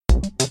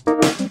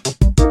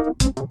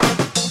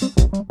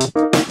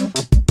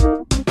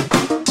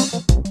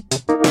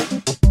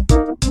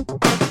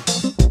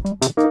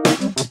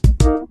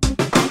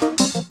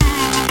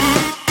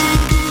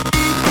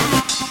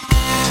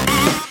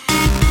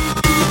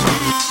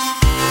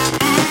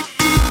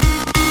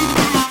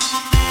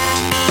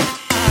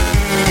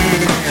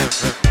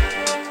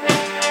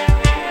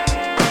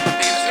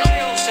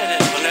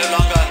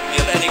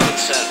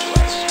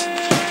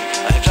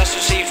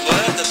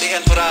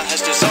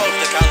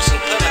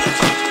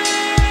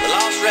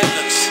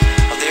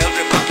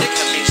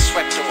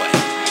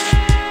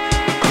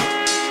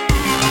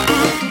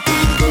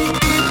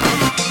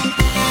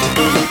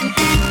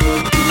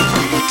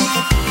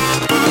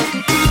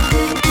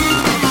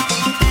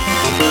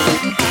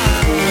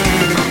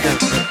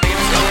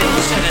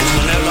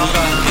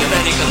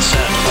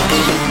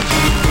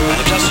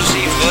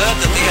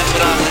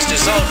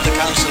dissolved the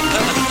council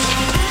permanently.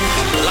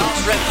 The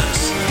last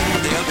remnants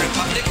of the old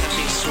republic have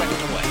been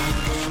swept away.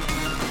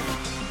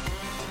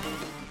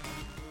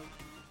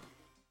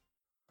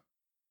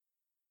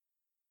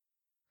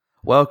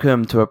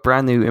 Welcome to a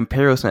brand new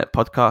Imperials Net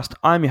podcast.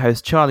 I'm your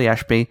host, Charlie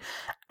Ashby,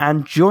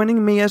 and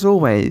joining me as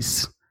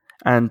always,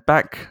 and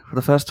back for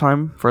the first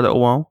time for a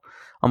little while,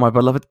 are my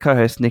beloved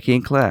co-hosts, Nikki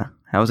and Claire.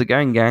 How's it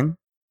going, gang?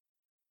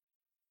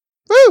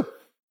 Woo!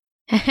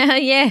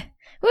 Yeah.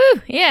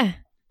 Woo, yeah.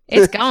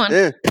 It's going.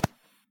 Yeah.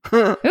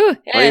 Ooh, What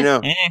do you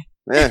know?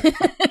 Yeah.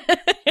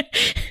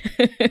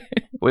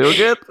 We all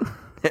good?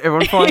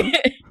 Everyone fine?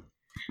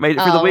 Made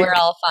it through the week? We're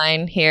all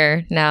fine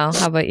here now.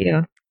 How about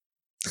you?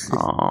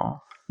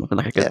 Oh, looking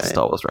like a good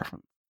Star Wars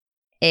reference.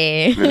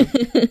 Eh.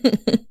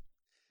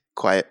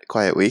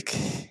 Quiet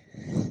week.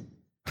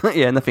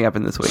 Yeah, nothing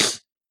happened this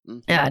week.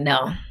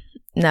 No,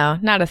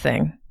 not a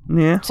thing.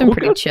 Yeah. It's been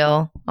pretty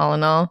chill, all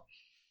in all.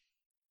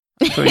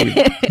 So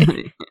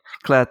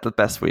Claire, the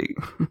best week.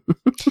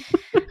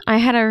 I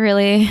had a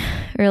really,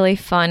 really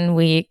fun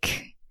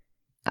week.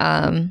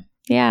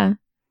 Yeah,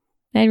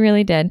 I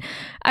really did.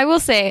 I will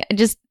say,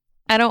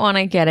 I don't want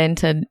to get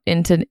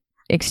into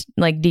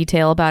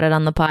detail about it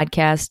on the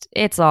podcast.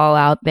 It's all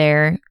out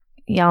there.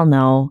 Y'all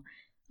know.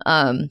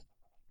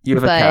 You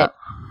have a cat.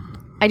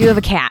 I do have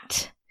a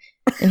cat.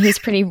 And he's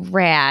pretty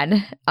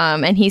rad.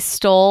 And he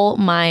stole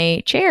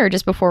my chair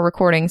just before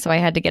recording, so I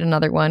had to get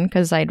another one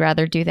because I'd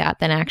rather do that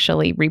than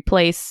actually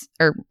replace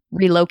or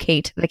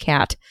relocate the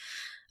cat.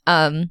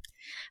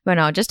 But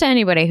no, just to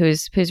anybody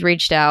who's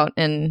reached out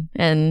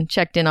and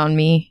checked in on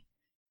me,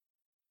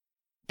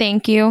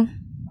 thank you.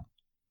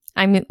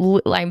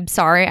 I'm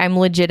sorry. I'm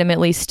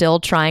legitimately still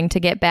trying to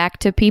get back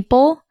to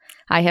people.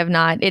 I have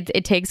not.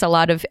 It takes a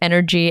lot of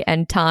energy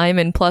and time,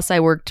 and plus I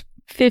worked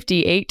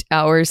 58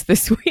 hours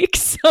this week,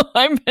 so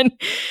I've been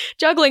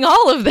juggling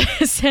all of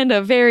this and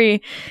a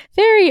very,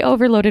 very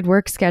overloaded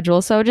work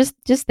schedule. So just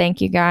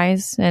thank you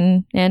guys,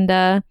 and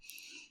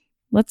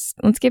let's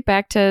get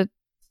back to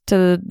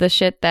the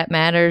shit that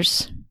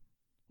matters,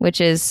 which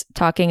is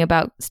talking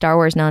about Star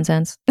Wars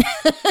nonsense.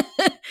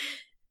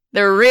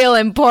 The real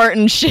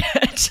important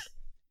shit.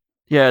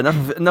 Yeah,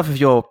 enough of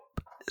your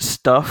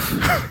stuff.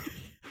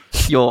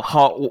 Your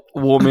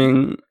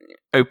heartwarming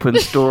open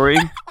story.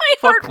 My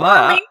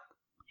heartwarming.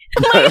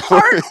 My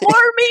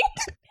heartwarming.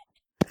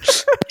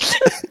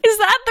 Is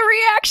that the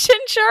reaction,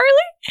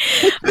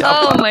 Charlie?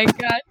 Oh my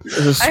god!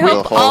 I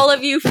hope all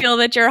of you feel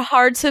that your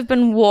hearts have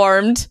been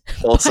warmed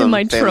by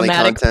my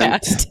traumatic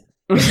past.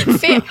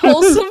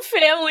 Wholesome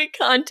family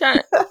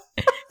content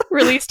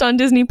released on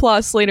Disney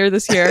Plus later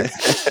this year.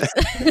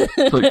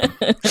 We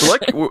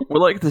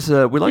like this.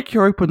 We like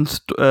your open.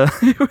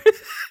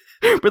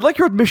 We'd like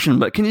your admission,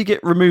 but can you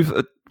remove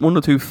one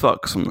or two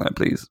fucks from there,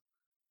 please?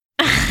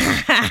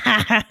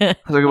 As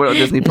we go on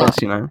Disney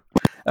Plus, you know.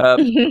 No.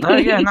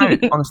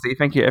 Honestly,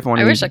 thank you, everyone.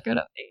 I wish I could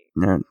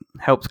update.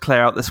 Helped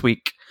Claire out this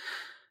week.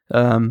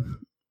 But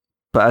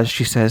as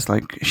she says,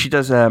 like she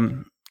does,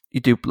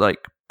 you do like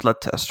blood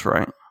tests,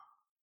 right?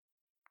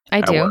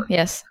 I do.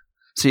 Yes.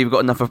 So you've got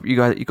enough of you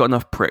got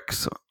enough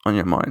pricks on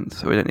your mind,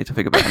 so we don't need to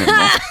think about it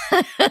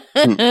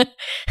anymore.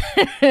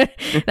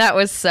 That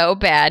was so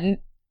bad.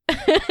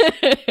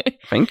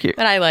 Thank you.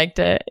 But I liked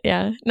it.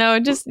 Yeah. No,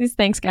 just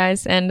thanks,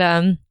 guys. And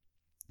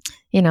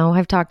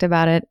I've talked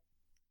about it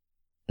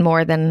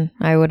more than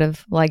I would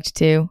have liked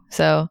to.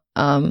 So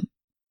we're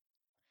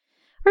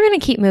gonna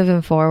keep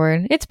moving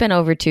forward. It's been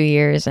over 2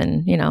 years,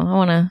 and I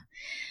want to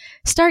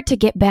start to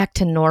get back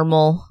to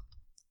normal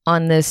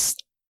on this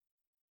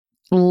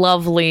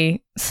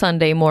lovely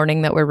Sunday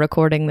morning that we're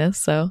recording this.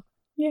 So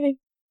yay.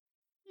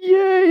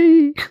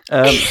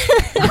 I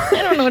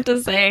don't know what to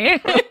say.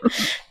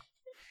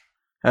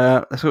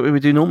 That's what we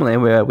would do normally,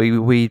 where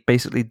we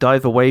basically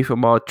dive away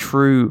from our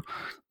true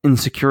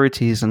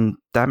insecurities and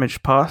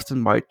damaged past,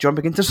 and by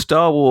jumping into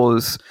Star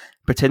Wars,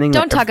 pretending.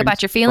 Don't talk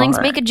about your feelings.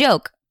 Fine. Make a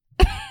joke.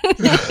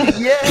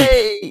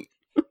 Yay!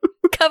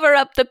 Cover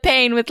up the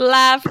pain with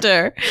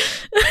laughter.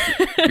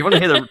 If you want to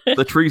hear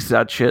the true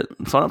sad shit,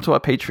 sign up to our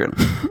Patreon.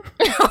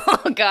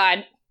 Oh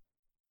God.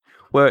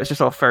 Where it's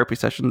just our therapy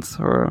sessions,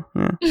 or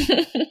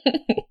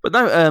But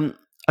no,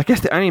 I guess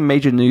the only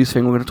major news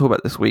thing we're going to talk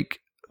about this week,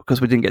 because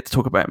we didn't get to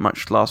talk about it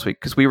much last week,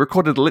 because we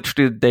recorded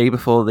literally the day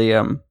before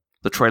the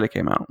trailer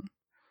came out.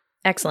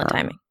 Excellent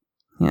timing.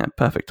 Yeah,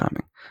 perfect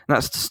timing. And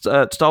that's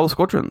Star Wars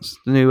Squadrons,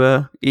 the new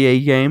EA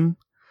game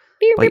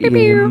by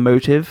EA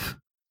Motive.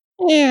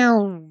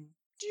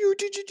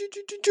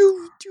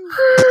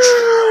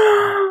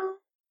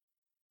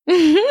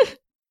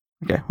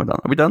 Okay, we're done.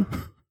 Are we done?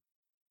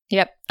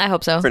 Yep, I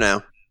hope so. For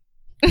now.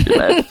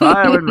 Let's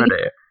fire and ready.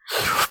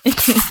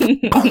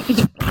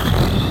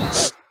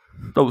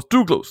 That was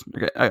too close.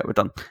 Okay, we're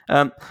done.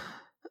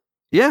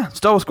 Yeah,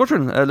 Star Wars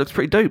Squadron looks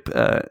pretty dope.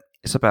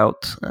 It's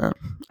about,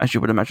 as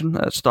you would imagine,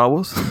 Star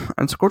Wars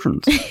and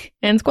Squadrons.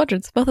 And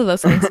Squadrons, both of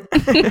those things.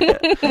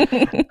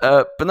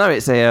 But no,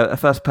 it's a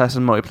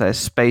first-person multiplayer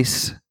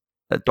space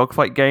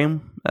dogfight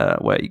game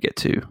where you get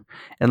to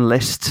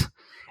enlist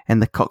in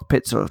the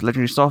cockpits of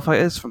legendary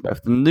starfighters from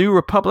both the New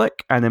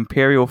Republic and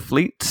Imperial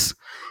fleets,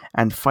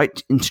 and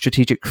fight in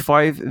strategic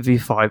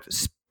 5v5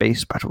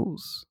 space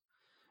battles.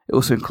 It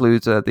also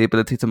includes the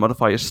ability to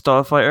modify your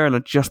starfighter and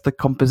adjust the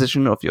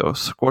composition of your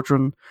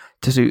squadron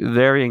to suit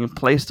varying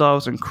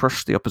playstyles and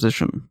crush the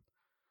opposition.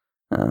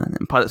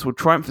 And pilots will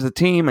triumph as a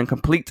team and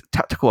complete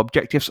tactical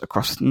objectives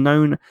across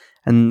known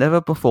and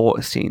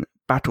never-before-seen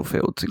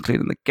battlefields,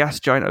 including the gas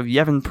giant of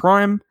Yavin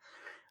Prime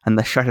and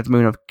the shattered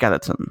moon of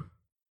Gallatin.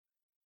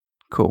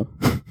 Cool.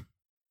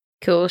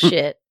 Cool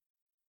shit.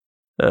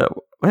 Yeah,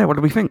 what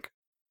do we think?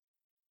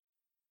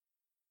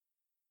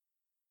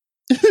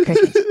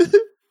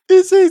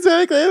 It's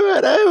exactly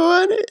what I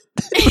wanted.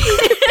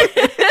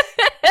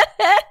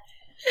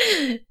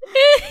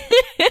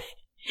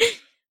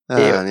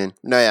 Oh man,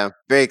 no, yeah,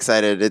 very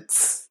excited.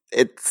 It's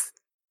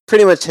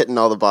pretty much hitting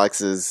all the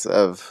boxes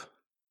of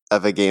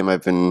a game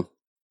I've been,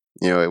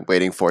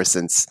 waiting for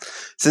since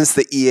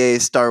the EA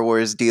Star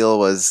Wars deal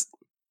was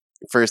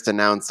first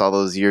announced all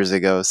those years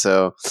ago.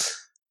 So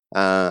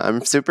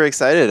I'm super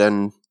excited,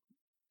 and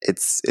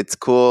it's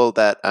cool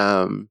that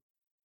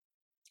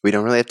we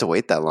don't really have to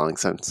wait that long.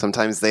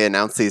 Sometimes they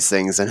announce these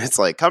things and it's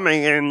like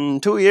coming in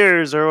 2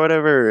 years or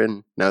whatever,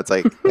 and now it's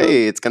like,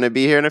 hey, it's going to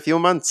be here in a few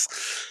months.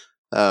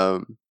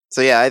 So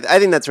yeah, I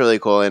think that's really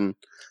cool, and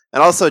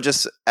also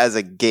just as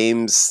a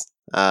games,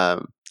 I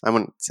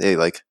wouldn't say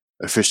like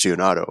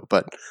aficionado,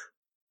 but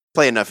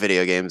play enough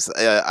video games.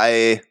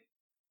 I've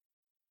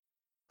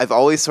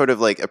always sort of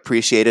like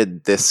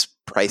appreciated this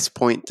price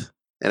point,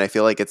 and I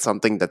feel like it's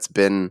something that's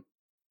been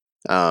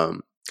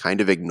kind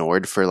of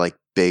ignored for like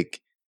big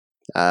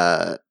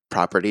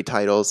property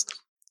titles.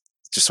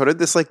 Just sort of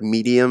this like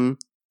medium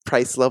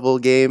price level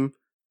game.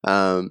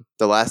 The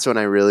last one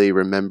I really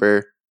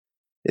remember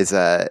is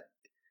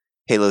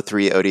Halo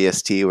 3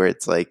 ODST, where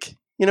it's like,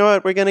 you know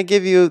what, we're gonna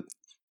give you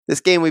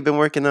this game we've been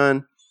working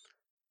on.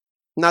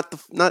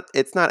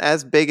 It's not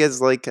as big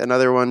as like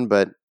another one,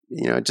 but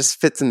it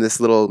just fits in this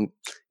little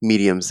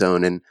medium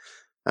zone, and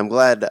I'm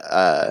glad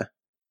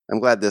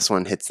this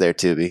one hits there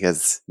too,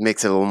 because it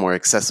makes it a little more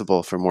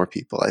accessible for more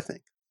people, I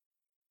think.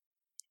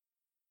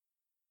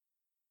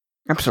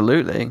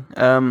 Absolutely.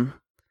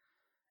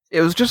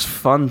 It was just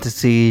fun to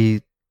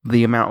see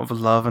the amount of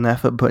love and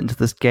effort put into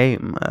this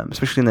game,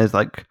 especially when there's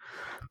like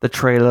the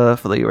trailer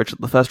for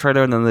the first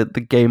trailer, and then the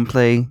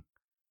gameplay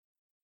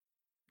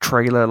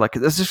trailer. Like,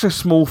 there's just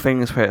small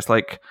things where it's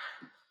like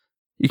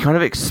you kind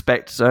of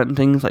expect certain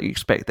things. Like, you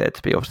expect there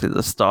to be obviously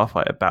the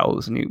starfighter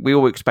battles, and we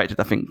all expected,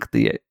 I think,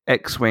 the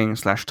X-wing /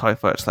 TIE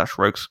fighter /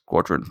 Rogue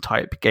Squadron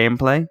type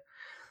gameplay.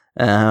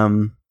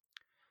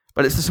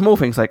 But it's the small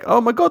things like, oh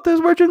my god,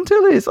 there's Wedge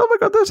Antilles, oh my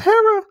god, there's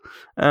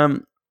Hera,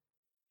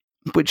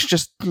 which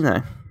just,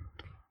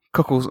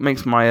 cockles,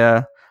 makes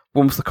my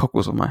warms the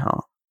cockles on my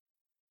heart.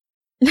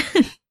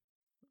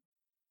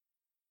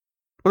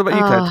 What about you,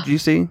 Claire? Did you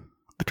see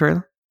the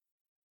trailer?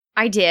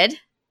 I did.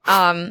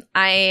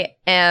 I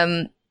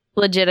am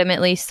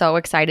legitimately so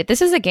excited.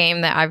 This is a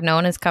game that I've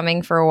known is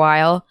coming for a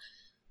while,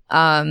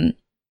 but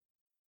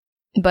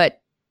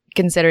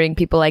considering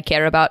people I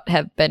care about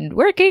have been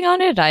working on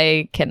it,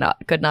 I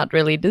could not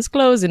really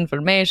disclose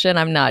information.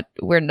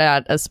 We're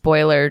not a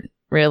spoiler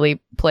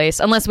really place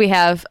unless we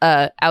have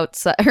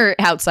outsider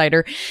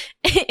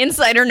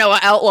insider Noah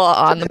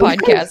Outlaw on the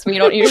podcast. We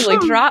don't usually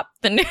drop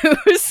the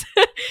news.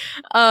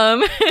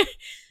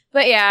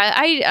 But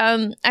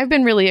yeah, I've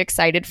been really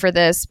excited for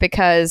this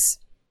because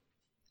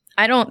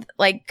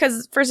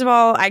first of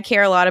all, I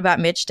care a lot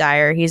about Mitch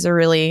Dyer. He's a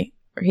really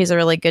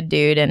good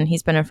dude, and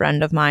he's been a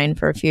friend of mine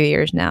for a few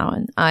years now,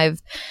 and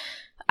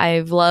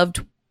I've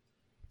loved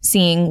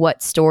seeing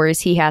what stories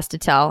he has to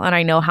tell, and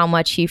I know how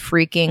much he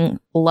freaking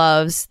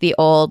loves the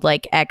old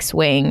like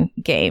X-Wing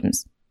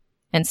games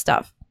and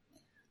stuff.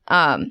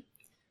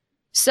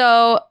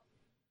 So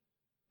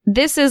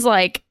this is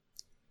like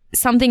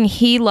something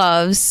he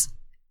loves,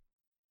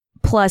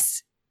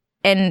 plus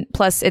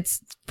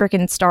it's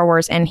freaking Star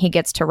Wars, and he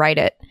gets to write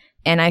it.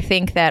 And I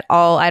think that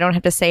I don't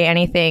have to say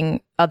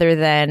anything other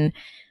than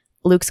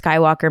Luke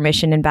Skywalker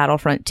mission in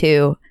Battlefront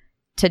 2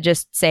 to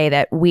just say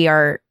that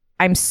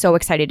I'm so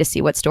excited to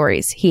see what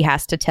stories he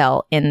has to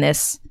tell in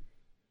this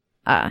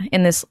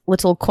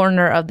little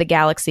corner of the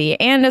galaxy.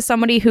 And as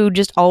somebody who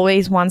just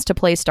always wants to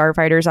play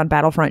Starfighters on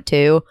Battlefront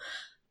 2,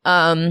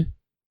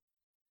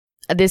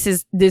 this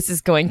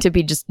is going to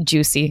be just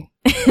juicy.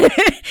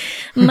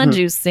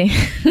 Juicy.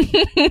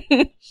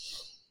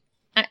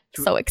 I'm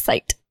so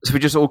excited. So we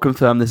just all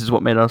confirm this is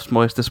what made us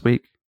moist this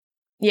week?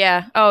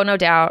 Yeah. Oh, no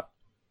doubt.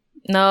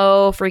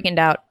 No freaking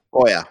doubt.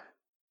 Oh, yeah.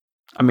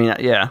 I mean,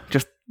 yeah,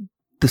 just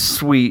the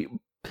sweet...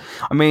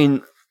 I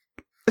mean,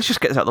 let's just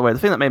get this out of the way. The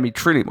thing that made me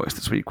truly moist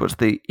this week was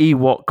the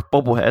Ewok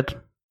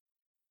bobblehead.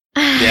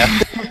 Yeah.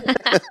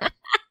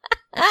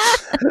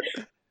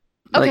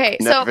 Okay,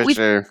 so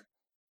sure.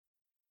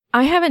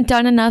 I haven't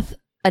done enough.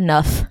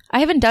 I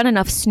haven't done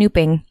enough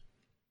snooping.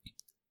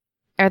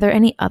 Are there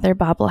any other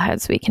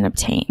bobbleheads we can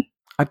obtain?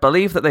 I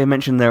believe that they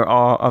mentioned there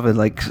are other,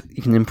 like,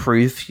 you can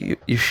improve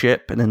your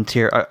ship and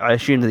interior. I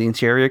assume that the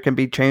interior can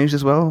be changed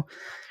as well.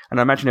 And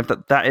I imagine if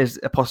that is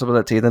a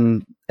possibility,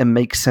 then it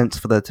makes sense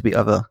for there to be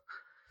other.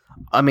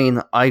 I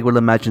mean, I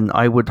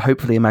would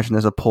hopefully imagine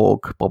there's a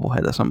Porg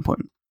bobblehead at some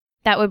point.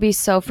 That would be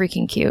so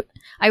freaking cute.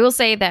 I will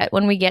say that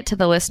when we get to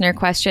the listener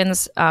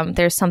questions,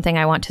 there's something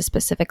I want to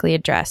specifically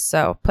address.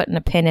 So putting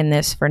a pin in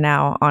this for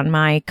now on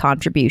my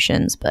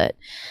contributions. But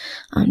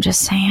I'm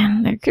just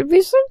saying there could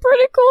be some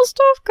pretty cool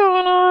stuff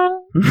going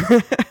on.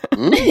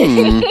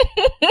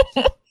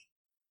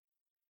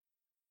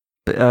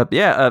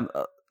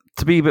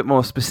 To be a bit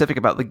more specific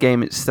about the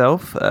game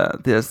itself,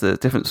 there's the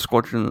different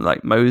squadron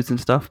like modes and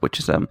stuff, which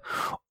is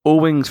all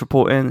wings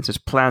report in. It's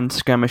just planned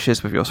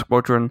skirmishes with your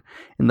squadron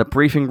in the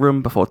briefing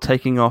room before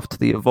taking off to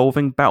the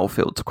evolving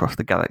battlefields across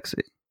the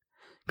galaxy.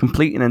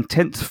 Complete an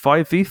intense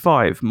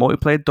 5v5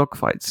 multiplayer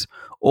dogfights,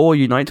 or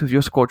unite with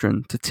your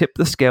squadron to tip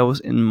the scales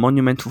in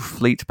monumental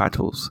fleet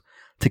battles.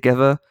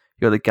 Together,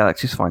 you're the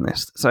galaxy's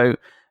finest. So,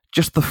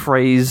 just the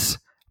phrase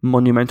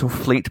monumental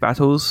fleet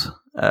battles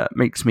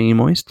makes me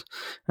moist,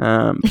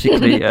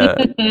 particularly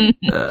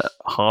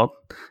hard.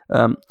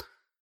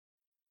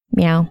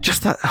 Meow.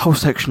 Just that whole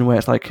section where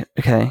it's like,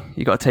 okay,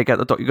 you got to take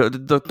out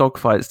the dog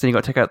fights, then you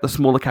got to take out the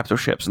smaller capital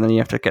ships, and then you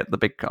have to get the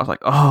big. I was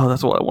like, oh,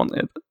 that's what I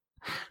wanted.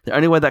 The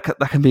only way that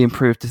can be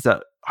improved is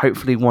that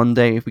hopefully one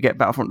day, if we get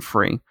Battlefront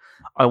 3,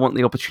 I want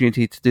the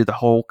opportunity to do the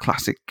whole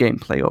classic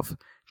gameplay of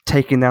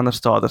taking down the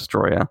Star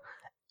Destroyer,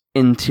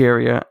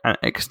 interior and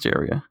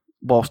exterior,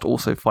 whilst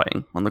also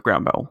fighting on the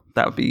ground battle.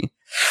 That would be.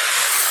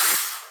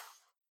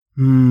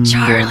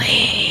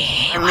 Charlie,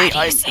 why do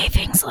you say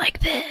things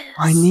like this?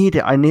 I need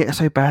it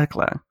so bad,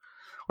 Claire.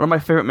 One of my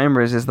favorite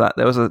memories is that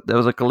there was a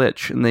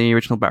glitch in the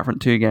original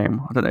Battlefront 2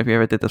 game. I don't know if you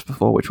ever did this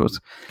before, which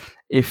was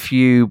if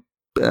you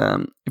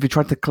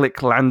tried to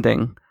click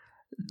landing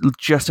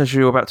just as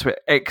you were about to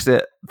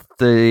exit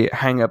the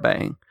hangar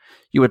bay,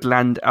 you would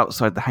land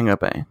outside the hangar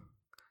bay,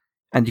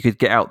 and you could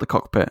get out the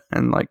cockpit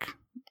and like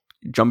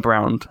jump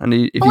around. And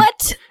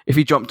if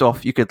you jumped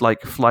off, you could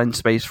like fly in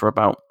space for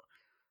about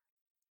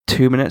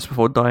 2 minutes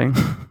before dying.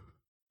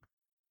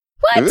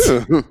 What?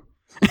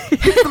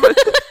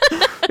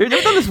 You've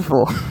never done this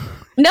before?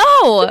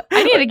 No,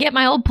 I need to get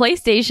my old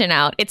PlayStation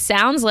out. It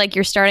sounds like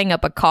you're starting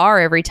up a car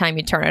every time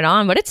you turn it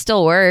on, but it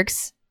still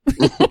works. It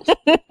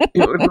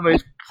was the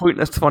most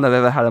pointless fun I've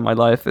ever had in my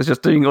life. It's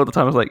just doing it all the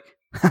time. I was like,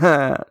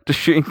 just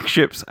shooting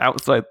ships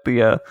outside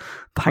the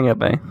hangar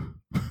bay.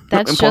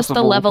 That's just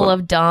the level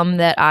of dumb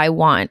that I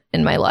want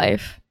in my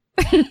life.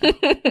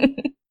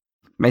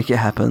 Make it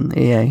happen,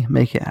 EA.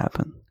 Make it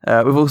happen.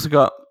 We've also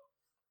got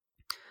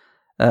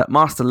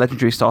Master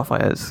Legendary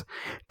Starfighters.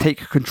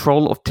 Take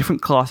control of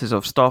different classes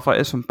of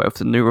starfighters from both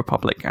the New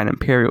Republic and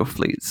Imperial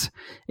fleets,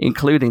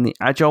 including the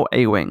Agile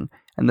A-Wing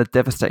and the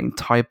devastating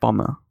TIE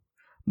Bomber.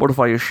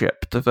 Modify your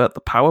ship, divert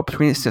the power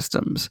between its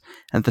systems,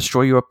 and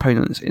destroy your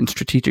opponents in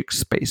strategic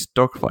space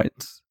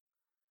dogfights.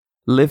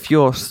 Live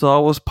your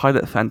Star Wars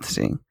pilot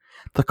fantasy.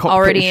 The cockpit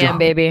already am,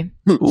 baby.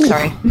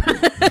 Sorry.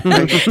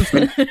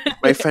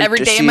 My fantasy, every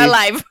day of my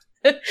life.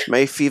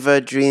 My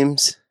fever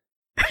dreams.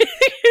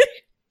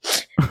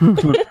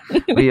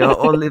 We are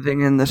all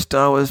living in the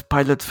Star Wars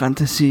pilot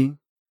fantasy.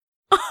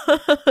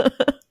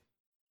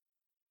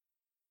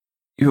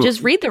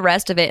 Just read the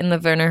rest of it in the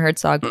Werner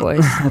Herzog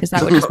voice, because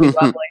that would just be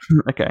lovely.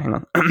 Okay, hang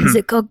on.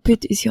 The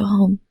cockpit is your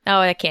home. Oh,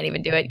 I can't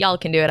even do it. Y'all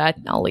can do it.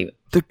 I'll leave it.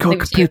 The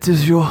cockpit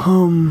is your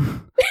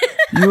home.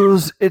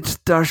 Use its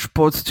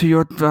dashboards to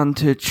your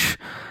advantage.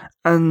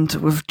 And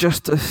with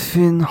just a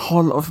thin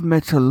hull of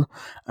metal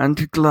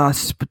and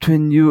glass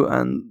between you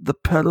and the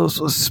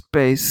perils of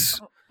space,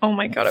 oh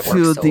my god, it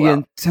feel works so the well.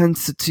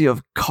 intensity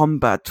of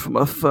combat from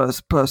a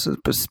first-person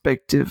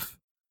perspective.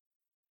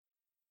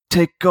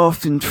 Take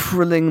off in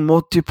thrilling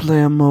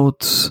multiplayer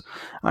modes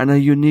and a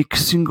unique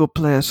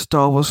single-player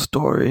Star Wars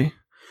story,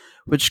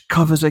 which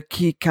covers a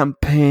key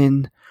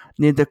campaign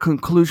near the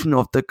conclusion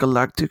of the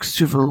Galactic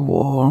Civil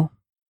War.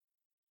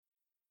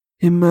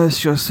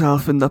 Immerse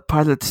yourself in the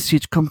pilot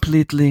seat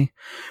completely,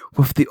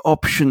 with the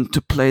option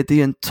to play the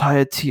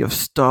entirety of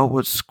Star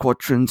Wars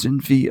Squadrons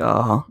in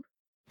VR.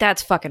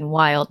 That's fucking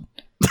wild.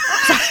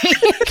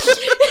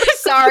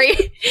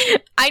 Sorry.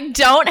 I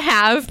don't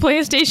have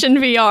PlayStation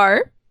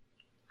VR,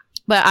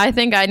 but I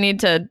think I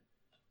need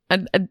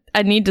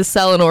to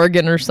sell an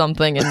organ or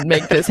something and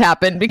make this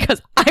happen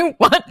because I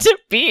want to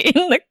be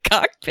in the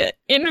cockpit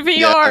in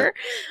VR.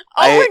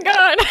 Yeah, my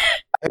god.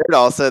 I heard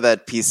also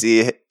that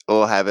PC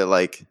will have it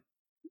like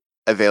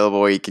available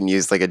where you can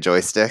use like a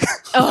joystick.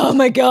 Oh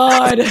my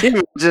god. Can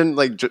you imagine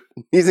like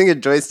using a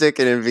joystick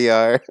and in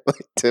VR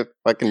like, to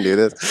fucking do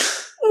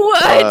this?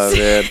 What? Oh,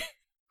 man.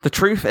 The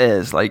truth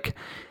is, like,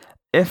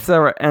 if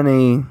there are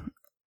any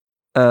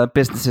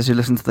businesses who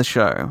listen to the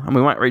show, and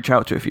we might reach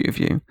out to a few of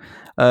you,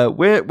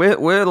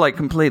 we're like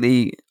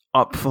completely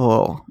up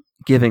for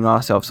giving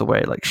ourselves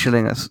away, like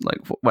shilling us, like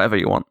whatever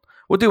you want.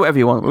 We'll do whatever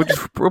you want.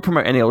 We'll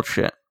promote any old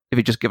shit if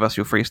you just give us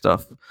your free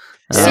stuff.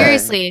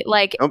 Seriously,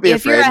 like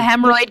if you're a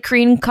hemorrhoid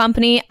cream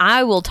company,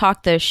 I will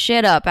talk the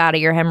shit up out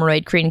of your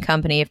hemorrhoid cream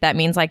company if that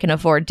means I can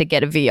afford to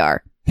get a VR.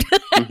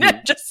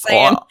 Just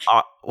saying.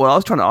 Well, I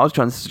was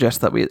trying to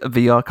suggest that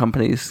VR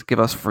companies give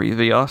us free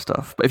VR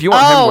stuff. But if you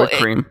want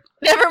hemorrhoid cream,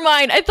 never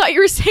mind. I thought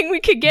you were saying we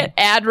could get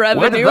ad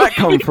revenue. Where did that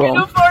come from?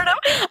 I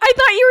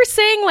thought you were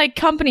saying like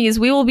companies,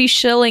 we will be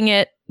shilling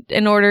it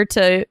in order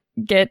to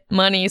get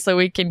money so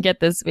we can get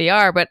this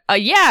VR. But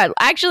yeah,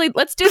 actually,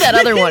 let's do that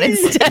other one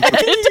instead.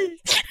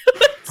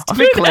 I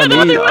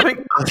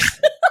think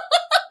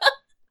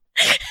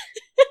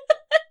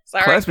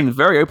Sorry. Claire's been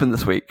very open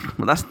this week.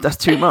 Well, that's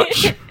too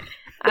much.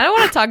 I don't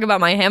want to talk about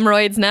my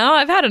hemorrhoids now.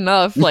 I've had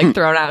enough like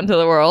thrown out into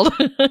the world.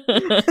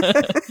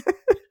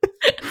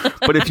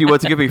 But if you were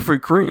to give me free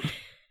cream.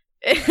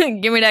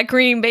 Give me that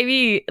cream,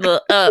 baby.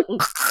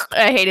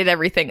 I hated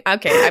everything.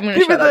 Okay, I'm going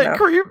to shut up now. Give me that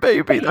cream,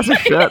 baby. That's a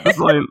shirt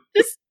design.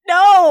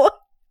 No.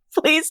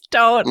 Please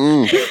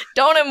don't.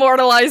 Don't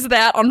immortalize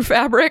that on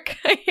fabric.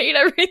 I hate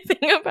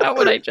everything about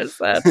what I just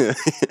said.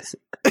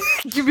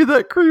 Give me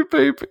that cream,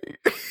 baby.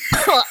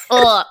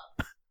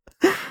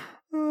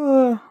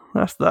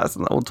 That's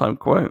an old-time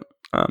quote.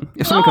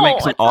 If someone can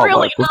make some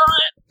artwork,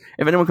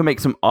 if anyone can make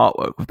some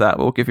artwork with that,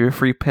 we'll give you a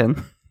free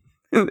pin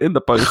in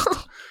the post.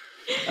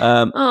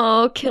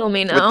 Kill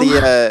me now.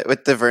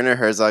 With the Werner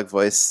Herzog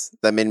voice,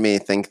 that made me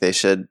think they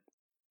should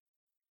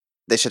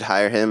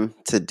hire him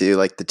to do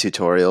like the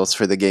tutorials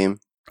for the game.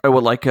 Oh,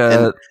 well, like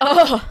to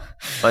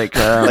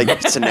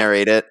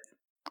narrate it.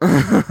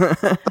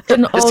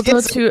 In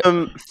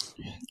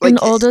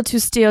order to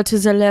steer to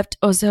the left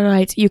or the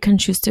right, you can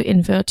choose to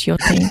invert your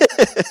thing.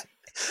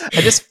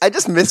 I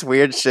just miss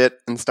weird shit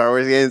in Star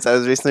Wars games. I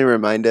was recently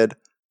reminded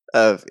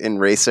of in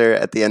Racer,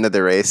 at the end of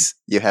the race,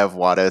 you have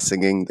Wada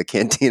singing the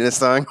Cantina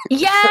song.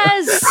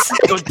 Yes!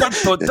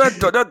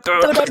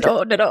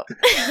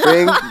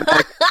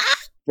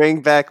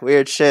 Bring back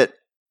weird shit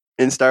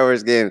in Star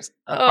Wars games.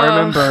 I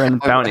remember in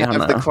Bounty Hunter.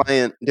 Have the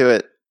client do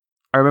it.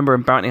 I remember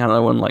in Bounty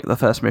Hunter when like the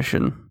first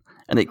mission,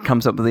 and it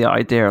comes up with the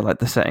idea, like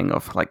the setting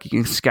of like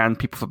you can scan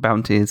people for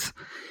bounties.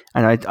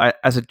 And I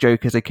as a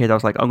joke as a kid, I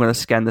was like, I'm going to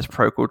scan this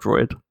Procol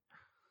droid,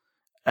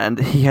 and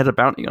he had a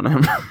bounty on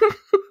him.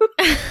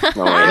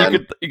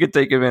 You could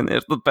take him in.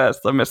 It's the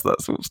best. I miss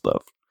that sort of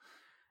stuff.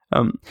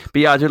 But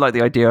yeah, I do like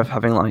the idea of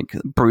having like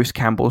Bruce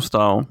Campbell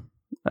style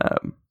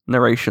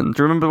narration.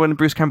 Do you remember when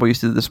Bruce Campbell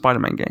used to do the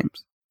Spider-Man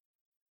games?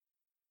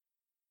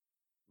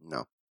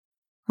 No.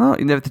 Oh,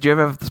 did you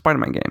ever have the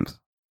Spider-Man games?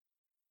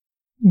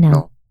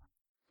 No.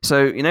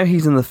 So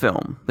he's in the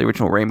film, the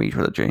original Raimi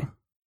trilogy.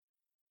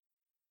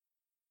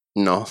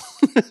 No.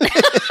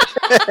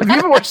 Have you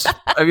ever watched?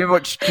 Do you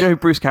know who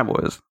Bruce Campbell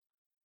is?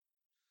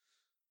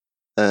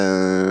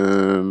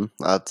 I'll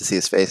have to see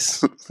his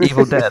face.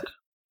 Evil Dead.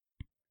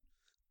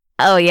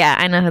 Oh yeah,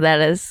 I know who that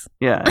is.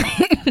 Yeah.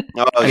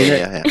 Oh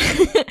yeah.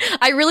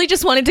 I really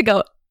just wanted to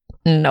go.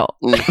 No.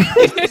 Do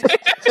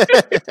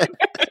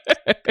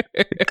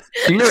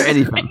you know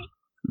anything?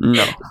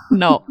 No.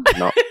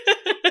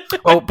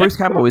 Well, Bruce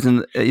Campbell is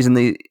in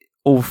the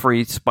all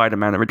three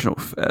original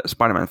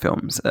Spider-Man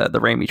films, the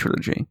Raimi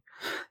trilogy,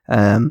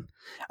 and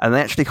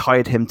they actually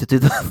hired him to do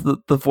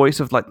the voice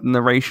of like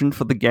narration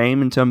for the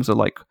game in terms of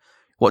like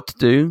what to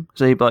do.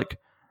 So he'd be like,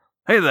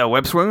 "Hey there,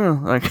 web swinger!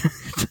 Like,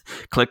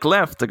 click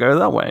left to go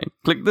that way.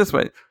 Click this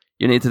way.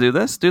 You need to do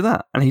this, do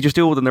that," and he just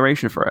do all the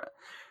narration for it.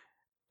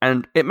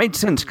 And it made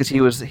sense because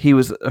he was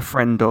a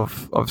friend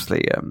of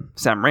obviously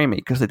Sam Raimi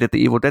because they did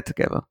the Evil Dead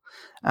together,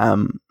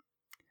 and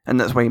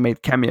that's why he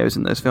made cameos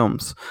in those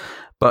films.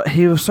 But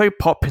he was so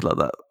popular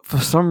that for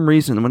some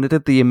reason, when they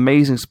did the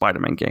Amazing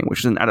Spider-Man game, which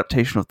is an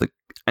adaptation of the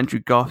Andrew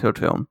Garfield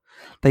film,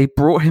 they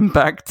brought him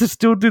back to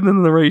still do the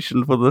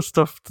narration for the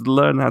stuff to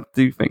learn how to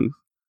do things.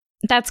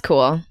 That's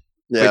cool.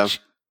 Yeah.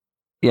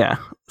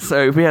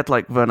 So if we had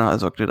like Werner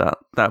Herzog do that,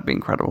 that'd be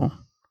incredible.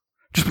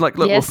 Just be like,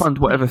 look, Yes. we'll fund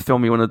whatever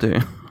film you want to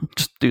do.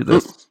 Just do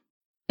this.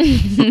 Oh,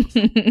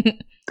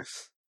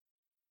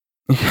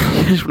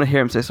 You just want to hear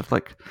him say stuff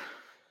like,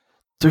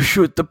 to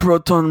shoot the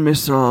proton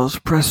missiles,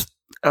 press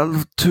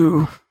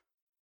L2.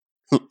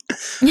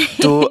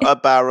 Do a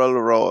barrel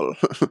roll.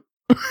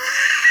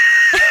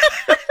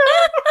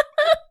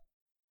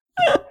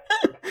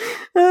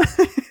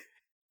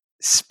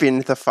 Spin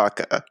the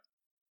fucker.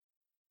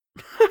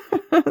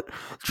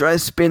 Try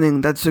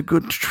spinning, that's a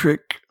good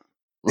trick.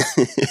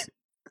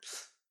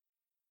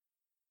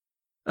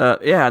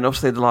 And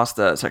obviously the last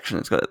section,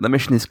 it's got the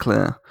mission is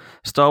clear.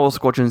 Star Wars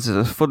Squadrons is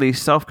a fully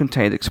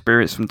self-contained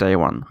experience from day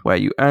one, where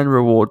you earn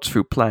rewards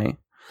through play.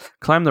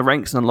 Climb the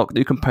ranks and unlock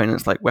new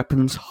components like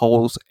weapons,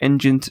 hulls,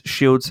 engines,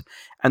 shields,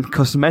 and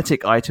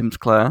cosmetic items,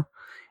 Claire,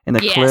 in a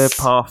clear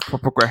path for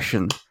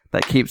progression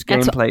that keeps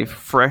gameplay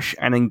fresh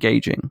and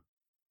engaging.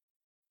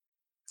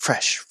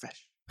 Fresh.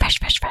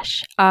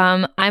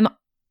 I'm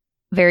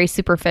very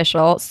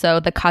superficial, so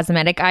the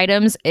cosmetic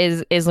items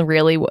is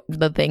really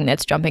the thing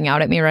that's jumping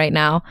out at me right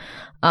now.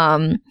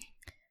 I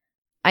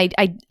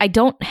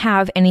don't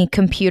have any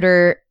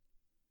computer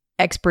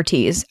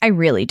expertise. I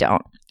really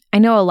don't. I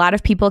know a lot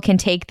of people can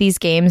take these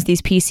games,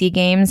 these PC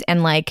games,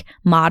 and like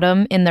mod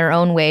them in their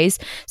own ways.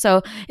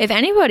 So if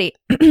anybody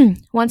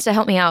wants to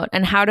help me out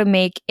on how to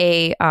make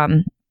a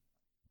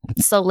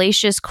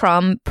Salacious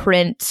Crumb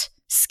print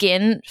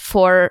skin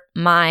for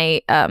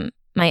my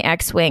my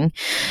X-Wing.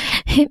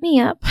 Hit me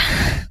up,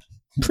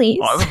 please.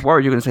 I was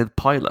worried you were going to say the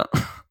pilot.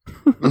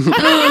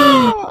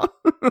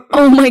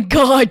 Oh my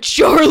god,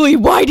 Charlie,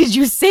 why did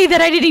you say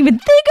that? I didn't even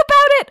think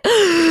about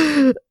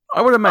it.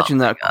 I would imagine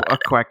that a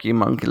quacky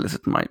monkey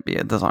lizard might be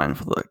a design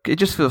for the... It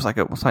just feels like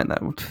it was something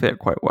that would fit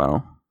quite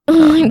well.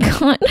 Oh my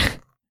god.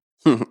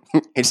 You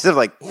just have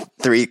like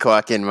 3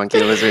 quacking monkey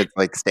lizards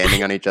like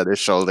standing on each other's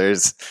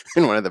shoulders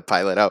in one of the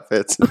pilot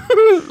outfits.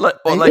 like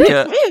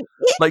There's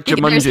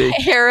Jumanji.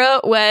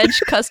 Hera,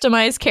 Wedge,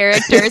 customized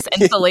characters,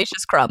 and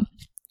Salacious Crumb.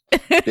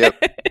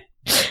 Yep.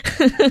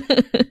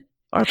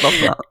 I'd love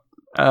that.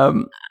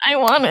 I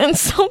want it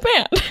so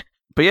bad.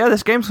 But yeah,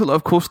 this game's got a lot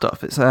of cool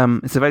stuff. It's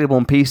available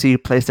on PC,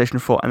 PlayStation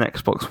 4, and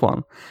Xbox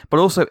One. But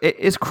also, it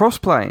is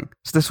cross-playing.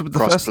 So this was the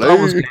first Star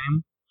Wars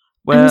game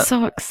where I'm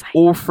so excited.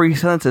 all 3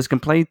 senators can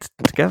play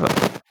together.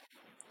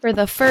 For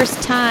the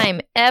first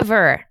time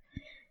ever.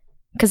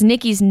 Because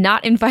Nikki's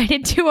not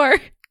invited to our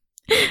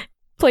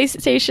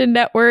PlayStation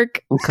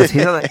Network Because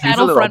he's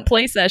Battlefront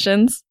play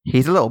sessions.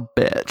 He's a little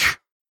bitch.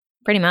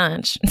 Pretty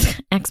much.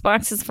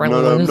 Xbox is for I'm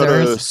losers. not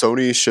a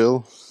Sony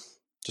shill.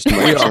 Just a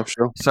Microsoft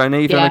shill. So now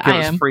you're going to give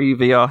us free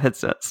VR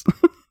headsets.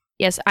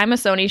 Yes, I'm a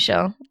Sony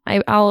show.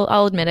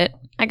 I'll admit it.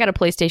 I got a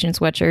PlayStation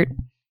sweatshirt.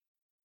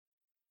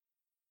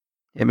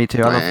 Yeah, me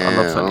too. I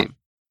love Sony.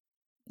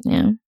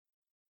 Yeah.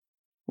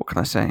 What can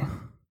I say?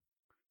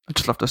 I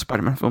just love those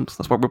Spider-Man films.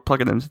 That's what we're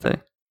plugging in today.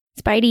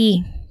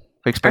 Spidey.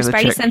 We Our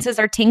Spidey senses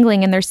are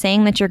tingling, and they're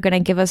saying that you're going to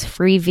give us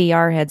free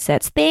VR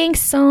headsets. Thanks,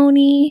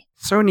 Sony.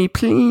 Sony,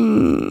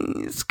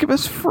 please give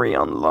us free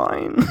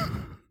online.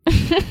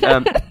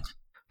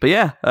 But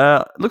yeah,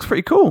 looks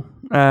pretty cool.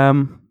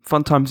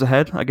 Fun times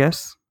ahead, I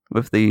guess,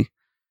 with the,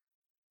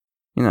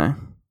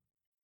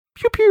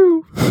 pew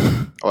pew.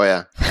 Oh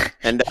yeah,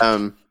 and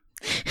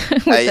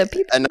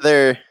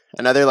another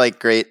like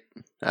great.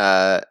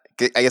 I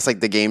guess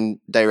like the game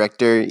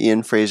director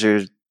Ian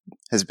Fraser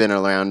has been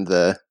around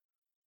the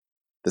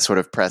sort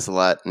of press a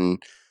lot,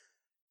 and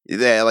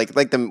yeah, like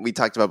we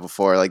talked about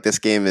before. Like this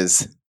game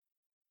is,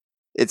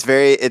 it's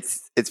very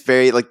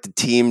like the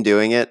team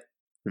doing it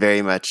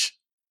very much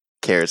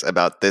cares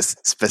about this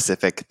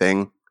specific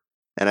thing,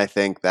 and I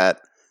think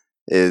that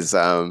is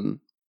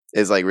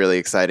like really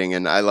exciting.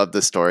 And I love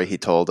the story he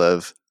told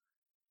of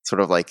sort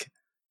of like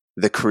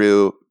the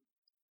crew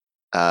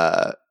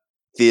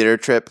theater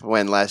trip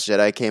when Last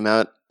Jedi came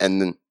out, and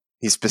then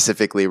he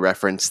specifically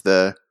referenced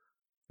the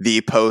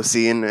Poe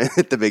scene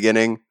at the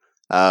beginning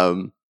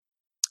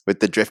with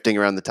the drifting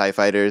around the TIE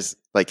fighters,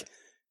 like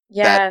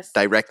that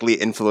directly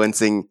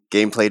influencing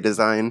gameplay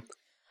design.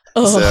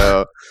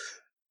 So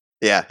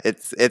yeah,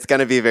 it's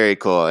gonna be very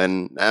cool,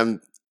 and I'm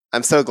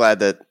so glad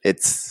that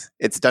it's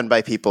done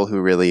by people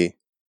who really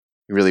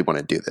want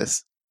to do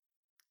this.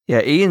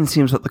 Yeah, Ian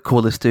seems like the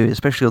coolest dude,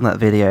 especially on that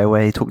video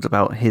where he talked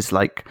about his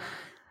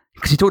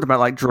because he talked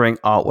about like drawing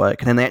artwork,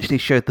 and then they actually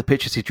showed the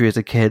pictures he drew as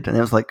a kid, and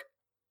it was like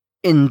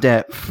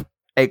in-depth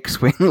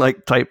X-Wing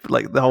type,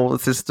 like the whole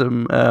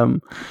system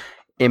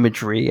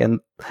imagery, and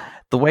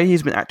the way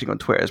he's been acting on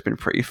Twitter has been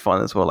pretty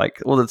fun as well. Like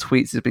all the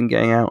tweets he's been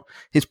getting out.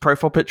 His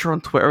profile picture on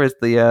Twitter is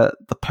the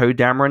Poe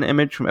Dameron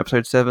image from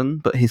Episode 7,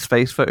 but his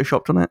face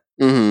photoshopped on it.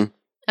 Mm-hmm.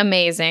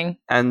 Amazing.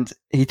 And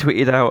he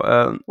tweeted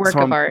out work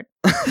of art.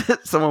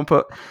 Someone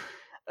put,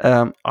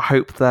 I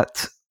hope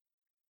that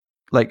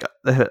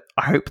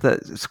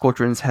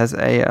Squadrons has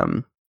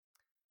a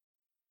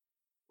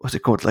what's it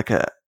called, like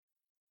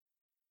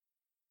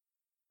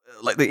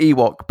the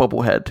Ewok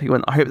bobblehead. He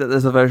went, I hope that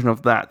there's a version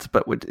of that,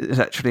 but it's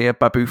actually a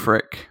Babu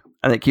Frick,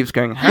 and it keeps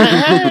going,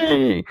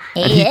 hey!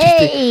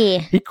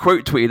 And he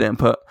quote tweeted it and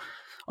put,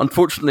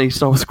 unfortunately,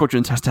 Star Wars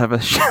Squadrons has to have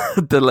a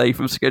delay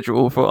from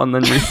schedule for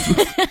unknown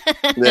reasons.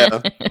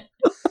 Yeah.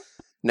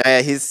 No,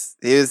 yeah, he's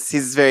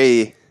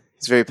very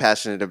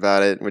passionate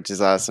about it, which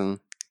is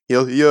awesome. He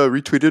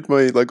retweeted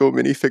my Lego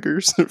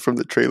minifigures from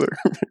the trailer.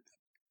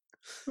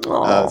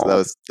 So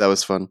that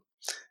was fun.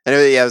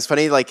 Anyway, yeah, it was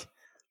funny. Like,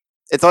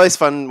 it's always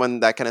fun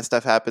when that kind of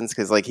stuff happens,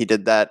 because like he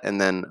did that, and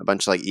then a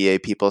bunch of like EA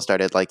people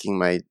started liking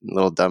my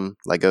little dumb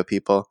Lego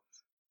people,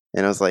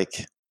 and I was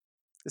like,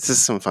 this is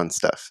some fun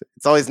stuff.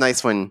 It's always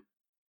nice when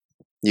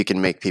you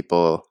can make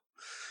people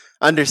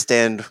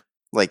understand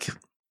like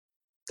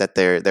that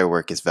their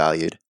work is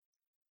valued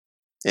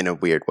in a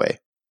weird way.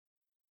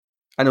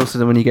 And also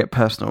then when you get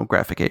personal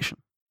gratification.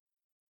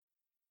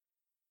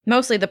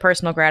 Mostly the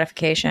personal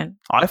gratification.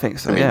 I think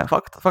so, yeah.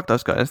 Fuck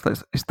those guys.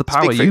 It's the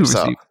power Speak for you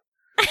yourself. receive.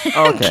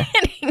 Oh, okay. I'm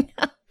kidding.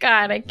 Oh,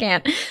 God, I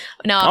can't.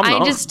 No, I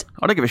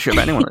don't give a shit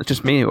about anyone. It's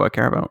just me who I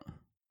care about.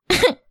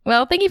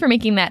 Well, thank you for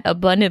making that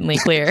abundantly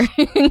clear.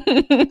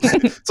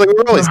 It's like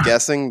we're always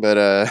guessing,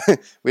 but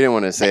we didn't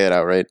want to say it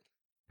outright.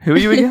 Who are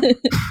you again?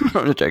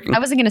 I'm just joking. I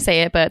wasn't going to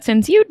say it, but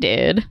since you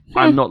did.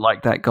 I'm not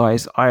like that,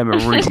 guys. I'm a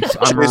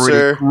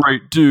really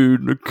great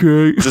dude,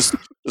 okay? Just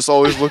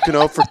always looking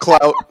out for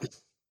clout.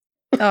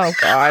 Oh,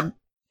 God.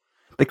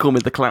 They call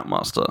me the Clout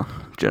Master,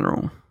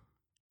 General.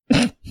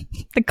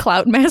 the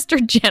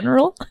Cloudmaster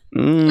General,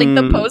 like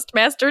the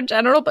Postmaster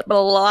General, but a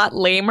lot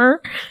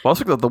lamer. Well, I was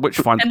thinking of the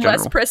Witchfinder And General.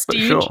 less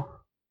prestige. Sure.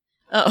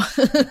 Oh,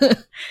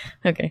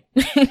 okay.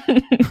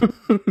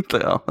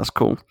 Oh, that's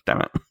cool.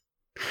 Damn it.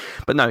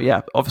 But no,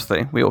 yeah,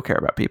 obviously, we all care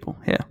about people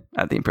here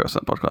at the Imperial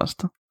Sun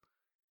Podcast.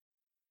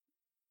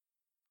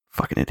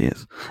 Fucking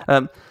idiots.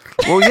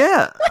 Well,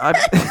 yeah.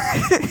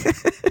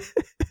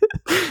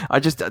 I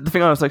just, the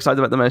thing I was excited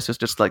about the most was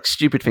just like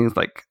stupid things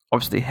like,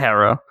 obviously,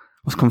 Hera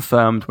was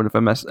confirmed when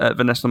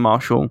Vanessa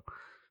Marshall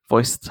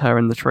voiced her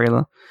in the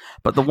trailer.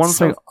 But the one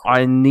thing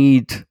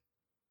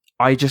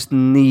I just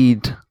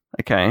need,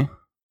 okay,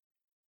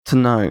 to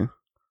know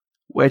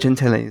Wedge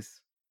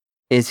Antilles,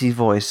 is he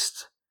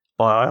voiced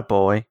by a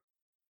boy?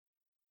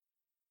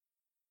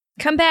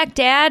 Come back,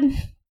 Dad.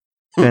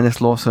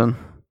 Dennis Lawson,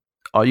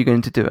 are you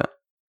going to do it?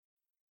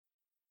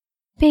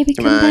 Baby,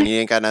 Come come on, back. you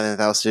ain't got nothing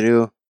else to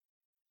do.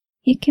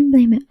 You can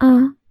blame it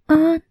all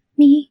on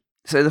me.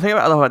 So the thing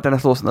I love about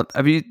Dennis Lawson,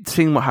 have you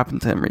seen what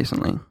happened to him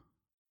recently?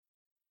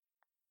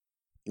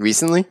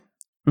 Recently?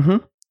 Mm-hmm.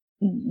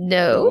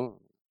 No.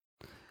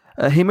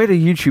 He made a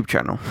YouTube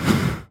channel.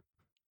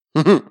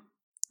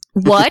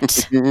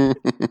 What?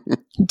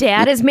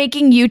 Dad is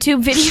making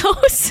YouTube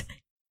videos?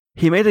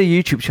 He made a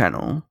YouTube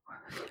channel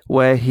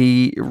where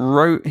he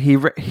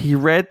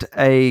read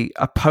a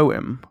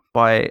poem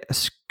by a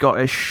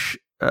Scottish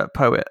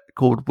poet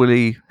called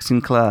Willie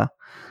Sinclair,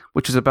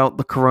 which is about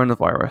the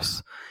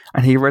coronavirus,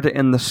 and he read it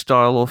in the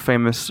style of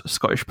famous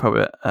Scottish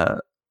poet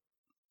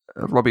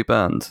Robbie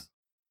Burns.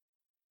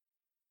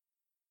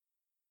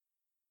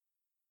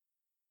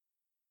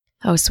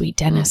 Oh, sweet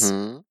Dennis.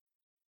 Mhm.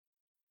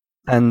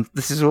 And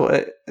this is what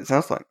it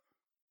sounds like.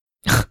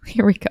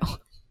 Here we go.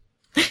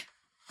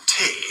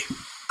 Tay,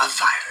 a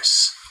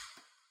virus.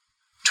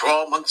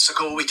 12 months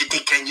ago, we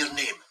didn't ken your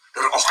name,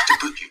 nor ought to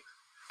boot you.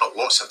 But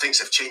lots of things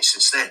have changed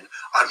since then.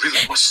 I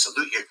really must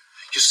salute you.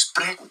 Your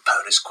spreading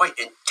power is quite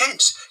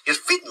intense. You're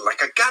feeding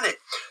like a gannet.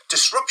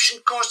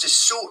 Disruption caused is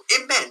so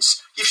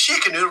immense, you've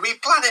shaken our wee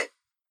planet.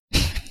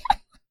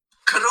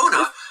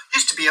 Corona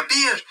used to be a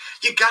beer.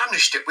 You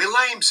garnished it with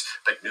limes,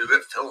 but now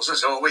it fills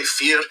us all with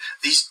fear.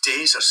 These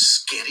days are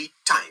scary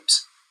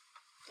times.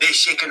 Nae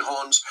shaking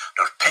horns,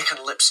 nor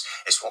pecking lips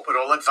is what we're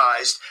all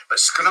advised, but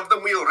scrub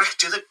them weel right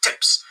to the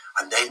tips,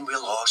 and then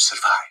we'll all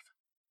survive.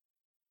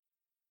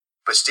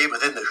 But stay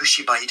within the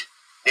hushy bide,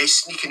 nae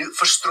sneaking out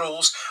for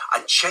strolls,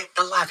 and check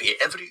the lavvy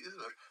every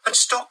hour, and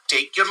stock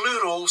take your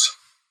loo rolls.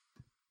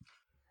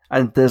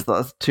 And there's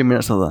 2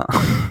 minutes of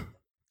that.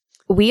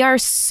 We are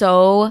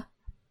so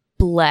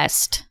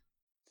blessed.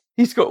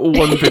 He's got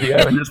one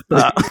video and it's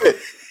that.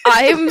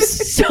 I'm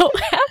so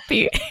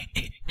happy.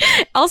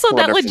 Also,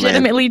 that Wonderful,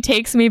 legitimately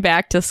takes me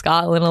back to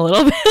Scotland a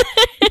little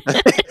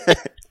bit.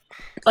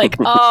 Like,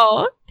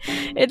 oh,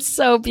 it's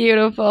so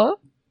beautiful.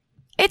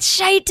 It's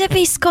shite to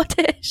be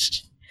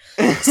Scottish.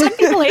 Some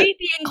people hate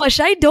the English.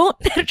 I don't.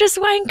 They're just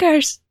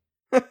wankers.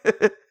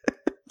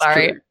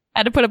 Sorry. True. I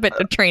had to put a bit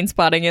of train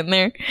spotting in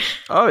there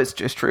Oh, it's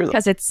just true.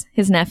 because it's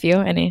his nephew.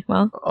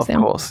 Of so.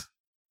 course.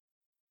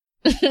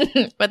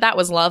 But that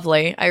was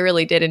lovely. I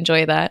really did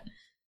enjoy that.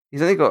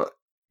 He's only got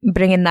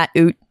Bringing that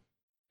out.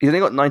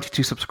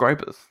 92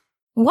 subscribers.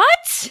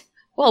 What?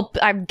 Well,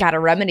 I've got to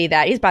remedy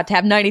that. He's about to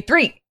have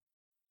 93.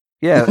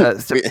 Yeah,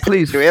 so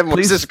please. Do we have more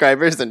please,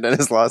 subscribers than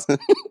Dennis Lawson?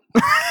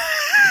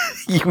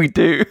 we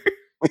do.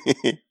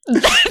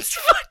 That's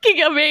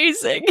fucking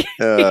amazing.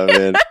 Oh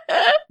man.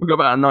 We've got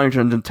about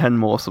 910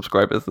 more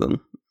subscribers than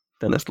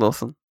Dennis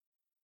Lawson.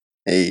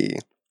 Hey,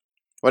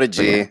 what a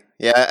G!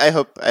 Yeah, I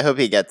hope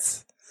he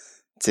gets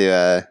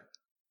to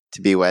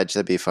be Wedge.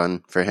 That'd be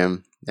fun for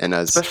him and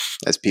us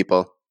as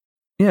people.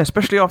 Yeah,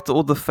 especially after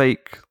all the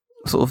fake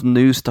sort of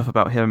news stuff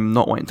about him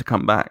not wanting to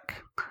come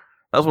back.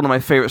 That was one of my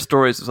favorite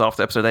stories. Was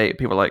after episode 8,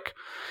 people were like,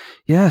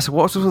 "Yeah, so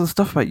what's all the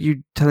stuff about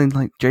you telling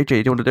like JJ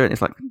you don't want to do it?" And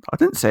it's like, I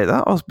didn't say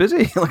that. I was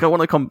busy. Like, I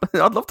want to come.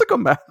 I'd love to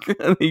come back.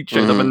 And he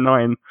showed up at 9.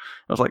 I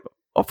was like,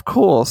 of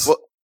course. Well,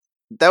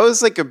 that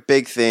was like a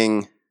big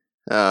thing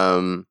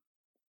at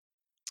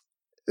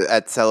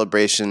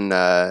Celebration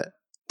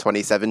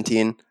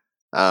 2017.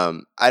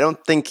 I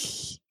don't think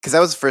because that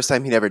was the first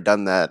time he'd ever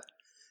done that,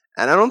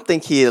 and I don't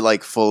think he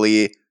like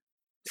fully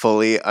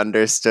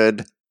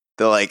understood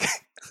the like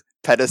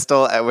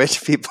pedestal at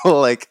which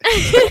people like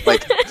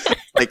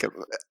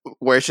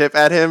worship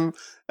at him.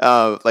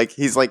 Like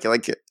he's like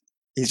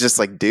he's just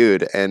like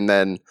dude, and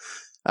then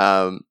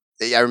I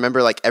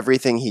remember like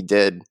everything he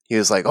did, he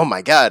was like, oh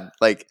my god,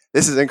 like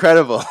this is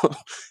incredible.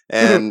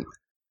 And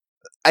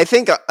I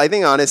think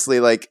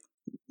honestly, like,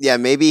 yeah,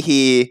 maybe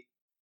he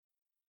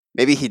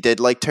did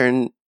like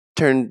turn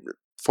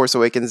Force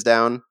Awakens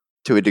down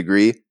to a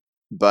degree,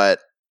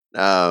 but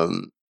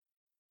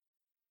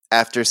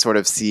after sort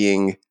of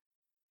seeing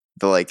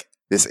the like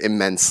this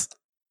immense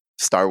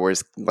Star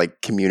Wars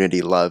like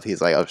community love,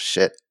 he's like, oh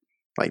shit,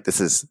 like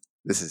this is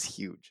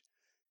huge.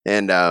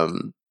 And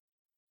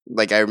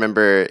like I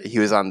remember he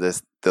was on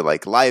the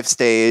like live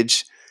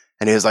stage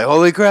and he was like,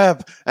 holy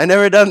crap, I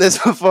never done this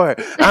before,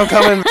 I'm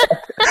coming back.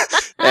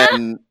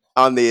 And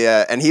on the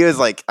and he was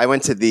like, I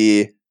went to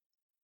the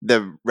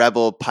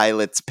Rebel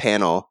pilots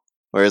panel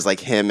where it was like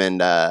him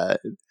and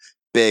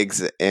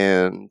Biggs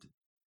and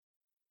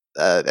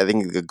I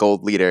think the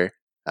Gold Leader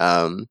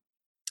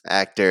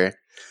actor,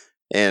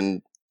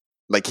 and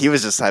like he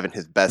was just having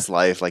his best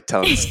life, like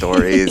telling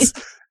stories.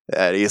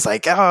 And he's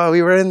like, "Oh,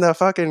 we were in the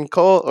fucking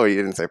cold," or you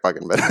didn't say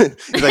fucking, but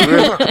he's like, "We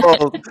were in the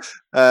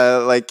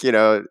cold," like, you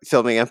know,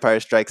 filming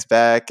Empire Strikes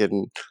Back,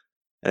 and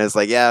it's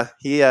like, yeah,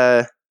 he,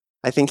 I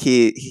think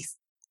he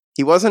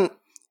wasn't.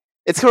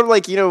 It's sort of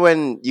like, you know,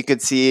 when you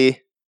could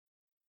see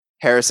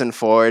Harrison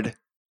Ford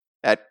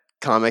at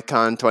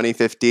Comic-Con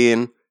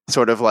 2015,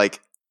 sort of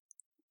like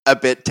a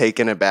bit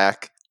taken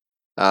aback.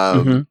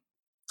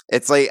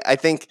 It's like I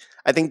think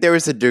there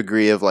was a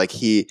degree of like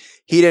he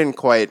didn't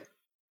quite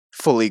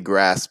fully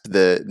grasp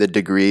the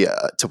degree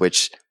to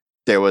which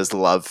there was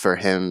love for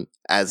him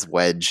as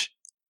Wedge,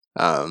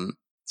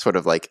 sort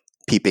of like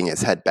peeping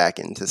his head back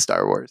into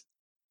Star Wars.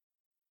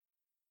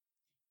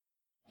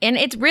 And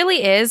it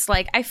really is,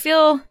 like, I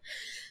feel,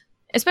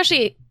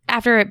 especially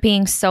after it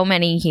being so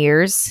many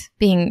years,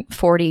 being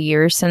 40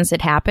 years since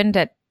it happened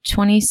at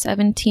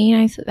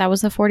 2017, that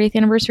was the 40th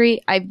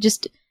anniversary. I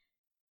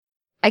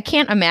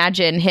can't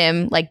imagine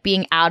him like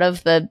being out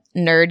of the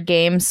nerd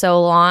game so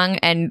long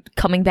and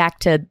coming back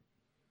to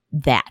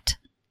that.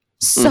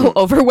 So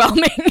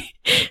overwhelming.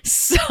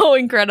 So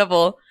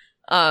incredible.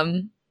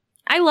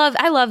 I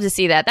love to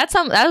see that. That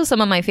was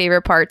some of my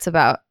favorite parts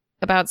about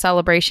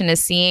Celebration,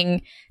 is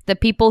seeing the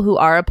people who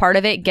are a part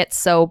of it get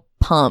so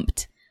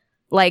pumped.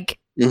 Like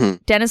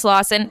Dennis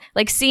Lawson,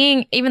 like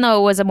seeing, even though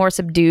it was a more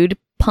subdued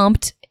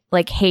pumped,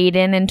 like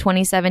Hayden in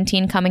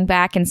 2017 coming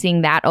back and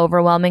seeing that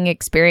overwhelming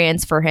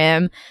experience for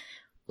him,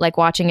 like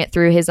watching it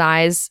through his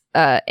eyes.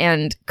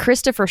 And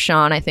Christopher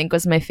Sean, I think,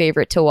 was my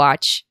favorite to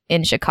watch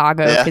in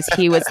Chicago because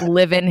he was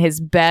living his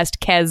best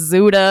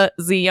Kazuda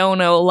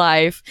Ziono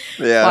life,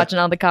 watching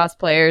all the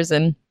cosplayers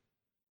and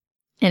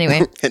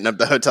anyway. Hitting up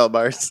the hotel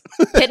bars.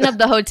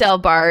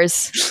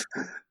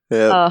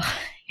 Oh,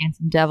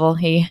 handsome devil,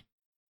 he.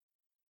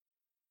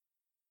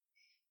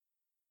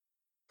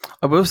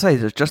 I will say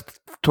that just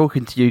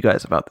talking to you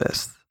guys about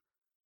this,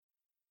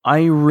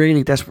 I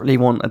really desperately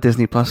want a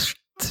Disney Plus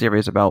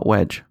series about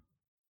Wedge.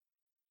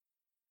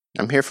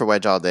 I'm here for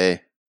Wedge all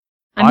day.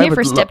 I'm here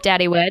for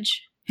Stepdaddy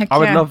Wedge. I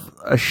would love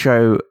a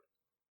show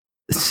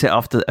set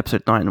after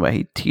episode 9 where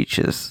he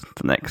teaches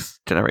the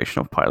next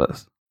generation of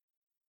pilots.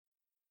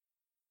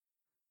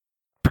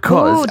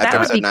 Because that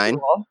would be 9?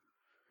 cool.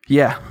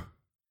 Yeah.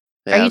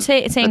 Are you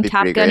saying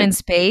Top Gun in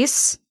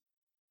space?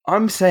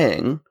 I'm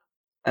saying,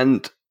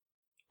 and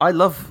I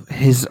love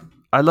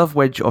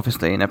Wedge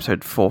obviously in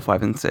episode 4,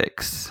 5, and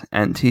 6,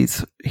 and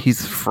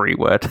his free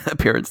word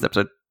appearance in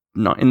episode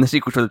 9 in the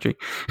sequel trilogy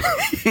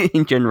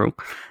in general.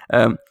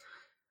 I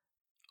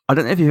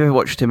don't know if you've ever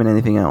watched him in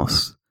anything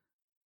else,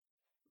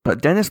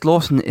 but Dennis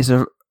Lawson is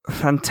a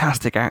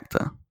fantastic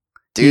actor.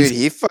 Dude,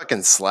 he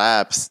fucking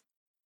slaps.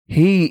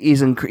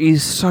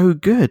 He's so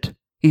good.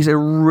 He's a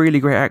really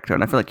great actor,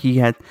 and I feel like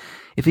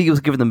if he was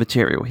given the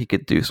material, he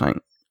could do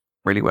something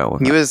really well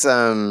with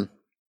it.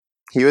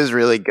 He was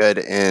really good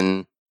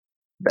in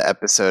the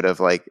episode of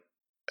like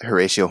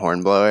Horatio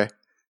Hornblower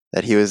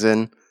that he was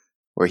in,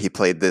 where he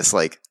played this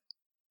like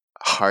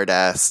hard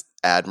ass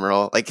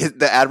admiral. Like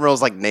the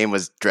admiral's like name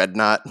was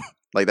Dreadnought.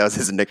 Like that was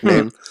his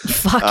nickname.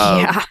 Fuck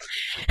yeah!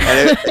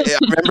 And I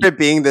remember it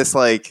being this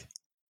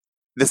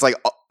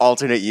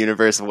alternate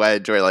universe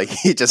Wedge where like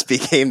he just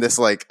became this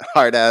like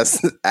hard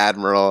ass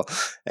admiral,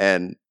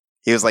 and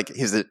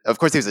of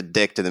course he was a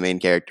dick to the main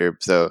character,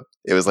 so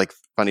it was like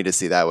funny to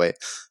see that way.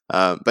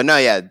 But no,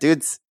 yeah,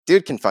 dude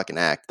can fucking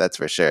act, that's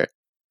for sure.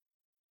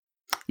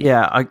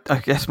 Yeah, I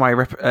guess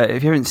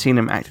if you haven't seen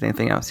him act in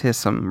anything else, here's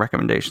some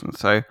recommendations.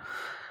 So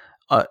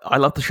I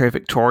love the show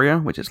Victoria,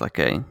 which is like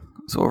a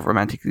sort of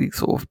romantically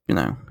sort of, you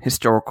know,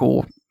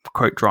 historical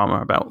quote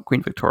drama about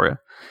Queen Victoria,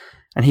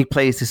 and he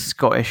plays this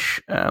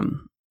Scottish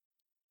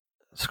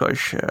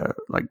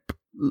like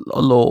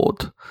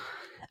lord,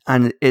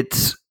 and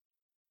it's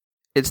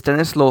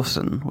Dennis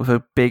Lawson with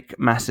a big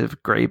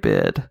massive grey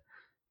beard,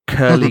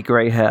 curly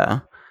grey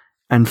hair,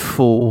 and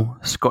full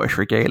Scottish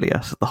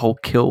regalia, so the whole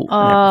kilt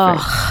and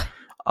everything.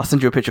 I'll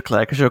send you a picture,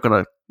 Claire, because you're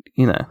gonna,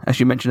 you know, as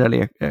you mentioned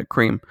earlier,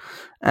 cream.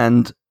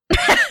 And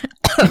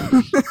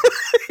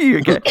you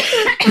okay?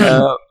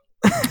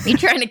 You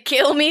trying to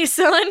kill me,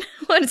 son?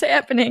 What's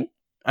happening?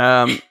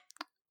 And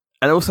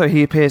also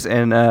he appears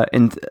in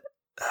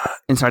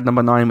Inside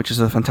Number 9, which is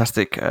a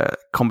fantastic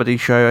comedy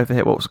show over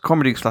here. Well, it's a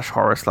comedy /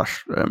 horror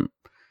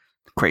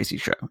 / crazy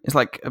show. It's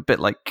like a bit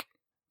like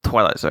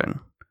Twilight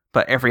Zone,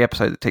 but every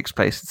episode that takes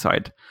place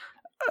inside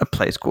a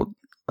place called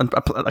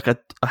like a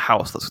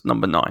house that's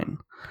number 9.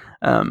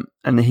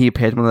 And he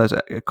appeared in one of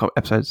those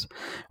episodes.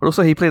 But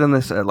also he played on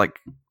this like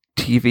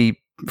TV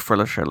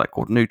thriller show like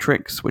called New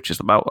Tricks, which is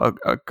about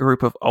a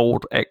group of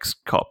old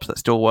ex-cops that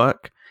still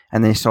work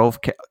and they solve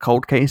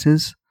cold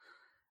cases.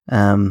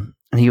 And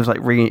he was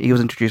like he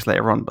was introduced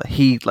later on, but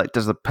he like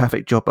does a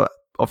perfect job at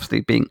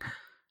obviously being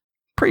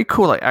pretty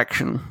cool like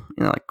action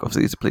like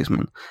obviously he's a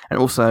policeman, and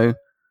also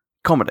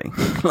comedy.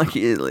 Like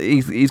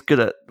he's good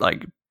at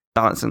like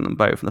balancing them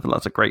both, and I feel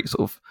that's a great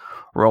sort of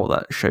role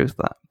that shows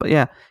that. But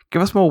yeah,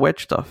 give us more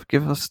Wedge stuff.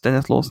 Give us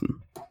Dennis Lawson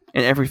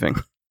in everything.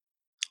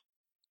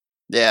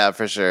 Yeah,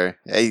 for sure.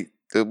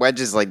 Wedge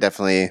is like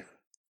definitely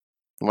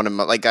one of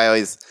my, like, I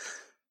always,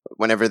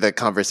 whenever the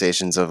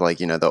conversations of like,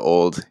 the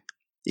old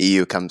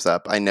EU comes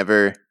up, I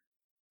never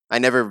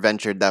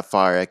ventured that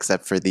far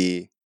except for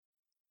the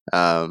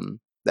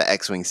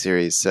X-Wing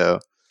series. So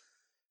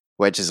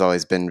Wedge has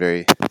always been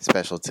very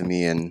special to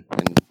me, and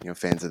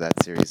fans of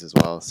that series as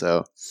well.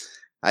 So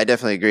I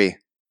definitely agree.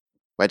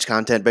 Wedge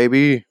content,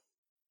 baby.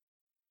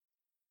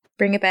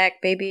 Bring it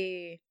back,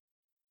 baby.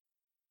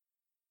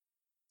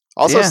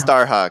 Also, Yeah.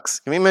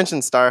 Starhawks. Can we mention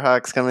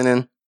Starhawks coming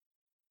in?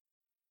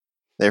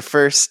 Their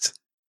first,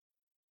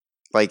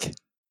 like,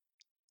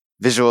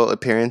 visual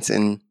appearance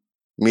in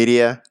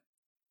media.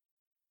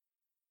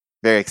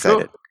 Very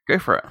excited. Go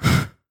for it.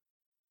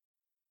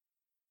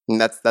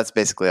 And that's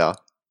basically all.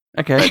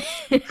 Okay.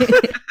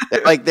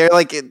 They're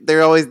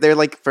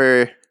like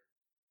for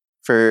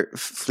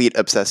fleet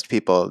obsessed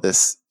people,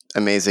 this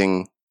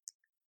amazing,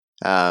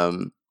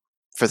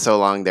 for so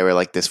long they were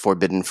like this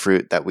forbidden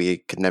fruit that we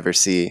could never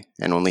see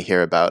and only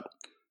hear about.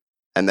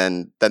 And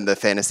then the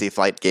Fantasy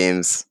Flight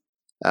Games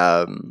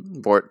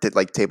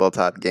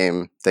tabletop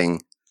game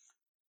thing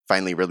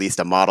finally released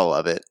a model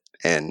of it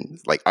and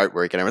like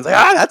artwork, and everyone's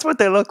like, that's what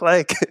they look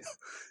like.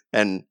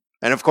 and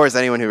of course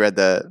anyone who read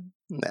the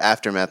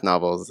Aftermath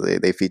novels,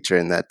 they feature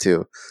in that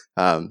too.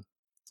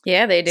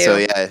 Yeah, they do. So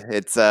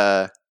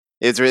yeah,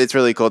 it's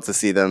really cool to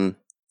see them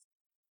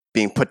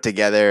being put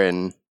together,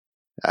 and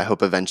I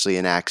hope eventually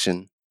in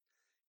action,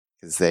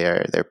 because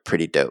they're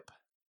pretty dope.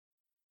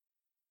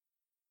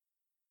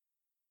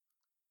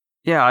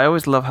 Yeah, I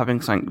always love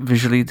having something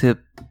visually to.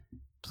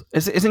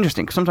 It's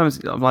interesting because sometimes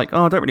I'm like,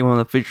 I don't really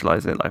want to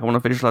visualize it. Like I want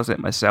to visualize it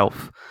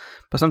myself,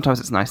 but sometimes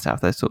it's nice to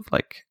have those sort of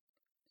like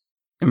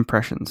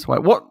impressions.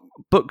 Like, what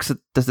books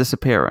does this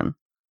appear in?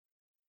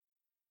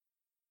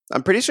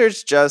 I'm pretty sure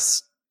it's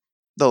just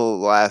the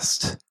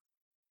last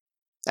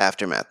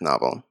Aftermath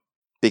novel,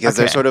 because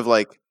they're sort of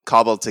like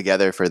cobbled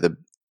together for the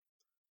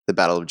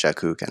Battle of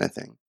Jakku kind of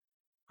thing.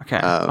 Okay,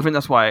 I think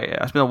that's why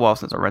it's been a while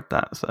since I read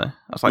that, so I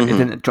was like, it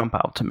didn't jump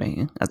out to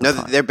me.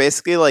 They're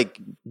basically like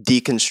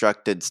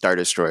deconstructed Star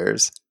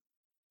Destroyers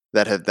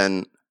that have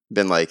then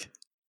been like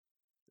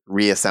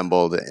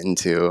reassembled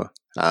into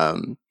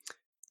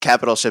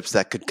capital ships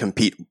that could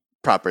compete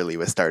properly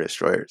with Star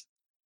Destroyers.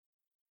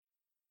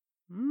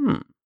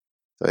 So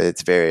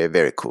it's very,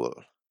 very cool.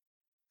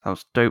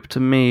 Sounds dope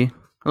to me. And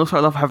also, I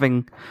love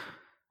having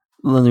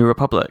the New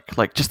Republic.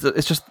 Like,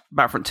 it's just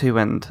Battlefront 2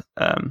 and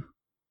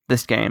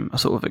this game are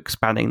sort of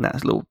expanding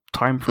that little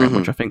time frame,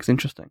 which I think is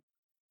interesting.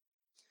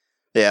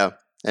 Yeah,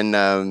 and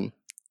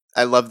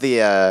I love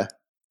the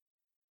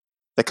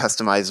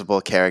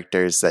customizable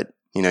characters that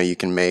you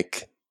can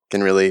make.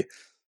 Can really,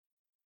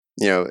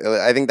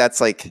 I think that's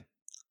like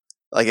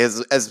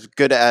as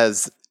good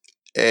as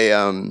a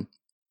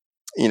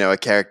a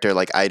character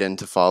like Iden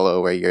to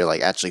follow, where you're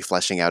like actually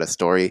fleshing out a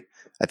story.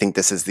 I think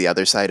this is the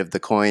other side of the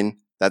coin.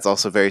 That's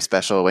also very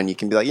special when you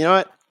can be like, you know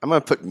what, I'm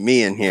going to put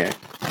me in here.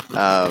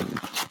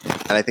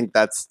 And I think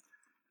that's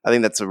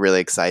a really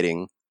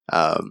exciting,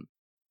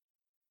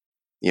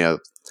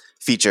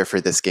 feature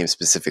for this game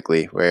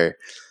specifically, where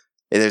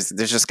there's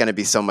just going to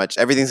be so much.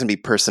 Everything's going to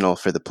be personal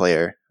for the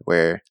player.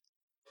 Where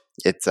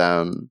it's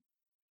even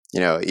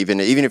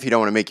if you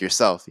don't want to make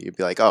yourself, you'd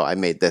be like, oh, I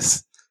made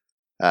this,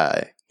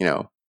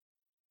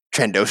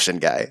 Trandoshan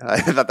guy.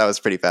 I thought that was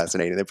pretty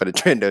fascinating. They put a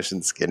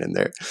Trandoshan skin in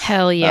there.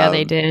 Hell yeah,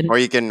 they did. Or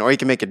you can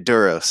make a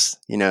Duros.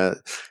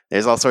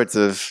 There's all sorts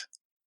of,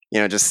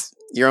 just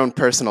your own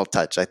personal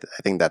touch. I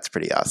think that's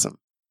pretty awesome.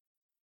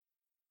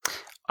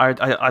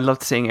 I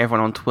loved seeing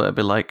everyone on Twitter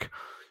be like,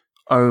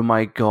 "Oh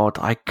my god,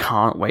 I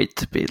can't wait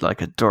to be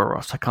like a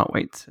Duros. I can't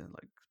wait to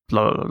like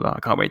blah blah blah. I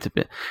can't wait to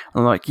be."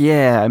 I'm like,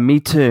 "Yeah, me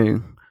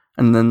too."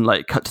 And then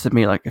like cut to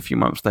me like a few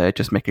months later,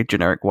 just make a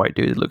generic white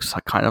dude that looks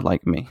like, kind of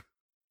like me.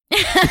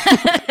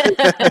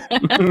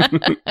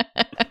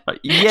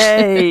 Like,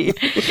 yay!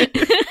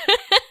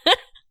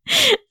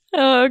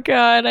 Oh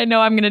god, I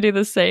know I'm gonna do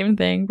the same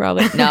thing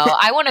probably. No,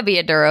 I want to be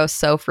a Duros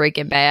so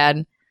freaking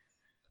bad.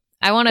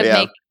 I want to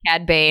make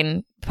Cad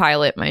Bane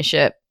pilot my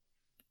ship.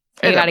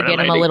 I gotta get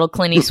him a little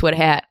Clint Eastwood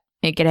hat.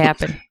 Make it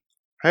happen.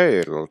 Hey,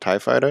 little TIE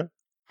fighter.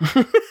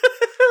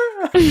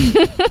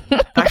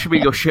 That should be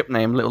your ship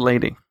name, little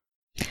lady.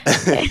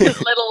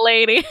 Little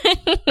lady.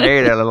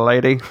 Hey there, little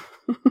lady.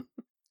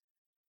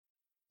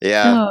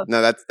 Yeah,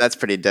 no, that's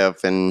pretty dope,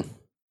 and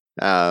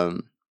I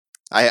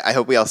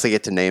hope we also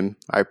get to name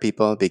our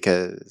people,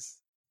 because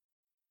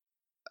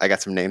I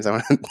got some names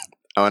I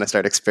want to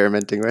start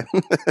experimenting with.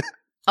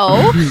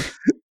 Oh,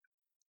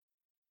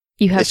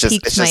 you have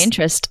piqued my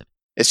interest.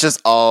 It's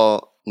just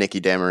all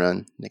Nikki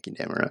Dameron.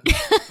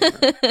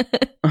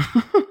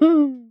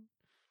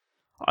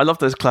 I love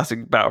those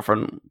classic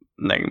Battlefront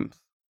names.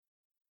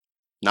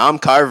 Nom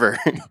Carver.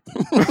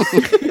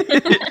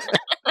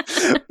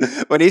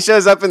 When he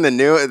shows up in the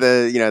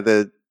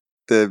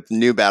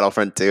new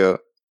Battlefront 2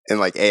 in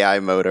like AI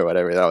mode or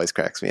whatever, that always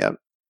cracks me up.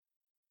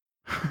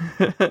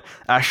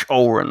 Ash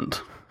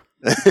Olrand.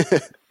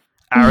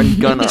 Aaron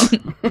Gunner.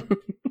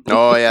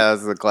 Oh yeah,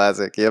 that's the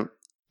classic. Yep.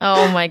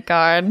 Oh my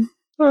god.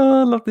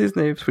 Oh, I love these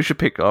names. We should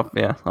pick up,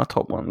 our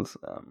top ones.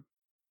 I'm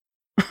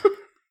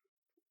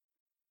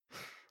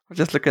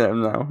just looking at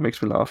them now.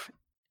 Makes me laugh.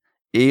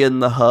 Ian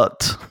the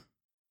Hut.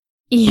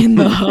 Ian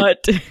the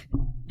Hut.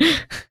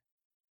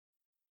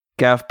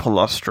 Gav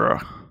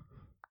Palostra.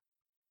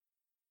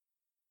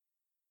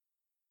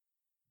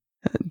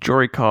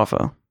 Jory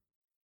Carver.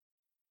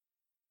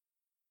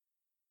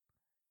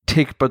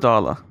 Tig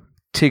Badala.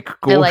 Tig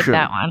Gorshin. I like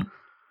that one.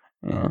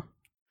 Yeah.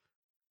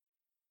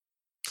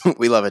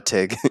 We love a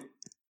Tig.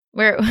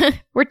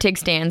 We're Tig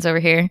stands over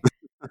here.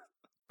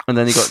 And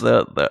then you got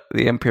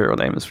the Imperial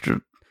names, which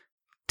are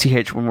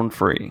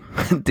TH113,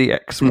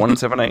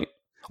 DX178.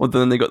 Or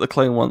then they got the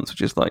clone ones,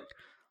 which is like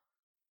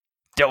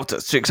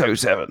Delta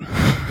 607.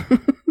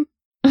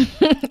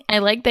 I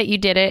like that you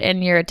did it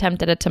in your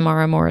attempt at a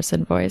Tamara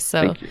Morrison voice.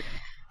 So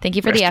thank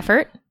you for the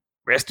effort.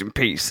 Rest in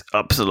peace,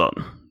 Upsilon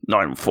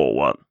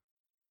 941.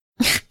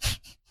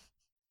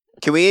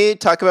 Can we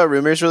talk about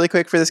rumors really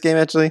quick for this game?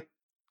 Actually,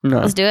 No.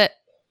 Let's do it.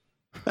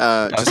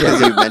 just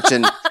because you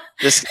mentioned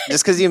just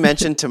because you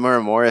mentioned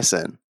Tamara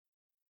Morrison,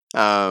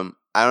 I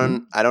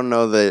don't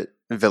know the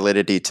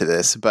validity to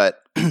this,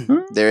 but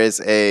there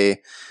is a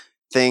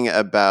thing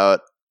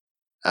about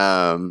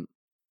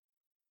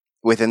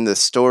within the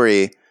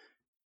story,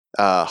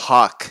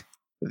 Hawk,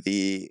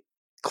 the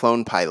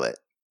clone pilot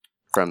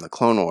from the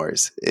Clone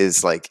Wars,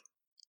 is like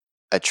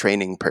a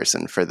training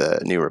person for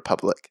the New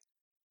Republic.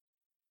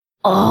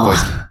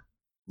 Oh,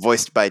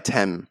 Voiced by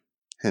Tem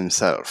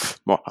himself.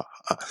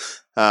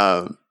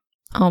 oh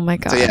my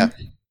god. So yeah,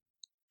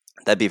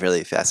 that'd be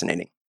really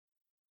fascinating.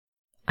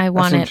 I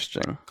want That's it.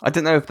 interesting. I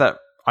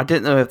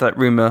didn't know if that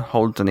rumor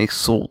holds any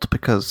salt,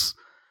 because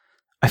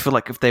I feel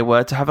like if they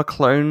were to have a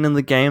clone in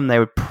the game, they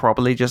would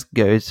probably just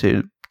go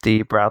to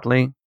Dee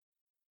Bradley.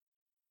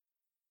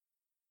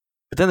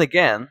 But then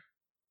again,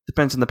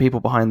 depends on the people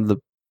behind the.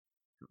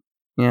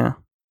 Yeah.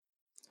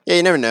 Yeah,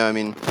 you never know. I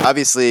mean,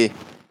 obviously,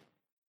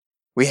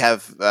 we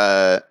have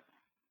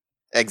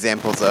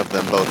examples of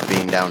them both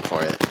being down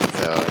for it.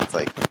 So it's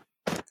like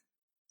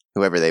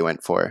whoever they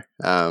went for.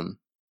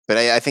 But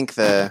I think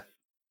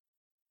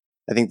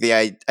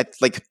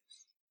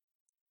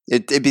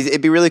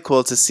it'd be really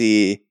cool to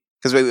see,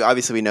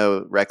 because we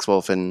know Rex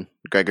Wolf and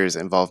Gregor's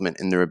involvement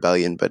in the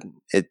rebellion, but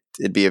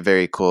it'd be a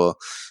very cool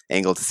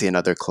angle to see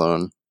another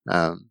clone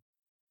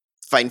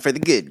fighting for the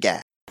good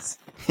guys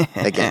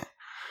again.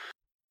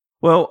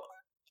 Well,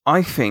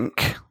 I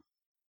think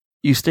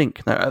you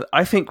stink. No,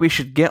 I think we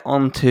should get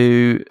on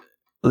to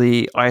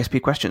the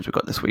ISP questions we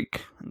got this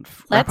week. And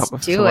wrap Let's up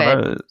with do some of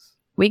it. those.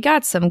 We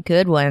got some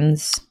good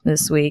ones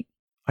this week.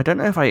 I don't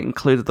know if I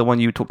included the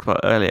one you talked about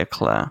earlier,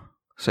 Claire.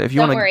 So if you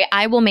Don't want to, worry,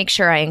 I will make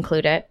sure I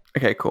include it.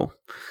 okay, cool.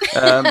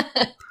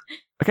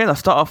 Okay, let's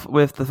start off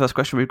with the first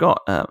question we've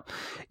got.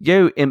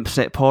 Yo,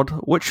 Impsnet Pod,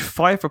 which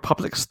 5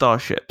 Republic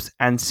starships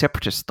and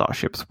Separatist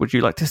starships would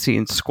you like to see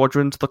in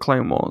Squadrons of the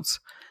Clone Wars?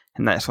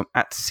 And that's from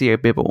 @CO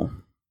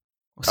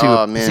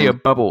Man. CO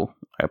Bubble.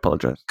 I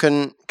apologize.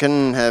 Couldn't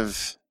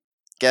have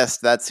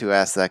guessed that's who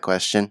asked that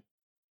question.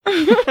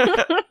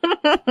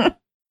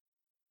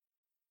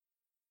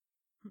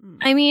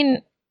 I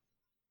mean,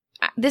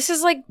 this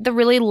is like the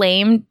really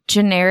lame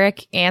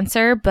generic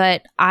answer,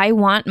 but I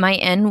want my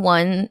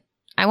N1.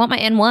 I want my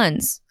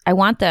N1s. I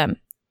want them.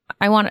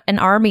 I want an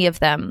army of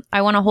them.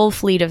 I want a whole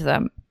fleet of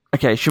them.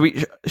 Okay, should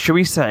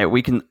we say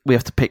we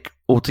have to pick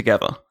all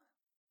together?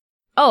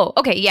 Oh,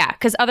 okay, yeah,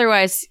 because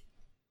otherwise,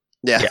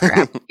 Yeah.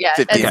 yeah,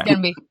 50. that's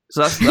gonna be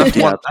So that's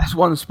Yeah. that's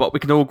one spot. We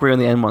can all agree on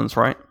the N1s,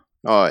 right?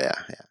 Oh yeah.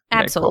 cool.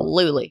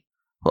 absolutely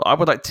Well, I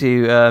would like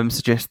to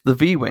suggest the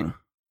V-Wing.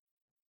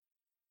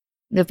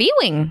 the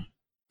V-wing.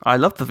 I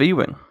love the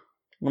V-Wing.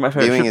 One of my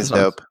favorite Viewing ship is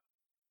designs. dope.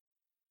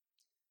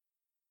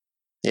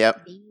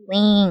 Yep.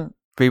 V-wing.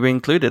 V-Wing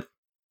included.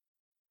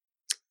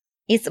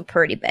 It's a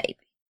pretty baby.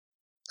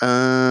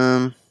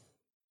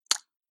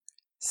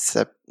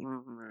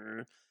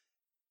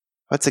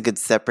 What's a good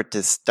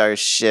Separatist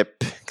starship?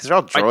 Because they're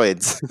all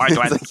droids. I- It's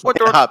like you what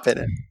can't droid? hop in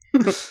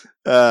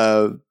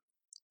it.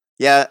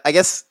 Yeah, I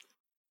guess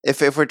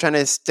if we're trying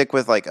to stick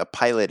with like a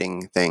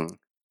piloting thing,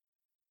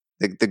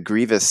 the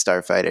Grievous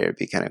starfighter would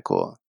be kind of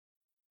cool.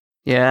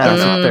 Yeah, I don't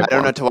that's know. a big I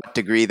don't know one. to what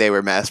degree they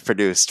were mass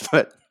produced,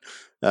 but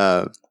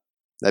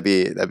that'd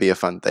be a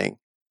fun thing.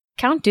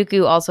 Count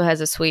Dooku also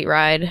has a sweet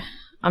ride.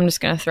 I'm just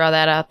gonna throw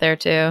that out there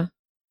too.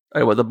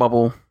 Oh, well, the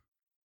bubble.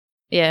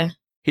 Yeah.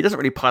 He doesn't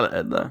really pilot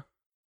it though.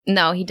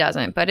 No, he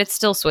doesn't, but it's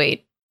still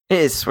sweet. It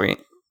is sweet.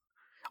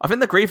 I think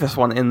the Grievous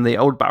one in the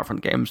old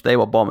Battlefront games, they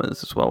were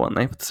bombers as well, weren't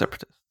they? For the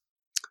Separatists.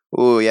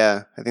 Oh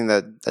yeah, I think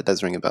that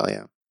does ring a bell.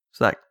 Yeah,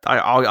 So that,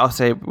 I'll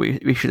say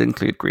we should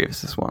include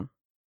Grievous this one.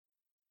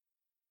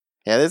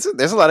 yeah. There's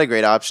a lot of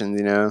great options.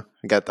 You know,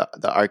 we got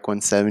the ARC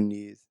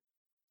 170s.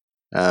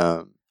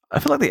 I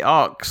feel like the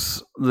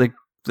ARCs, the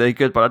they're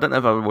good, but I don't know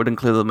if I would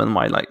include them in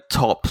my like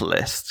top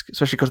list,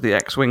 especially because of the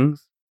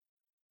X-wings.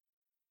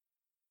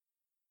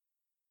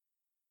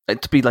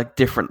 To be like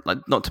different, like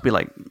not to be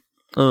like,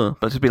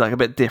 but to be like a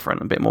bit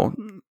different, a bit more,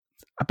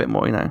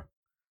 you know,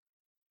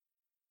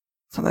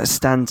 something that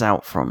stands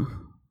out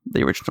from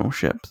the original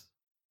ships.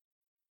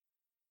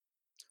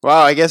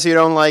 Wow, I guess you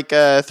don't like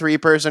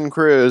 3-person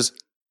crews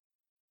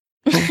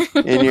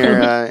in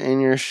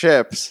your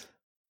ships.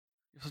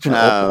 You're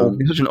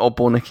such an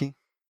oddball, Nikki.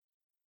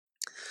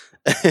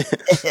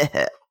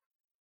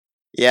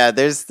 Yeah,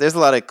 there's a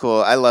lot of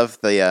cool. I love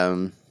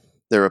the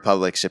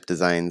Republic ship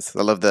designs.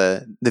 I love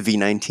the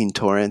V-19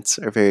 Torrents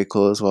are very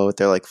cool as well with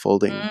their like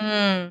folding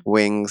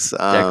wings.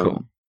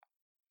 Cool.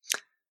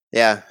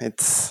 Yeah,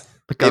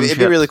 it'd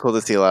be really cool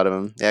to see a lot of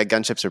them. Yeah,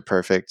 gunships are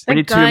perfect. We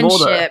need 2 more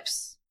though.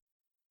 Gunships.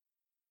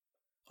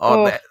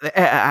 The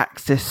Air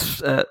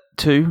Axis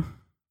 2.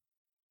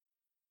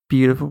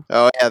 Beautiful.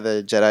 Oh yeah,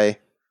 the Jedi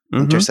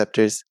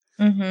interceptors.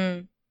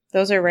 Mm-hmm.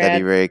 Those are rad.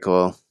 That'd be very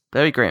cool.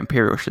 Very great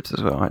Imperial ships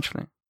as well,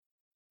 actually.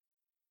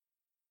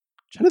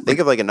 Trying to think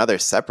of like another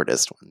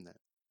Separatist one that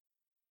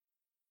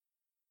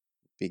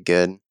be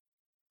good.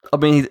 I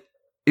mean,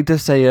 it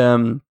does say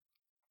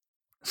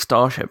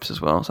starships as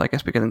well, so I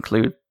guess we can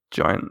include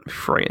giant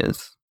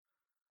freighters.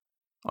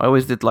 I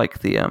always did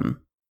like the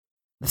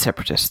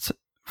Separatist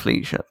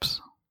fleet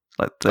ships,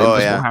 like the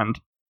Invisible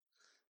Hand.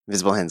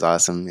 Invisible Hand's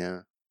awesome.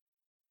 Yeah.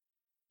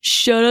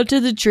 Shout out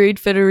to the Trade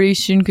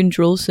Federation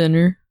Control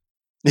Center.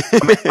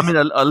 I mean,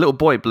 a little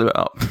boy blew it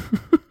up.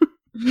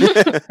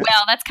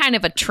 Well, that's kind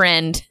of a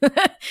trend.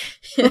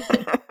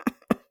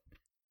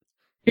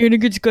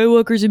 Anakin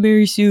Skywalker's a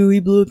Mary Sue. He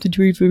blew up the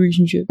Trade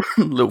Federation ship.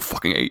 Little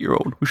fucking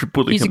 8-year-old. We should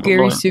bully him. He's a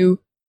Gary Sue.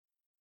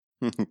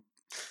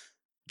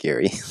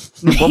 Gary.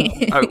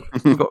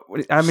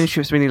 How many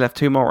ships we need left?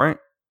 2 more, right?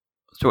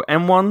 So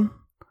M1,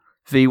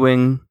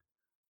 V-Wing,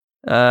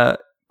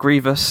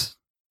 Grievous.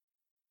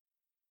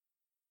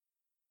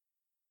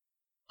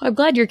 I'm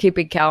glad you're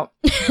keeping count.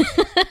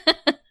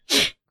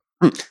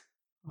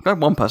 Glad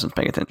one person's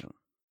paying attention.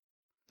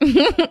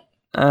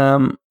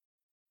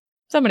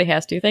 Somebody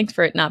has to. Thanks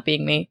for it not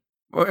being me.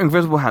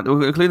 Invisible Hand.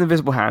 We'll include the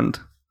Invisible Hand.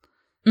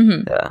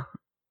 Mm-hmm. Yeah.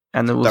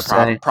 And then we'll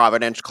say...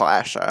 Providence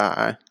class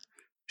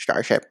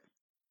starship.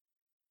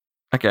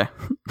 Okay.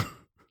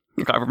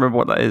 I can't remember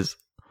what that is.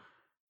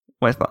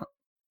 Where's that?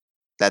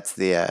 That's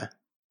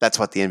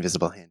what the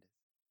Invisible Hand is.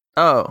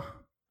 Oh.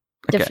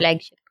 Okay. The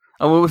flagship.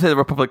 Oh, we'll say the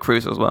Republic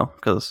Cruiser as well,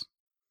 because...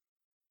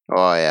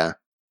 Oh, yeah.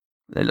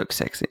 They look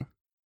sexy.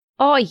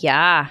 Oh,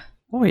 yeah.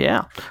 Oh,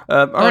 yeah.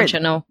 All right. You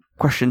know?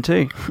 Question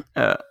 2.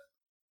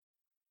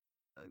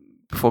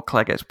 Before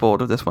Claire gets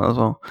bored of this one as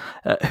well.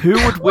 Who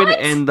would win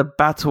in the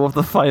Battle of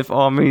the 5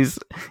 Armies?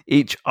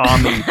 Each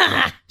army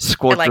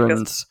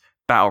squadrons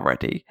battle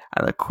ready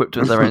and equipped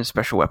with their own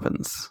special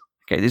weapons.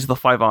 Okay, these are the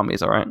 5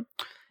 armies, alright?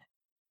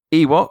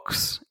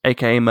 Ewoks,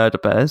 aka Murder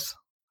Bears.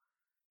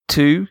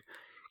 2,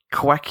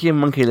 Kowakian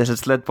monkey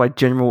lizards led by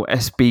General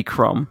S.B.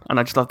 Crum. And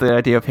I just love the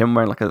idea of him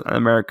wearing like an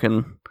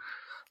American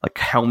like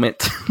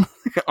helmet,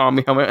 like an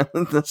army helmet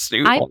and the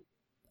suit.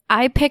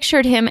 I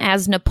pictured him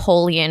as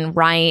Napoleon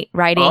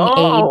riding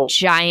a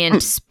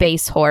giant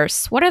space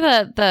horse. What are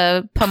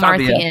the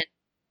Pomarthian?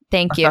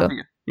 Thank you.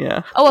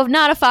 Yeah. Oh,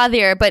 not a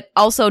fathier, but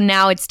also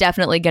now it's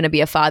definitely going to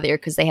be a fathier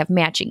because they have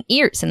matching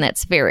ears, and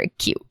that's very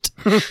cute.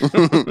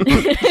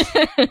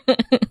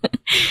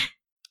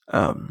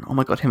 Oh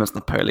my god, him as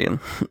Napoleon.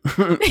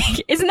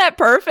 Isn't that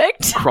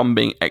perfect? Crum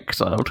being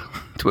exiled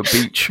to a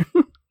beach.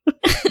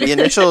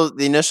 The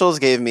initials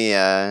gave me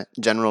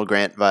General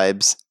Grant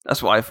vibes.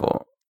 That's what I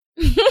thought.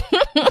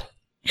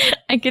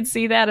 I could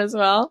see that as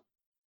well.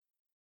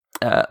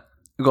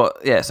 We've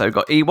got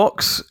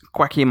Ewoks,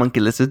 Quacky monkey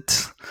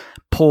lizards,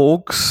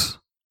 Porgs,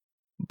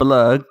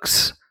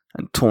 Blurgs,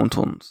 and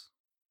Tauntauns.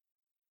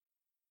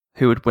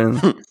 Who would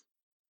win?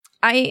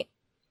 I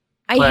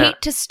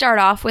hate to start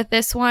off with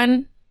this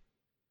one.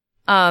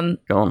 Go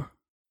on.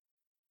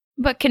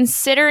 But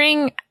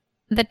considering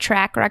the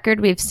track record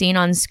we've seen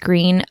on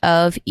screen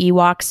of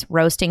Ewoks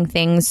roasting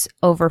things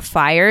over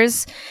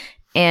fires,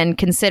 and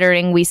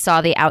considering we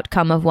saw the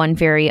outcome of one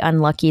very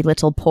unlucky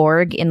little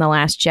Porg in The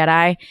Last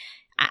Jedi,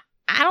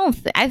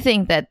 I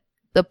think that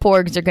the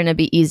Porgs are going to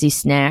be easy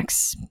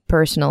snacks,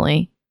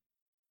 personally.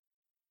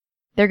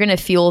 They're going to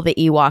fuel the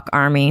Ewok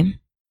army.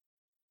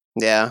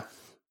 Yeah.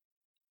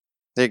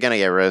 They're going to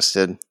get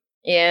roasted.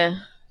 Yeah,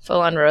 full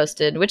on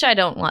roasted, which I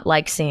don't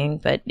like seeing,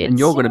 but it's... And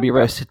you're going to be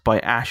roasted by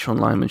Ash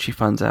online when she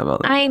finds out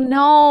about that. I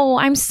know.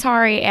 I'm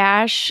sorry,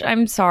 Ash.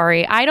 I'm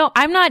sorry.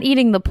 I'm not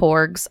eating the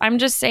Porgs. I'm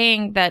just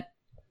saying that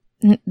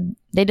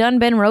they done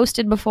been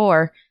roasted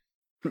before.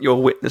 You're a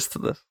witness to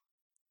this.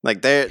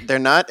 Like they're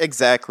not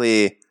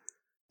exactly,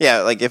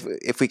 yeah. Like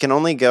if we can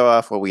only go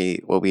off what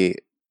we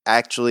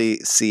actually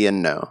see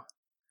and know,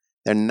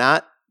 they're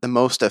not the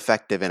most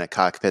effective in a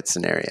cockpit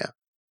scenario.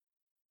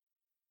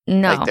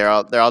 No, like they're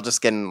all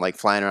just getting like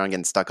flying around,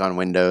 getting stuck on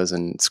windows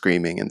and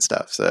screaming and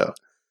stuff. So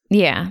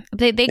yeah,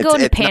 they go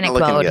into panic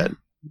mode. Good.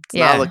 It's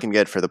not looking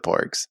good for the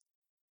Porgs.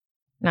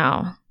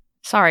 No,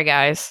 sorry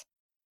guys.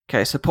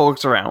 Okay, so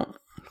Porgs are out.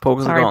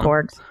 Porgs Sorry, are gone.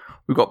 Porgs.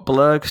 We've got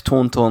Blurgs,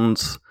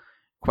 Tauntauns,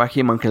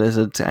 Quacky Monkey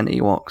Lizards, and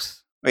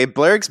Ewoks. Wait,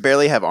 blurgs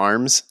barely have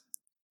arms,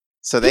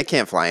 so they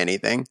can't fly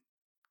anything.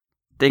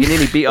 They can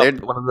nearly beat They're-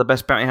 up one of the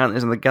best bounty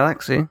hunters in the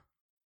galaxy.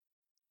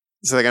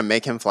 So they're gonna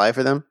make him fly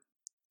for them?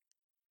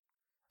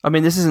 I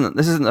mean, this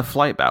isn't a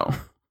flight battle.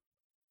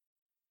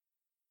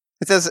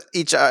 It says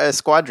each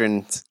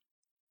squadron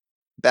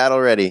battle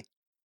ready.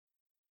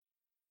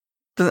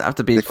 Doesn't have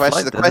to be The question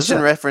flight, the does question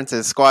it?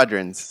 references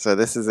squadrons, so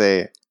this is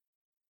a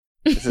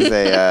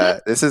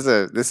this is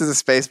a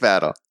space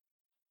battle.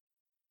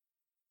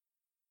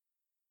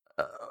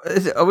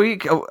 Are we?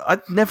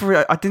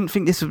 I didn't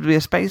think this would be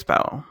a space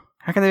battle.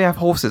 How can they have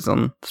horses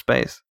on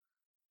space?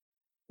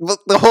 Well,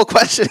 the whole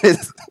question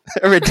is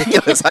a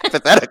ridiculous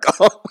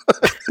hypothetical.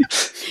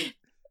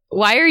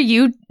 Why are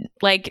you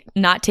like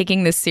not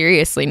taking this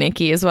seriously,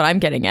 Nikki? Is what I'm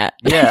getting at.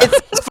 Yeah,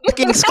 It's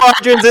fucking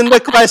squadrons in the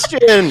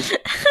question.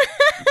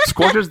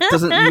 squadrons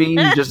doesn't mean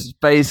just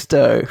space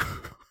though.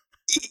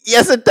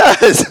 Yes, it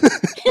does.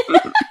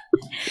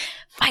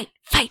 Fight,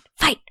 fight,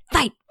 fight,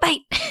 fight,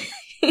 fight.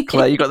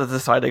 Claire, you got the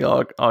deciding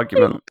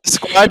argument.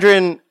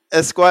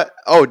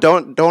 Oh,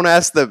 don't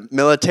ask the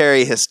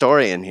military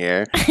historian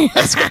here.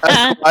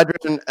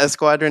 A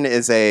squadron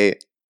is a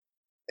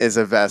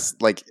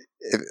vest, like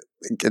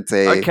it's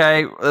a.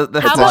 Okay,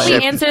 that's How about we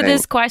ship answer thing.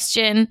 this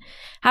question?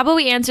 How about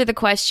we answer the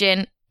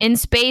question in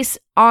space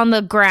on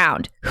the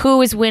ground?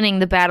 Who is winning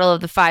the battle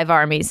of the 5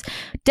 armies?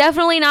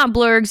 Definitely not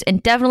Blurgs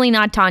and definitely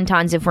not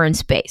Tauntauns if we're in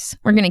space.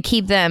 We're going to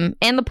keep them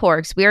and the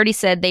Porgs. We already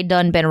said they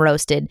done been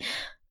roasted.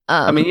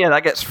 I mean, yeah,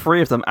 that gets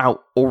 3 of them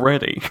out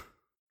already.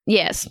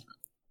 Yes.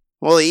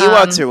 Well, the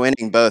Ewoks are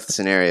winning both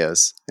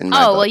scenarios. In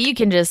my Oh, book. well, you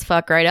can just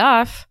fuck right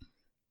off.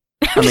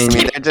 I mean,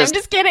 they're just- I'm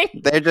just kidding.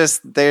 they're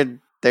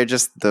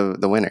just the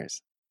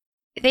winners.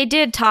 They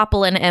did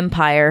topple an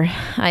empire.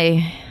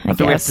 I I think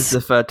we have to guess.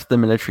 defer to the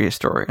military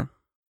historian.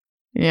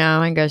 Yeah,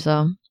 I guess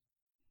so.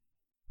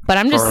 But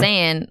I'm just Sorry.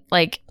 saying,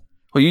 like,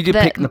 Well, you did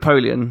The- pick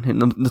Napoleon,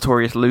 the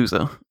notorious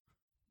loser.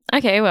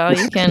 okay, well,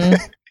 you can.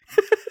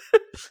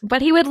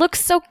 But he would look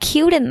so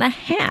cute in the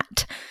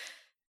hat.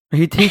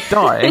 He'd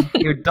die.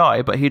 He would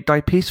die, but he'd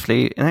die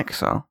peacefully in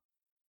exile.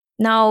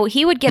 No,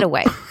 he would get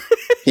away.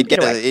 He'd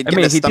get Anyway, he'd I get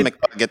mean, a he did- stomach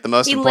bug at the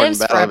most He important lives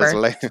battle of his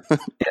forever. life.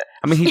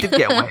 I mean, he did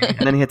get away,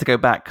 and then he had to go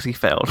back because he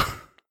failed.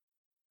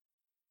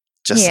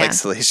 Just Yeah. like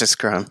Salacious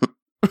Crumb.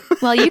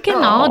 Well, you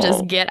can all Oh.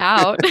 just get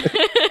out.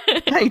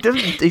 Yeah, he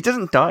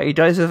doesn't die. He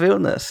dies of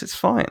illness. It's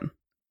fine.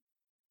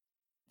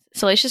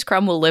 Salacious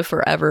Crumb will live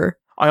forever.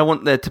 I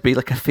want there to be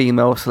like a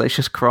female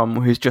Salacious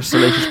Crumb who's just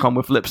Salacious Crumb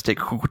with lipstick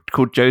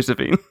called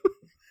Josephine.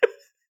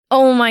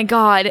 Oh my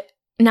god.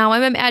 Now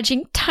I'm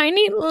imagining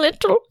tiny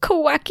little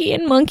Kawaki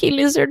and monkey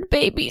lizard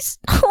babies.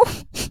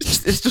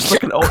 It's just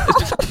like an old.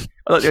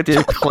 I like the idea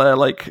of Claire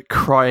like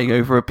crying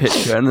over a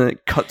picture, and then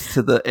it cuts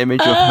to the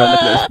image of her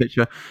looking at this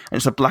picture, and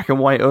it's a black and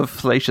white of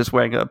Salacious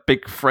wearing a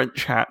big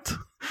French hat,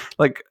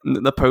 like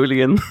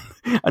Napoleon,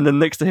 and then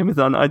next to him is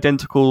an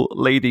identical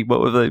lady, but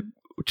with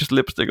just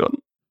lipstick on.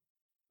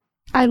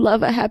 I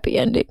love a happy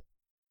ending.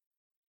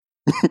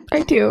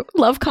 I do.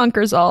 Love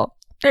conquers all.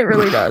 It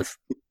really does.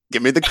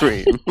 Give me the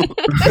cream.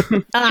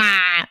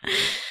 Ah.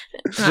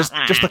 Just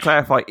to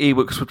clarify,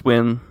 Ewoks would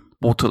win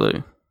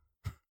Waterloo.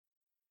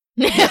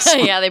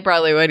 Yeah, they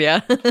probably would,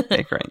 yeah.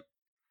 Okay, great.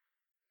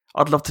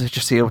 I'd love to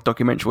just see a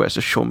documentary where it's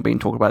just Sean Bean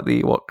talking about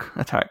the Ewok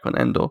attack on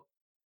Endor.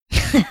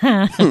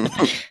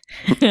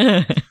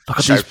 Look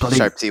at these bloody.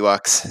 Sharp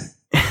Ewoks.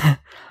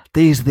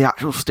 These are the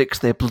actual sticks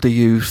they bloody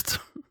used.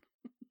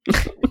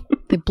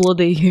 They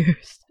bloody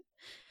used.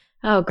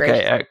 Oh,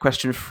 great. Okay,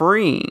 question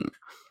 3.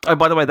 Oh,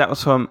 by the way, that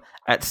was from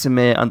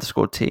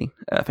 @Samir_T.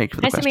 Thank you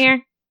for the Hi, question.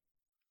 Samir.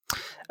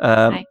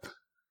 Hi.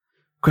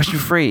 Question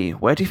 3.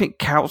 Where do you think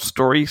Cal's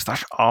story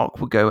 / arc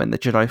will go in the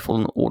Jedi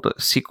Fallen Order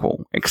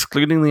sequel,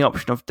 excluding the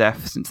option of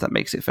death, since that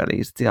makes it fairly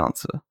easy to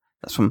answer?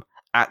 That's from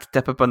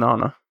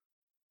 @DepperBanana.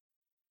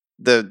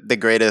 The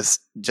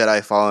greatest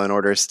Jedi Fallen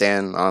Order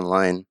stan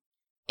online.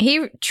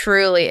 He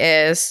truly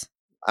is.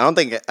 I don't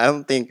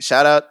think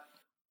shout out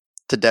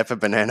to Depa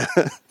Banana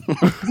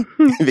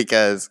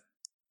because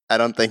I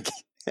don't think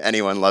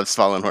anyone loves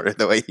Fallen Order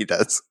the way he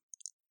does.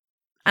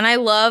 And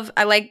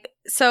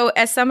so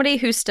as somebody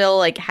who still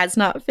like has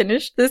not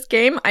finished this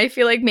game, I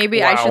feel like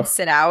maybe I Wow. should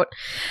sit out.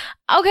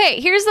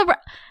 Okay, here's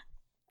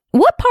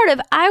what part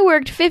of I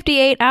worked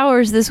 58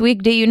 hours this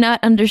week do you not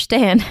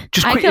understand?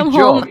 Just I quit come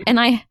your home job. and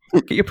I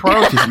Get your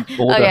priorities in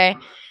order. okay.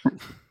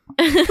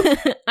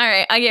 All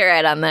right, I'll get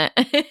right on that.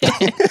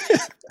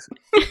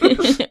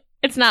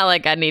 It's not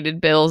like I needed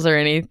bills or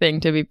anything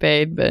to be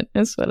paid, but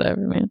it's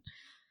whatever,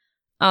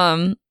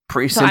 man.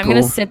 Pretty So simple. I'm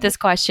going to sit this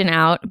question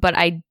out, but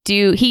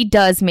he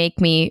does make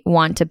me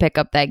want to pick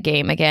up that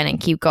game again and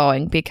keep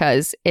going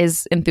because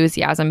his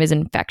enthusiasm is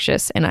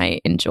infectious and I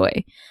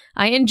enjoy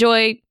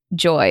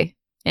joy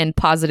and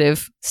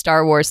positive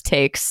Star Wars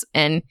takes,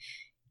 and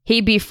he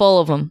be full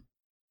of them.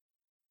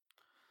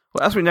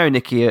 Well, as we know,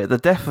 Nikki, the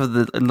death of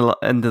in the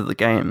end of the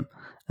game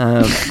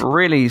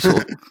really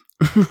sort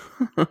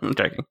of... I'm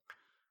joking.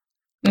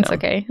 It's Yeah.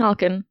 okay. Y'all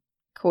can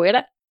quit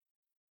it.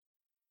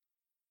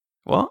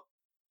 What?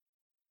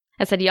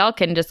 I said y'all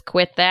can just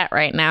quit that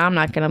right now. I'm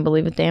not going to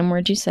believe a damn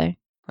word you say.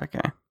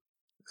 Okay.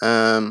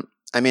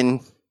 I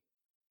mean,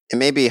 it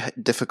may be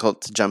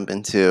difficult to jump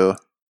into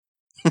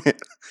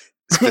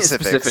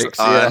specifics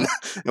on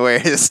where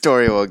his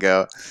story will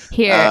go.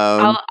 Here,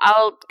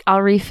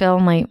 I'll refill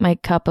my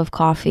cup of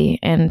coffee,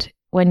 and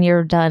when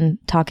you're done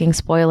talking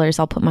spoilers,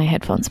 I'll put my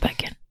headphones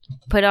back in.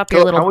 Put up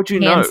your How little would you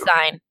hand know?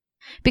 sign.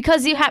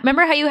 Because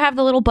remember how you have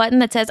the little button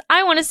that says,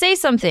 I want to say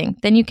something?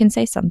 Then you can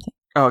say something.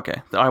 Oh,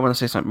 okay. I want to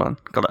say something, man.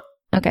 Got it.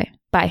 Okay,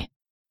 bye.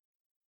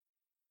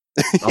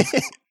 Oh,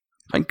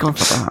 thank God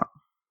for that.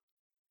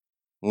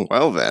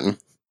 Well then,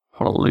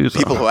 What a loser.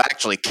 people who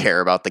actually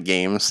care about the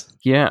games.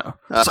 Yeah.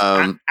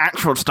 Um,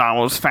 Actual Star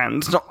Wars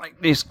fans, not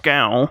like this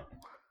gal.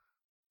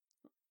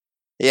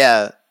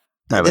 Yeah,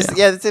 No, but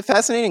it's a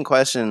fascinating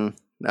question.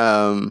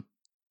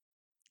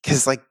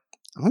 Because, like,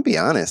 I'm gonna be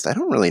honest, I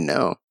don't really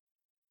know.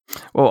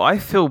 Well, I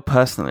feel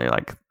personally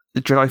like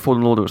the Jedi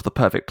Fallen Order was the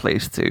perfect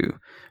place to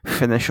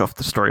finish off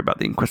the story about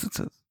the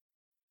Inquisitors.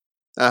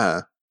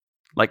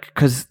 Like,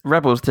 because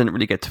Rebels didn't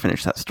really get to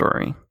finish that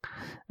story.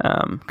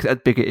 Because it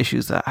had bigger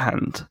issues at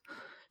hand.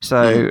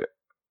 So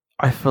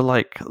I feel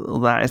like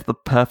that is the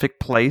perfect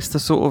place to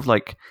sort of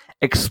like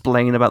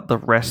explain about the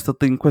rest of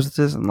the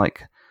Inquisitors and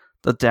like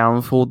the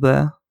downfall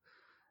there.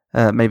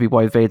 Maybe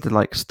why Vader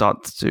like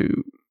starts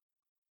to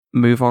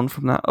move on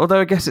from that. Although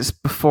I guess it's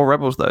before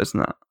Rebels though,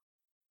 isn't it?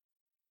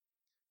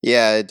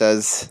 Yeah, it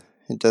does.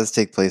 It does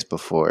take place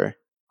before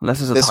Unless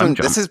there's a this time one.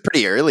 jump. This is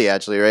pretty early,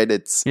 actually, right?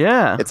 It's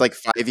Yeah. like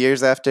 5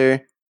 years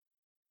after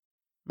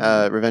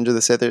Revenge of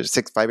the Sith, or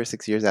 5 or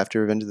 6 years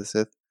after Revenge of the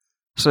Sith.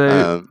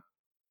 So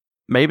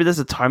maybe there's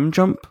a time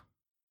jump.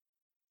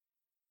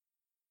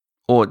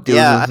 Or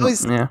Yeah,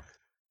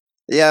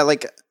 yeah.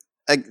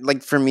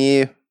 like for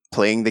me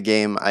playing the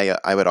game,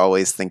 I would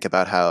always think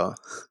about how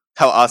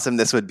awesome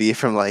this would be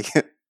from like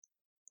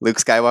Luke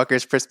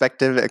Skywalker's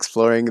perspective,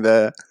 exploring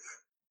the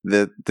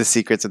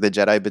secrets of the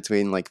Jedi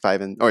between like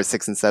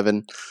 6 and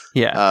 7.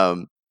 Yeah.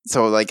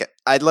 So like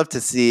I'd love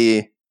to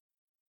see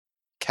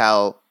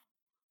Cal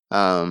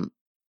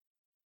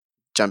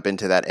jump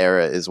into that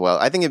era as well.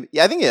 I think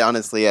it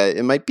honestly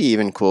it might be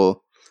even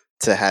cool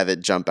to have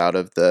it jump out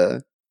of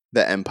the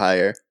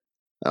Empire,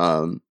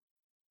 and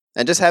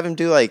just have him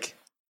do like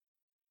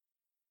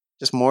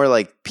just more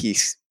like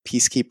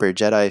peacekeeper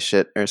Jedi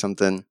shit or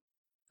something,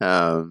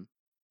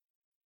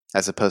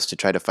 as opposed to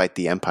try to fight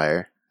the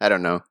Empire. I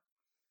don't know.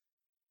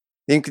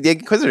 The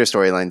Inquisitor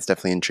storyline is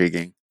definitely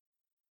intriguing.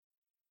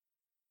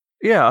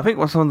 Yeah, I think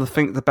some of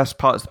the best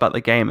parts about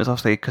the game is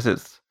obviously because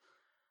it's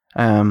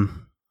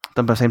done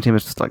by the same team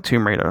as just like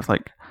Tomb Raider. It's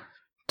like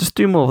just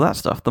do more of that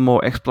stuff. The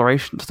more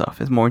exploration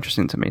stuff is more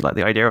interesting to me. Like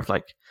the idea of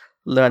like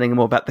learning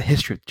more about the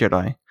history of the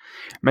Jedi.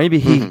 Maybe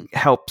he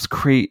helps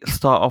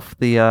start off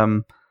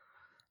the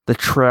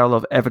trail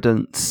of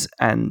evidence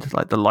and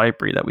like the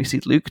library that we see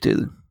Luke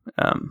do.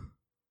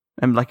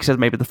 And like you said,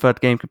 maybe the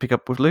third game could pick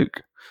up with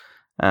Luke.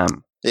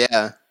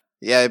 Yeah,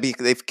 it'd be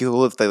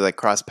cool if they like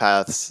cross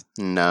paths,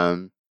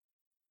 and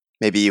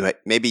maybe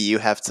you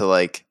have to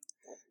like,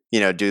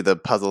 do the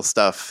puzzle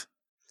stuff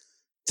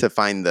to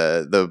find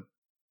the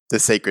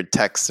sacred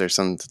texts or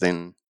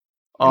something.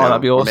 Oh,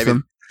 that'd be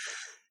awesome.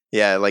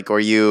 Like, or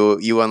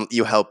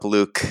you help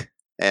Luke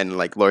and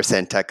like Lor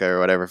San Tekka or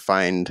whatever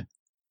find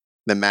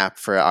the map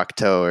for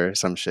Ahch-To or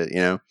some shit,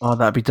 Oh,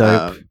 that'd be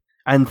dope.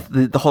 And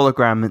the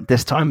hologram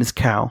this time is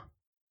Cal.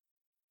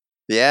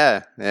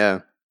 Yeah.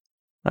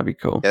 That'd be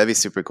cool. Yeah, that'd be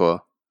super cool.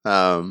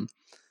 I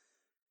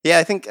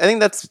think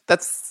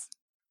that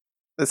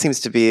seems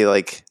to be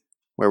like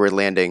where we're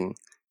landing.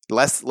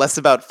 Less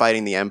about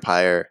fighting the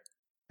Empire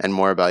and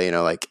more about,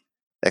 like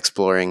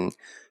exploring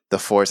the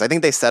Force. I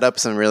think they set up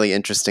some really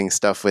interesting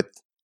stuff with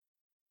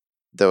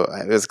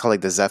it was called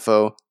like the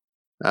Zepho,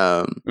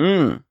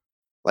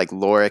 like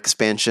lore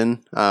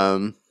expansion.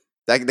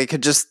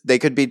 That they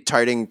could be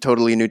charting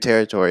totally new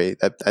territory.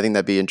 I think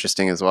that'd be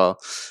interesting as well.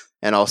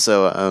 And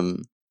also,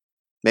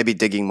 maybe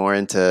digging more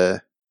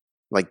into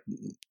like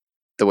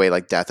the way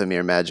like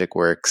Dathomir magic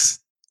works,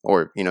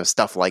 or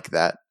stuff like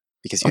that.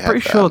 Because I'm pretty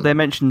sure they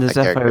mentioned the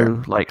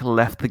Zepho like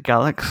left the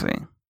galaxy,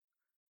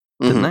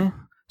 didn't they?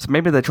 So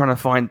maybe they're trying to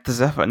find the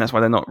Zepho, and that's why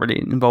they're not really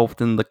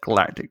involved in the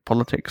galactic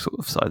politics sort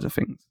of side of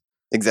things.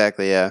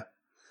 Exactly. Yeah.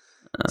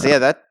 So yeah,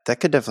 that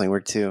could definitely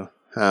work too.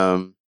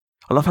 I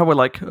love how we're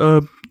like,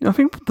 I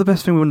think the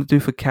best thing we want to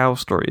do for Cal's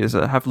story is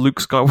have Luke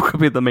Skywalker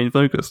be the main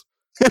focus.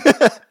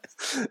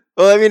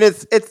 Well, I mean,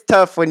 it's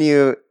tough when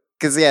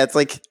because it's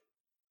like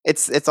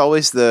it's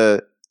always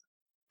the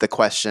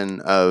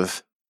question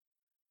of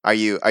are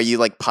you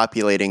like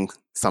populating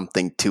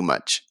something too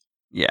much?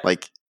 Yeah.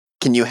 Like,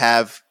 can you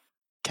have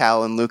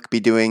Cal and Luke be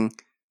doing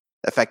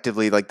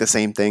effectively like the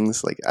same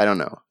things? Like, I don't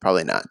know,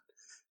 probably not.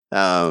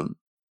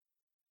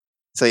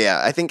 So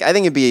yeah, I think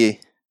it'd be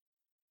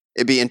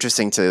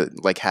interesting to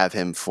like have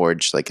him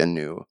forge like a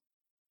new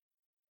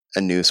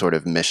sort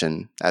of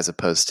mission as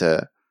opposed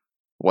to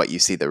what you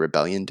see the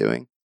rebellion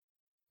doing.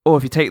 Or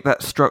if you take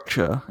that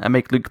structure and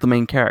make Luke the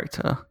main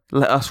character,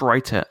 let us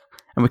write it,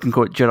 and we can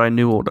call it Jedi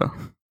New Order.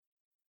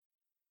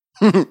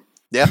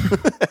 Yeah.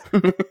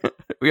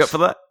 We up for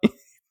that?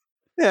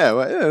 Yeah,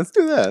 well, yeah, let's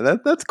do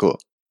that. That's cool.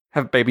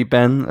 Have Baby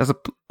Ben as a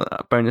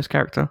bonus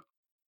character.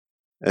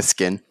 A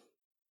skin.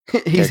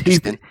 he's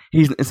skin.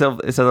 instead of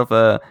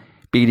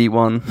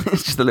BD1,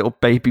 it's just a little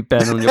baby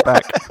Ben on your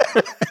back.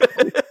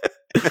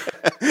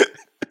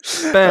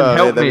 Ben,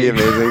 help that'd me! be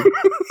amazing.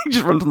 He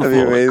just runs on the That'd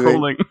be floor, amazing.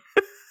 crawling.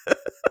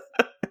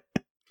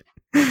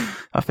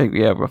 I think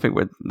we've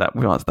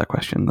answered that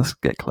question. Let's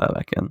get Claire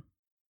back in.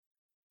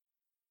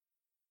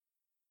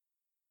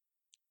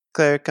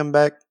 Claire, come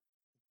back.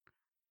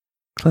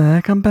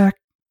 Claire, come back.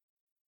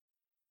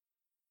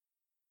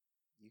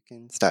 You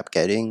can stop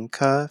getting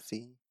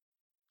coffee.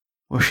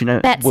 Will she know?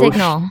 Bat will she-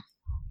 signal.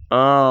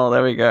 Oh,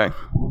 there we go.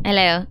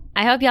 Hello.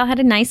 I hope y'all had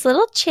a nice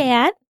little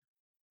chat.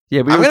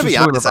 Yeah, we I'm were gonna just be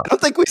talking honest. I about-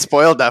 don't think we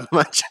spoiled that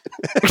much.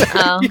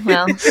 Oh,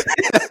 well.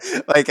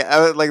 Like, I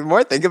would like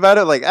more think about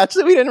it. Like,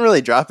 actually, we didn't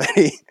really drop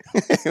any. I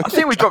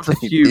think we dropped a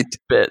any few beats.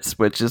 bits,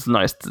 which is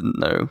nice to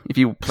know if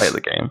you play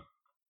the game.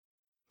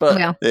 But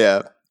Yeah.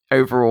 Yeah.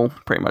 overall,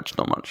 pretty much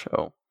not much at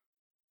all.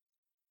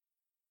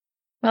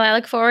 Well, I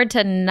look forward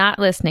to not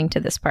listening to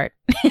this part.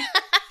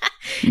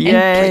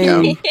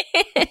 Yay!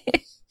 Yeah.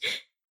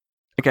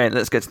 Okay,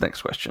 let's get to the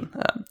next question.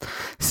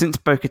 Since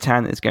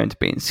Bo-Katan is going to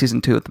be in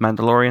Season 2 of The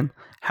Mandalorian,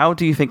 how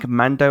do you think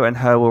Mando and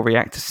her will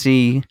react to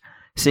seeing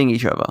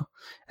each other?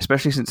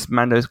 Especially since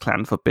Mando's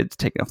clan forbids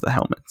taking off their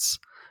helmets.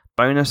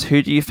 Bonus,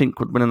 who do you think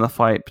would win in the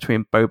fight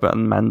between Boba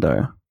and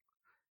Mando?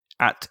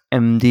 At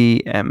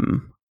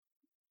MDM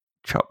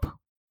Chop.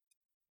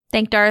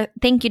 Thank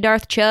you,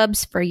 Darth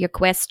Chubbs, for your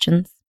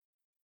questions.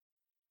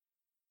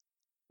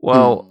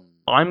 Well,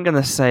 I'm going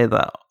to say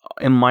that,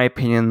 in my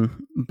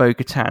opinion,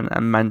 Bo-Katan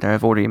and Mando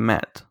have already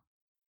met.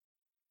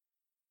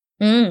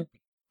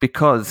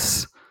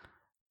 Because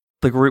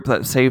the group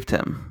that saved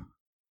him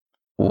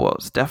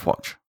was Death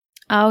Watch.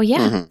 Oh,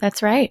 yeah, Mhm.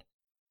 that's right.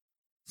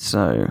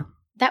 So,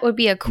 That would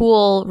be a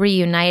cool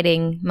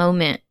reuniting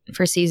moment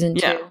for season 2.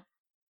 Yeah.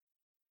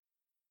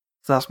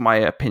 so that's my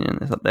opinion,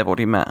 is that they've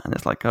already met. And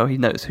it's like, oh, he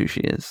knows who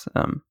she is.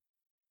 And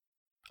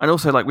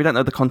also, like, we don't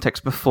know the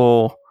context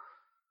between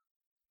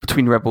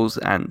Rebels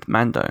and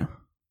Mando.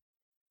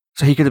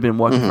 So he could have been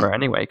working Mhm. for her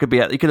anyway. He could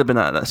have been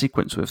at that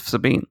sequence with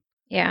Sabine.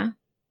 Yeah,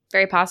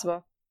 very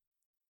possible.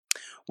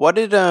 What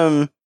did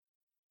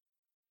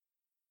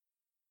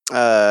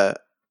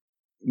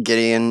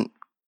Gideon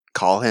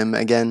call him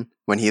again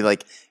when he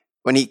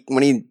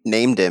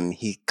named him?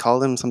 He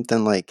called him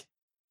something like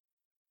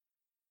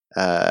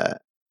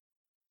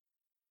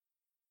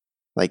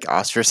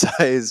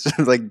ostracized.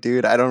 Like,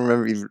 dude, I don't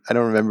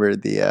remember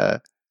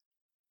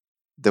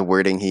the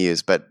wording he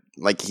used, but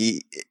like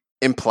he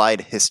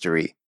implied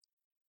history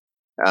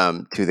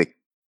to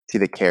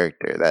the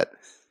character that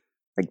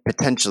like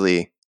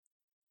potentially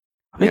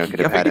I You know, think, could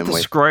he, I have had think he him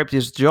with- described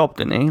his job,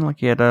 didn't he? Like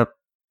he had a...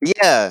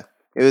 Yeah,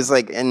 it was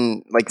like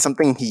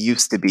something he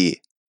used to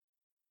be.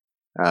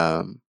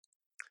 I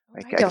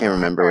can't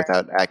remember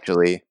without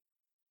actually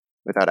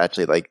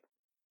like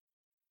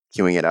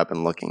queuing it up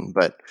and looking,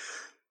 but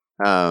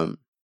yeah,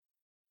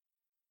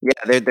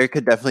 there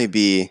could definitely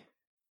be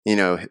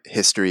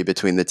history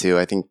between the two.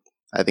 I think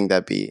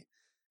that'd be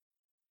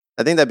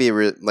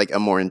like a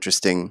more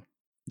interesting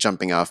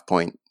jumping off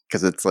point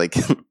because it's like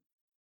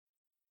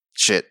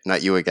shit,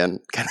 not you again.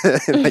 Kind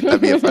of like that'd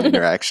be a fun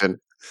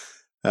interaction.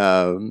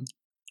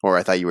 Or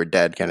I thought you were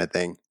dead, kind of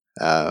thing.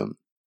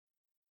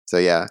 So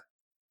yeah,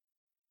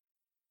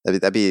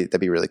 that'd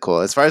be really cool.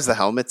 As far as the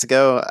helmets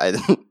go, I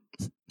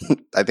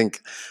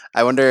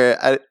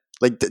wonder.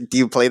 Do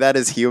you play that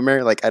as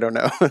humor? Like, I don't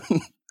know. I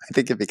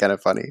think it'd be kind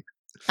of funny.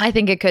 I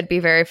think it could be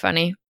very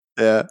funny.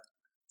 Yeah,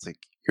 it's like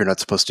you're not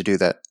supposed to do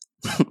that.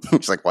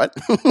 She's like, what?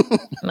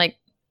 Like,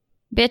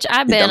 bitch,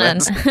 You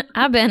dumbass.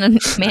 I've been a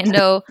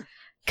Mando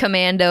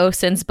commando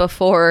since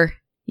before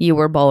you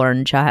were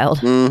born, child.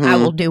 I Mhm.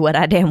 will do what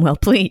I damn well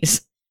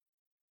please.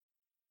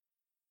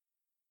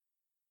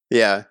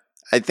 Yeah,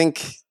 I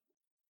think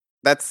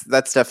that's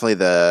definitely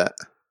the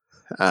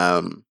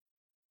one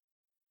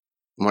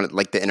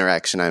like the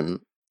interaction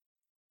I'm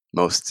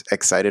most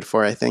excited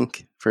for. I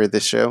think for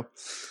this show.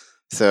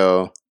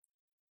 So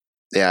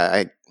yeah,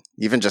 I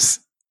even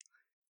just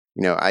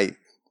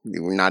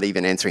we're not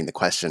even answering the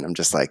question. I'm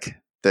just like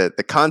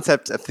the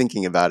concept of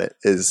thinking about it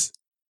is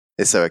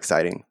so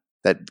exciting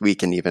that we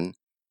can even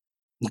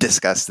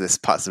discuss this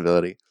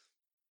possibility.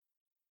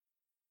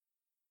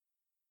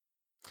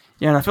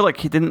 Yeah, and I feel like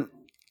he didn't...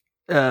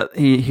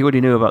 he already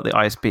knew about the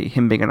ISB,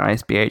 him being an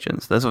ISB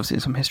agent. So there's obviously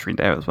some history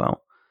there as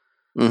well.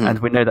 Mhm. And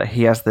we know that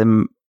he has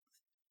them...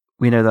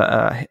 We know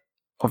that,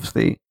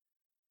 obviously,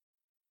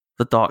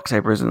 the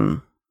Darksaber is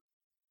in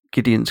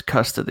Gideon's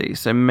custody.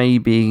 So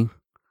maybe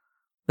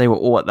they were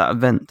all at that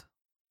event.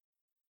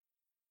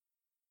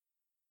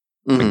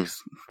 Mhm.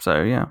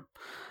 So, yeah.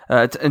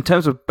 In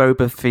terms of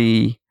Boba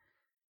Fett,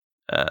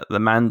 the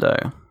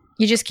Mando...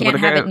 You just I'm can't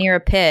gonna have go- it near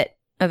a pit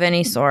of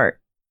any sort.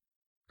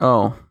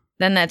 Oh,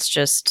 Then that's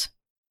just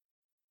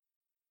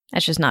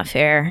That's just not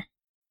fair.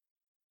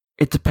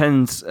 It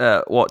depends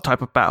what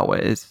type of battle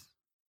it is.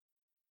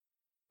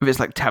 If it's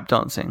like tap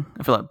dancing,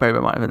 I feel like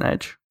Boba might have an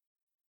edge.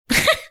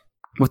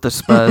 With the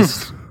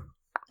spurs.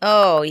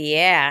 Oh,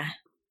 yeah.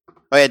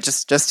 Oh yeah,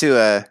 just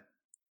to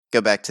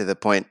go back to the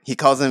point, he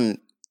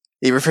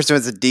refers to him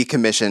as a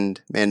decommissioned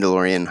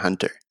Mandalorian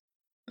hunter.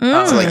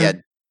 So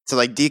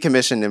like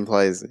decommissioned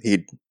implies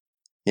he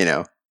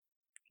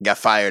got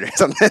fired or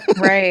something.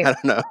 Right. I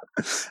don't know.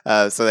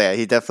 So yeah,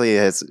 he definitely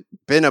has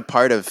been a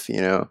part of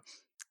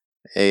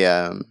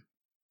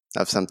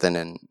of something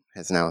and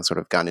has now sort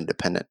of gone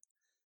independent.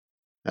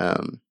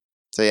 So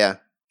yeah,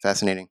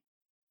 fascinating.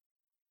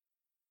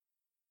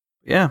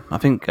 Yeah, I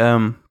think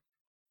should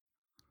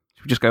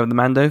we just go with the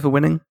Mando for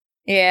winning?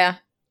 Yeah.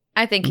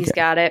 I think he's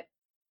got it.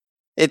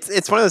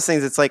 It's one of those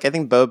things. It's like I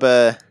think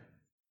Boba.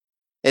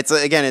 It's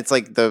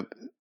like the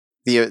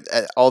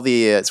all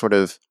the sort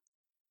of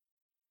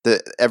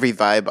every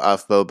vibe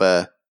off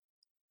Boba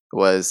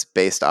was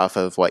based off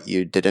of what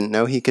you didn't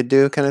know he could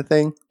do, kind of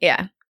thing.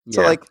 Yeah.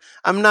 So like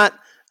I'm not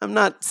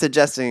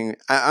suggesting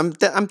I'm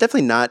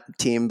definitely not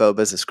team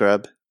Boba's a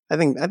scrub. I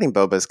think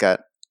Boba's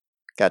got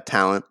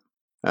talent.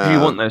 You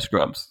want those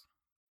scrubs.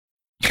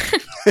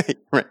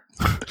 Right.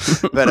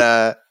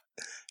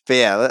 But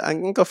yeah, I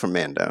can go for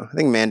Mando. I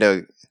think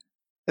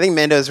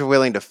Mando's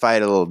willing to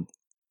fight a little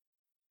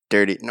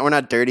dirty. No, we're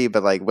not dirty,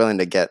 but like willing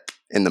to get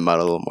in the mud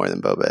a little more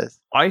than Boba is.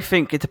 I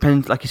think it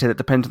depends. Like you said, it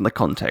depends on the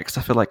context.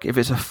 I feel like if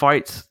it's a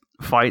fight,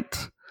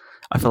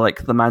 I feel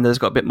like the Mando's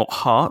got a bit more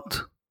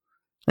heart,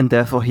 and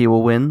therefore he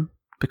will win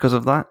because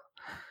of that.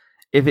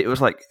 If it was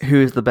like who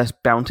is the best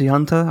bounty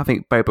hunter, I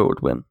think Boba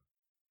would win.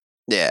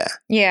 Yeah.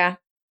 Yeah.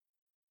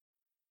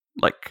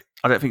 Like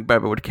I don't think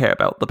Boba would care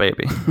about the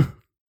baby.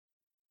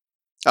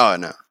 Oh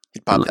no,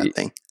 he'd pop that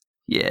thing.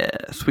 Yeah,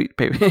 sweet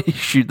baby.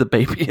 Shoot the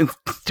baby and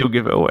still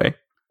give it away.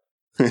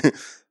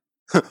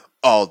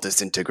 All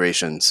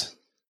disintegrations.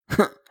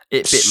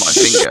 It bit my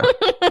finger.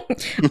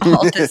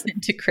 All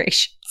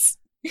disintegrations.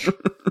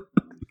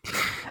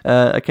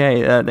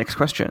 Okay, next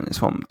question is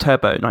from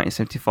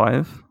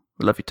Turbo1975.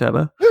 We love you,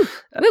 Turbo. Woo,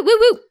 woo,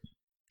 woo.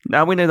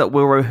 Now we know that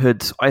Wilro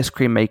Hood's ice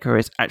cream maker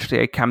is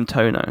actually a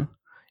Camtono.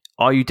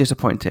 Are you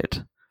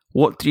disappointed?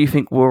 What do you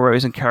think Wilro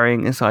isn't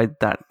carrying inside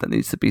that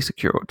needs to be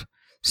secured?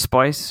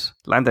 Spice?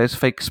 Lando's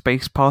fake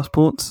space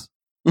passports?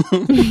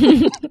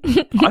 I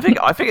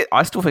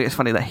still think it's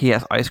funny that he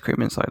has ice cream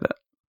inside it.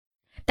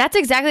 That's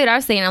exactly what I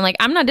was thinking. I'm like,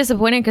 I'm not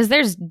disappointed because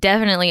there's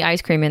definitely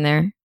ice cream in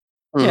there.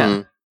 Mm-hmm.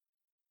 Yeah.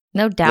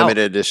 No doubt.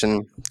 Limited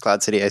edition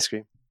Cloud City ice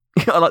cream.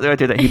 I like the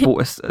idea that he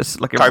bought a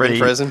like a Carbon really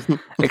frozen.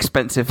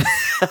 expensive.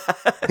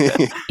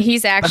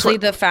 He's actually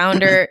the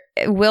founder.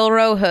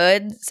 Wilro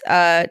Hood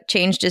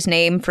changed his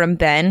name from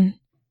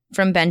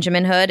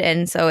Benjamin Hood,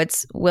 and so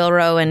it's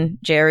Wilro and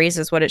Jerry's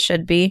is what it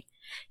should be.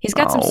 He's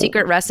got some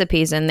secret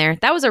recipes in there.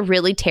 That was a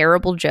really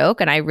terrible joke,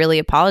 and I really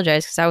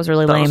apologize because that was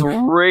really lame. That was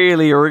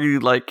really, really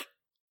like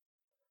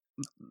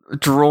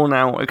drawn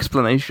out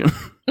explanation.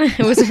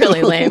 It was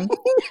really lame.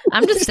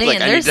 I'm just saying, like,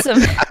 there's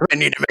some. I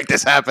need to make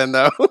this happen,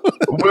 though.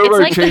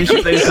 Wilro changed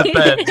his name to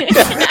Ben.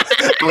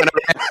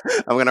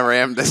 I'm gonna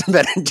ram this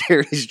Ben and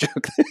Jerry's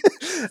joke.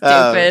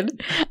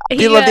 Stupid. I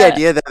do love the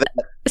idea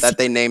that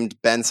they named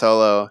Ben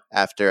Solo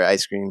after their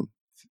ice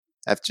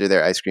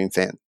cream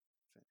fan.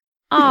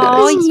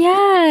 Oh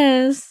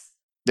yes.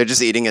 They're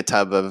just eating a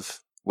tub of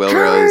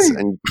Wilros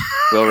and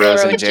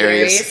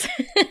Jerry's,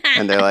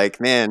 and they're like,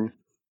 "Man,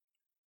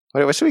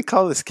 what should we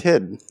call this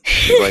kid?"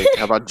 He's like,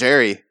 "How about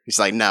Jerry?" He's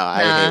like, "No,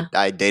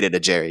 I dated a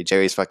Jerry.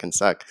 Jerry's fucking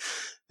suck."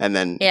 And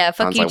then fuck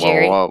Han's you, like,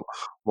 Jerry. Well,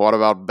 what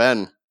about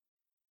Ben?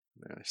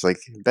 She's like,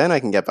 Ben, I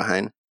can get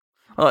behind.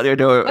 I like the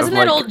idea of, Wasn't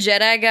that old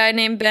Jedi guy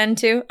named Ben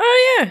too?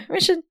 Oh yeah, we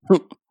should.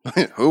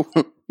 Who?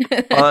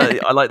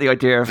 I like the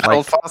idea of That like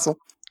old fossil.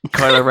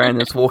 Kylo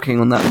Ren is walking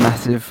on that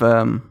massive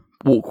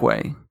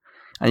walkway,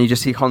 and you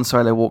just see Han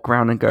Solo walk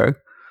around and go,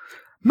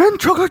 "Men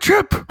chocolate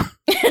chip."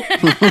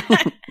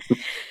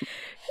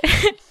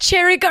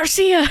 Cherry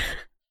Garcia.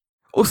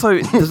 Also,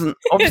 it doesn't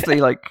obviously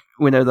like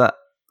we know that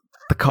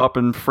the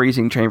carbon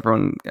freezing chamber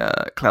on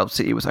Cloud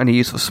City was only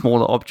used for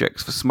smaller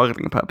objects for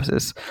smuggling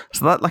purposes.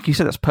 So that, like you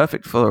said, that's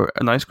perfect for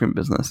an ice cream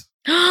business.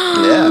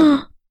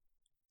 Yeah,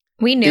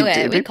 we knew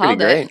it. We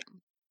called it.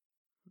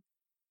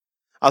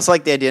 I also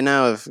like the idea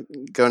now of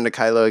going to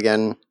Kylo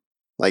again,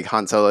 like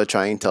Han Solo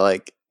trying to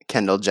like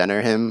Kendall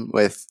Jenner him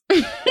with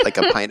like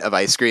a pint of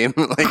ice cream.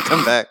 Like,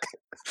 come back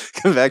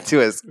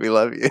to us. We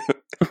love you.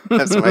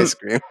 Have some ice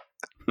cream.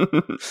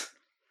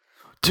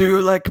 Do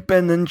you like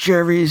Ben and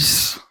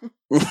Jerry's?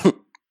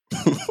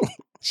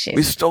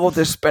 We stole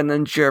this Ben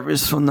and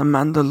Jerry's from the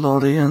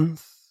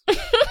Mandalorians.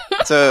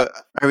 So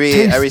are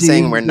we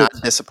saying we're not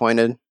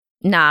disappointed?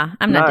 Nah,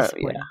 I'm not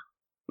disappointed. Yeah.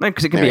 No,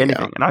 because it can be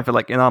anything, and I feel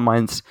like in our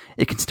minds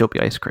it can still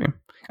be ice cream.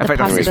 In fact,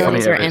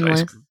 possibilities are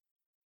endless.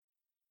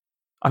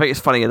 I think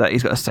it's funnier that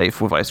he's got a safe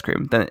with ice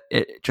cream than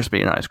it just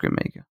being an ice cream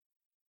maker.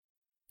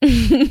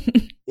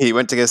 He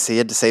went to go see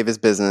it to save his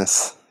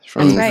business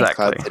from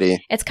Cloud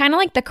City. It's kind of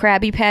like the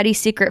Krabby Patty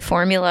secret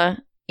formula.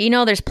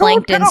 There's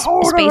Don't get a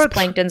hold of space it.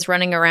 planktons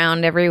running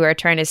around everywhere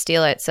trying to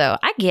steal it. So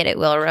I get it,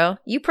 Wilro.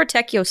 You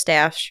protect your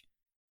stash.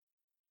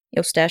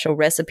 Your stash of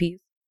recipes.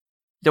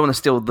 You don't want to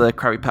steal the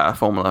Krabby Patty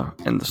formula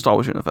in the Star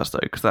Wars universe, though,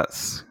 because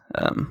that's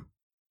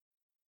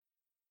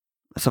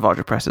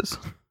Savage Presses.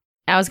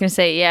 I was going to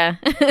say, yeah.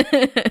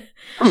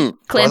 brother?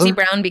 Clancy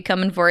Brown be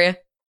coming for you.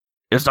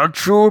 Is that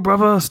true,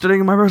 brother?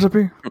 Stealing my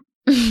recipe?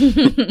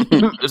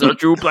 Is that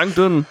true,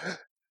 Plankton?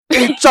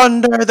 It's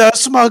under the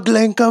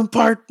smuggling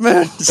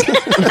compartment.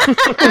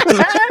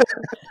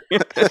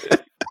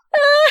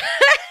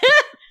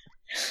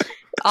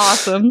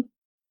 Awesome.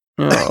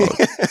 Oh.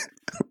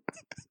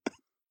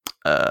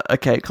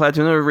 Okay, Claire,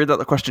 do you want to read out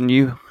the question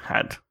you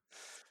had?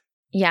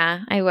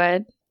 Yeah, I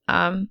would.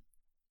 I'm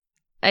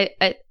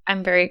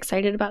very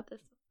excited about this.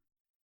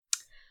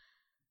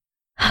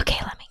 Okay,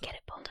 let me get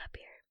it pulled up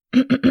here.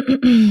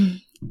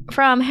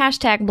 From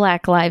hashtag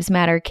Black Lives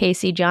Matter,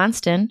 Casey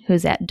Johnston,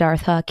 who's at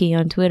Darth Hockey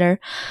on Twitter.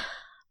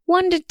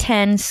 1 to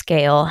 10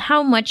 scale,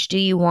 how much do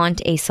you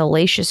want a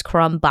Salacious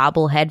Crumb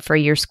bobblehead for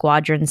your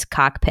squadron's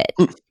cockpit?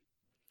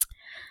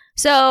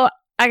 So,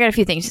 I got a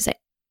few things to say.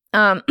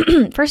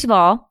 First of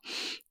all,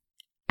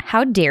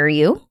 how dare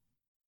you?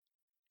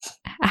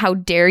 How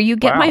dare you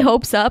get my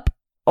hopes up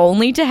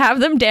only to have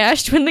them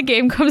dashed when the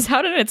game comes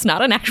out and it's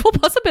not an actual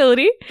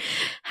possibility?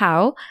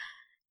 How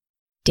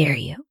dare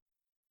you?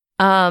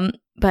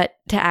 But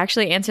to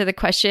actually answer the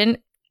question,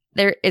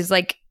 there is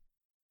like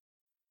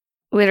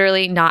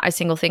literally not a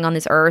single thing on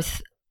this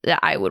earth that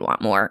I would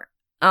want more.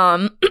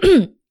 And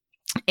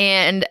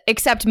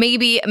except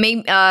maybe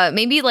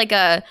like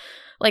a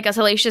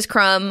Salacious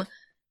Crumb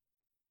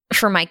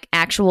for my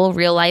actual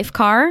real life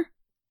car.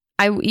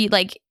 I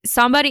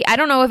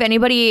don't know if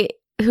anybody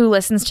who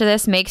listens to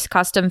this makes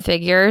custom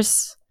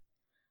figures.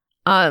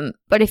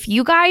 But if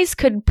you guys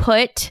could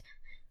put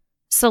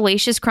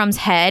Salacious Crumb's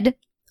head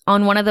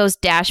on one of those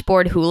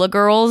dashboard hula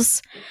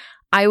girls,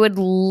 I would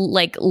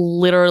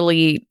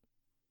literally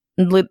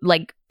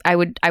I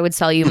would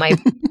sell you my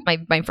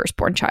my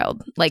firstborn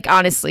child. Like,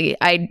 honestly,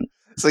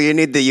 So you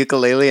need the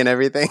ukulele and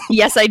everything?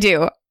 Yes, I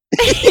do.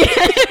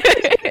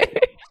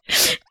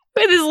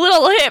 With his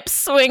little hips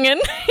swinging in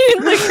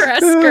the grass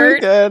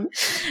skirt. Oh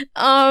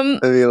my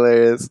God. That'd be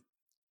hilarious.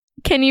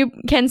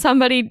 Can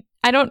somebody,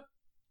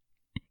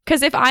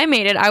 because if I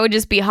made it, I would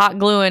just be hot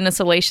gluing a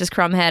Salacious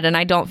Crumb head, and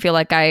I don't feel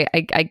like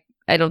it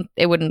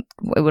wouldn't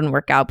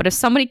work out. But if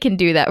somebody can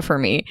do that for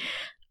me,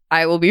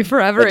 I will be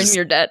forever in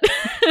your debt.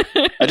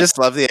 I just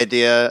love the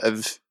idea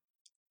of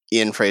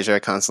Ian Fraser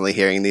constantly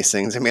hearing these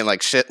things. I mean,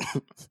 like, shit,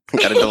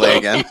 gotta delay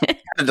again.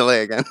 Gotta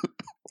delay again.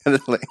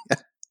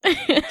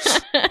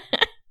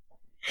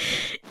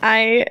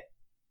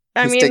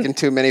 He's taking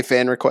too many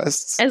fan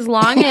requests. As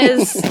long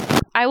as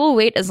I will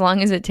wait as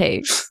long as it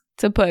takes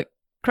to put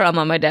Crumb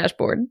on my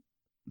dashboard.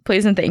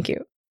 Please and thank you.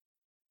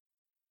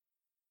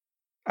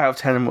 Out of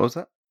 10, what was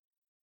that?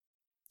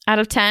 Out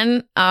of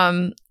 10,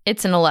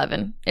 it's an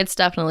 11. It's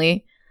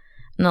definitely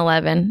an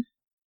 11.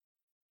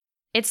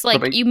 It's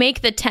like you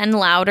make the 10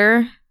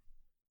 louder,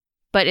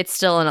 but it's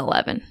still an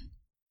 11.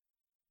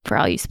 For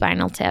all you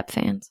Spinal Tap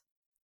fans.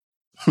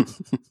 What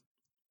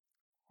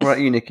about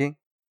you, Nikki?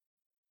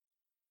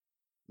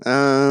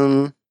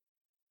 I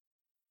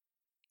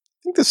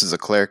think this is a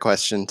Claire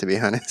question, to be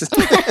honest.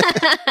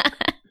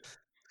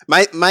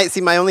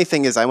 My only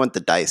thing is I want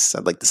the dice.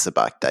 I'd like the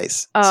Sabacc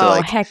dice.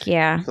 Oh, heck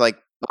yeah. Like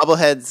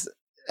bobbleheads,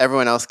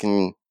 everyone else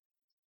can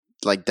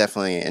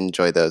definitely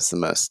enjoy those the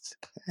most.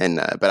 And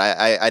but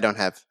I don't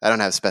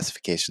have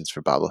specifications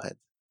for bobbleheads.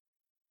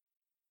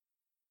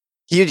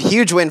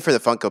 Huge win for the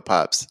Funko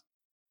Pops.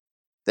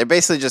 They're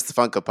basically just the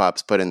Funko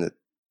Pops put in the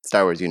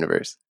Star Wars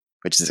universe,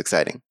 which is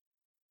exciting.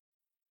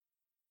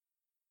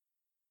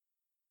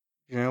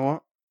 You know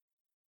what?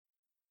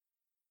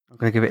 I'm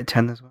going to give it a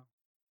 10 as well.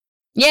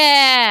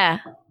 Yeah!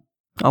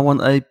 I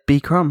want a B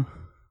Crumb.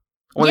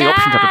 I want the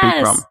option to have a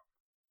B Crumb.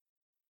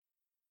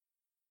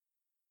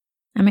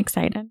 I'm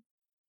excited.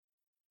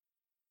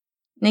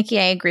 Nikki,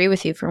 I agree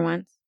with you for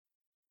once.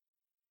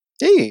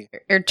 Hey.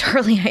 Or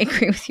Charlie, I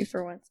agree with you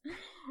for once.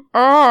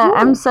 Oh,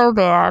 I'm so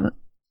bad.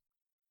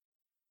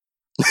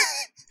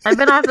 I've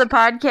been off the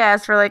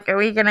podcast for like a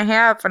week and a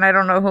half, and I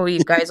don't know who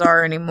you guys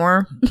are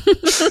anymore.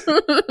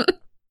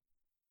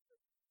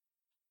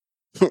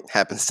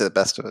 Happens to the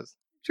best of us.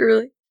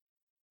 Truly.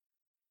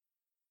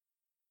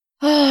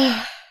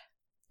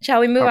 Shall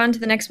we move on to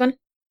the next one?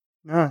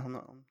 No, I'm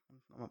not.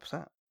 I'm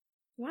upset.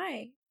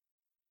 Why?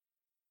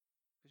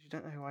 Because you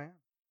don't know who I am.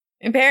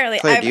 Apparently,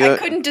 Claire, I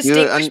couldn't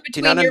distinguish between do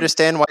you not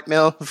understand white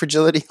male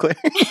fragility, Claire?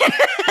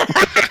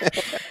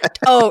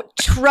 Oh,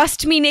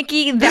 trust me,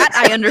 Nikki, that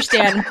I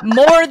understand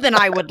more than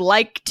I would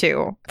like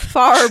to.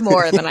 Far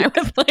more than I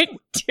would like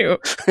to.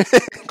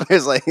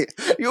 Claire's like,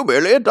 you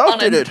barely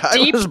adopted it.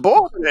 I was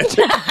born in it.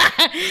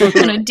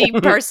 On a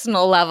deep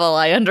personal level,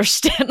 I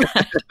understand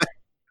that.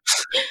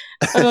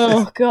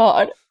 Oh,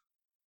 God.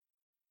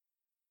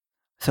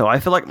 So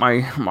I feel like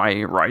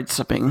my rights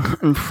are being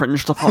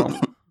infringed upon.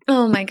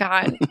 Oh, my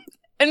God.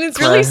 And it's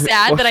Claire, really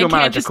sad what's that I your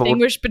can't manager called?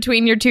 distinguish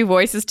between your two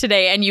voices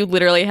today, and you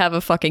literally have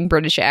a fucking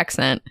British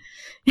accent.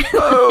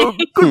 Oh,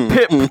 good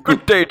Pip.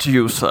 Good day to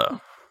you,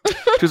 sir.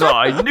 'Tis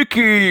I,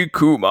 Nicky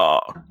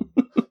Kumar.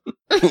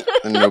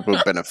 A noble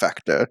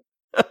benefactor.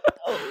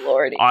 Oh,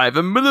 Lordy. I have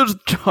a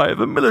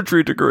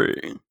military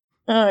degree.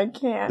 Oh, I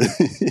can't.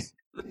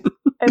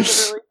 I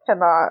literally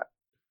cannot.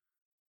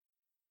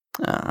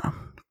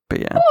 But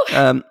yeah.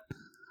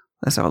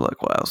 Let's have a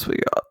look what else we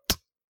got.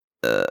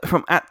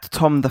 From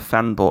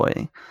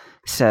 @TomTheFanboy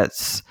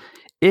says,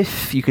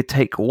 if you could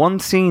take one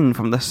scene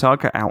from the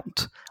saga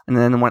out and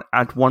then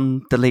add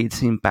one deleted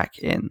scene back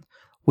in,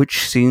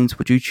 which scenes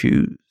would you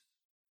choose?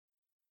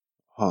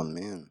 Oh,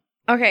 man.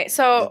 Okay,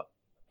 so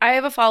I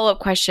have a follow-up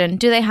question.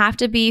 Do they have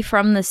to be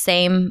from the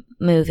same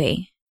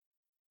movie?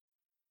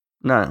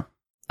 No.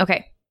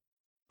 Okay.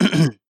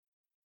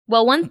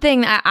 Well, one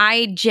thing that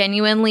I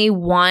genuinely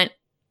would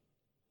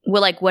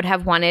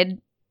have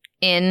wanted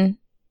in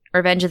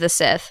Revenge of the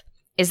Sith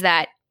is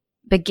that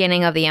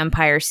beginning of the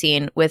Empire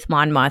scene with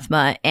Mon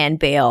Mothma and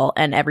Bail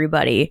and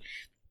everybody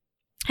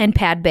and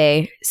Pad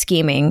Bay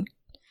scheming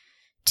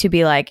to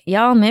be like,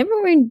 y'all, maybe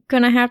we're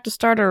gonna have to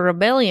start a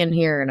rebellion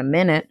here in a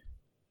minute.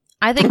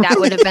 I think that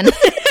would have been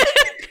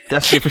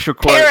That's the official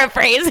quote.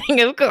 paraphrasing,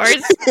 of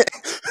course.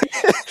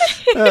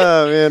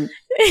 Oh, man.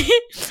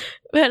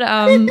 But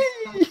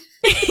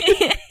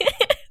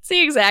it's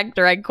the exact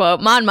direct quote.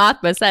 Mon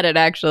Mothma said it,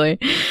 actually.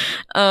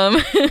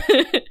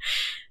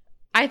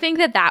 I think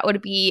that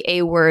would be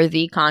a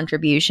worthy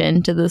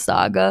contribution to the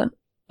saga.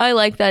 I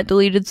like that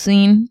deleted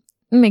scene.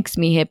 It makes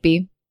me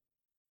hippie.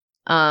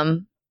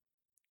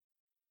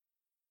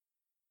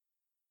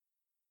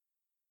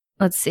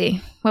 Let's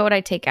see. What would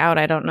I take out?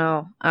 I don't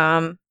know.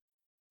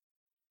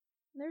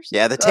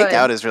 Yeah, the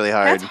takeout is really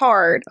hard. That's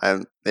hard.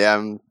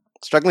 I'm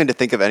struggling to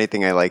think of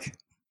anything I like.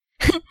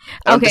 I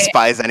don't Okay.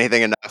 despise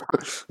anything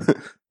enough.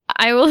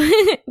 I will,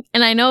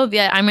 and I know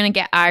that I'm going to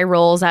get eye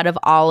rolls out of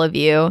all of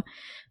you,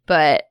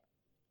 but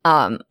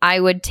I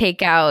would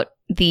take out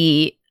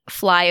the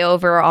fly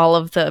over all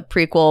of the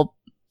prequel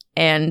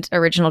and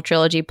original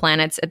trilogy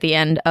planets at the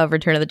end of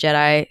Return of the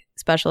Jedi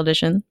Special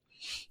Edition.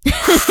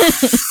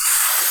 Because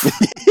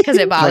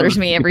it bothers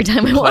me every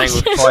time I watch Playing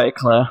with it. fire,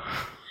 Claire.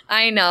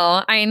 I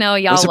know,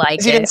 y'all I'm surprised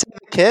like you didn't it. say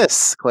the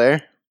kiss,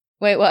 Claire.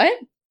 Wait, what?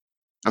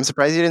 I'm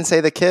surprised you didn't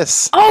say the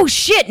kiss. Oh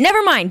shit!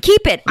 Never mind.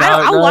 Keep it.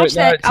 I'll watch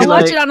that. I'll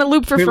watch it on a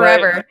loop for Too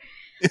forever.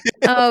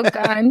 Oh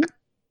god.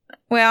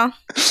 Well,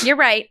 you're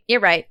right.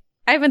 I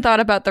haven't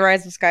thought about the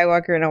Rise of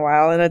Skywalker in a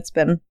while, and it's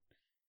been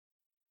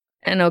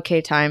an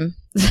okay time.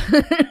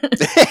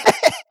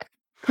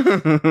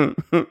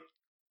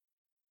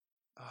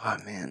 Oh,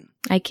 man.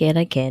 I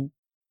kid.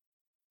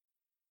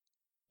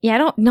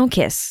 Yeah, no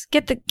kiss.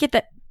 Get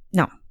that.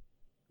 No.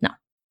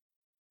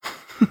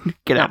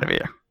 Get out of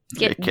here.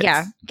 Get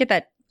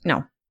that.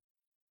 No.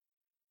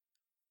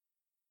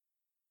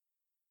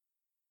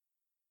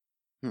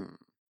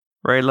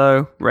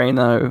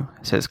 Rayno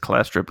says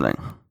Claire's dribbling.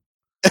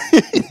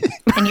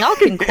 And y'all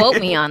can quote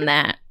me on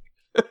that.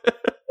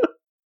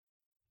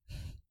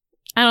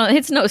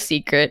 It's no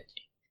secret.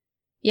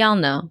 Y'all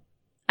know.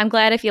 I'm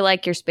glad if you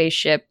like your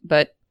spaceship,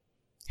 but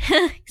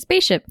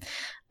spaceship.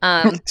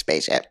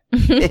 Spaceship.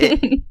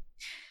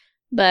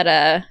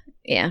 But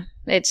yeah,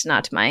 it's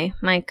not my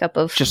cup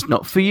of. Just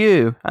not for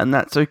you, and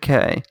that's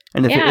okay.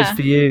 And if it is Yeah.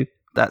 for you,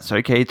 that's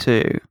okay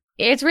too.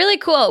 It's really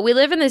cool. We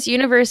live in this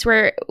universe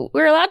where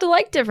we're allowed to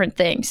like different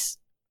things,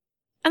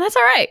 and that's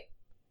all right.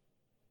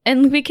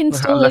 And we can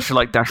still. Unless you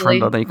like Dash really-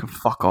 Randall, then you can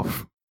fuck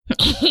off.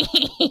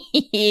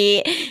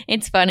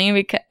 It's funny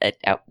because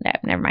no,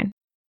 never mind.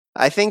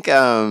 I think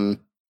I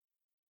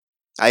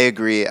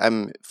agree.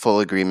 I'm full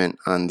agreement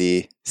on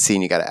the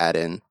scene you got to add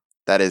in.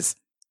 That is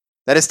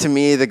to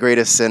me the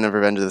greatest sin of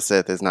Revenge of the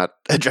Sith is not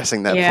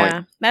addressing that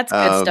point. That's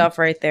good stuff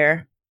right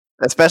there.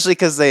 Especially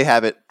because they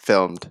have it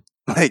filmed.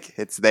 Like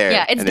it's there.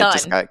 Yeah, it's and done. It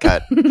just got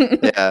cut.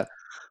 Yeah.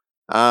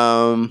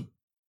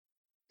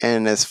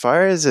 And as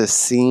far as a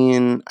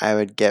scene I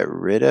would get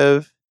rid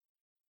of,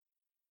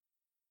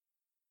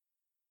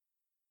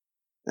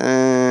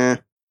 let's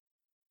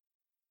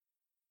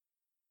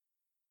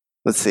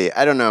see.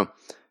 I don't know.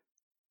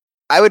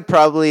 I would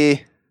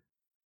probably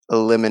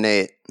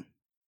eliminate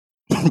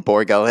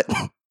Borgullet.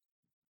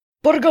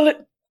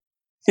 Borgullet.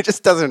 It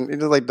just doesn't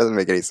doesn't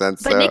make any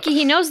sense. But Nikki,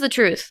 he knows the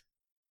truth.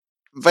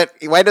 But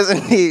why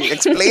doesn't he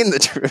explain the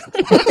truth?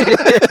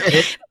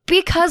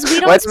 Because we Why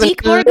don't doesn't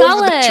speak he live the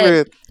Borgullet.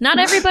 truth? Not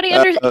everybody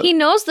he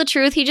knows the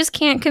truth. He just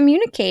can't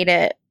communicate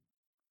it.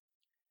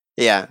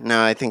 Yeah,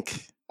 no, I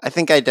think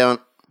I don't.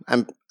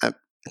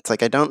 It's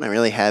like I don't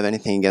really have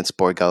anything against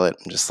Borgullet.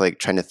 I'm just like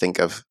trying to think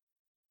of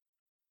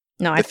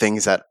No, the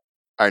things that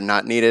are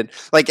not needed.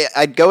 Like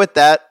I'd go with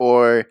that,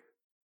 or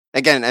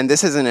again, and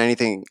this isn't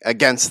anything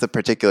against the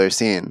particular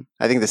scene.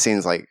 I think the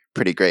scene's like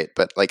pretty great,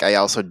 but like I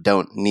also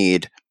don't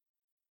need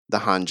the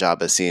Han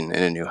Jabba scene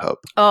in A New Hope.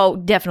 Oh,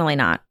 definitely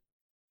not.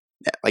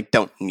 Yeah, like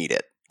don't need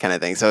it kind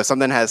of thing. So if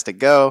something has to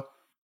go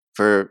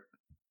for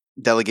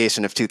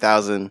Delegation of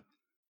 2000,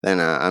 then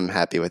I'm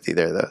happy with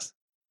either of those.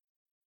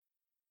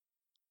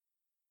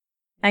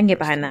 I can get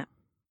behind that.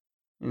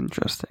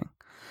 Interesting.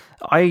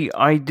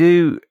 I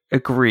do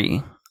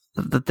agree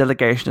that the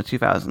Delegation of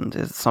 2000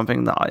 is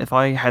something that if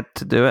I had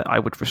to do it, I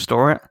would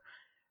restore it.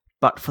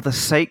 But for the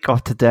sake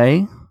of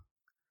today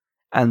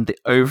and the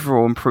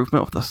overall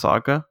improvement of the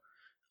saga,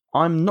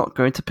 I'm not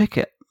going to pick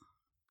it.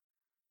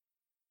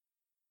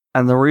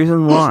 And the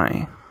reason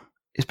why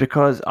is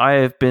because I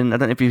have been, I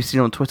don't know if you've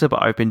seen on Twitter,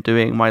 but I've been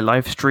doing my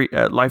live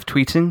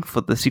tweeting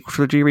for the sequel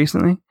trilogy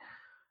recently. I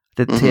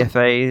did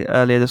TFA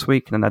earlier this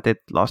week, and then I did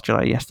Last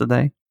Jedi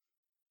yesterday.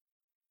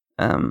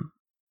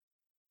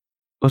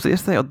 Was it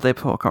yesterday or the day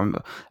before? I can't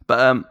remember.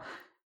 But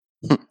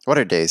what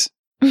are days?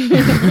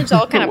 It's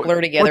all kind of blur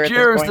together. What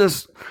year is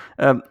this?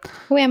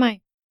 Who am I?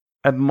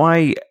 And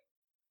my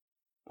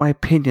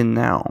opinion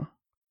now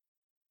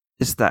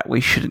is that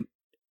we should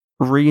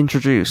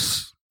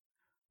reintroduce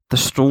the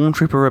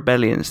Stormtrooper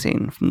Rebellion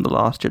scene from The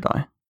Last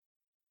Jedi.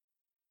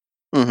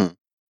 Mm-hmm.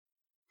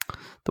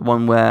 The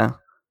one where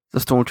the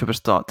Stormtroopers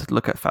start to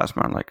look at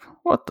Phasma and like,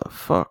 what the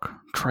fuck,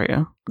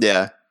 traitor?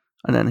 Yeah.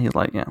 And then he's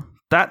like, yeah.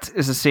 That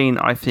is a scene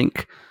I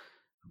think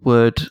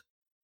would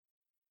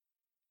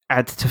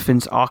add to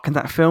Finn's arc in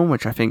that film,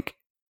 which I think,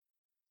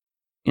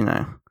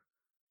 I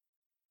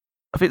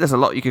think there's a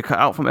lot you could cut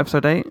out from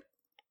episode 8.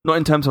 Not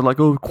in terms of like,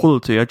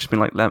 quality, I just mean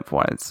like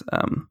lengthwise.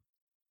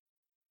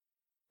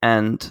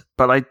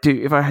 But I do,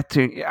 if I had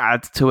to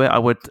add to it, I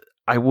would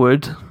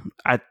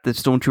add the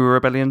Stormtrooper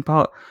Rebellion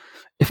part,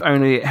 if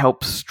only it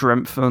helps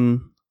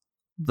strengthen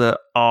the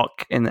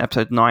arc in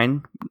episode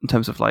 9 in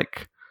terms of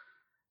like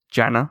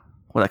Janna,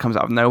 where that comes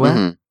out of nowhere.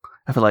 Mm-hmm.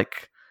 I feel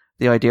like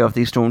the idea of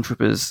these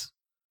Stormtroopers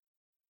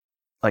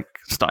like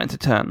starting to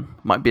turn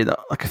might be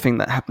like a thing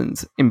that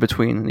happens in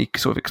between, and you can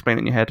sort of explain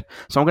it in your head.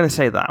 So I'm going to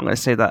say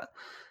that.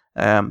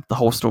 The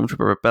whole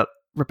Stormtrooper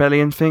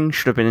Rebellion thing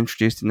should have been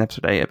introduced in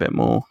episode 8 a bit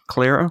more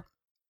clearer,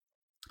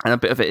 and a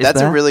bit of it is That's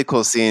there. a really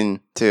cool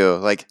scene too.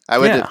 Like I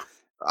would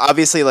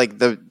obviously like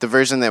the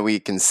version that we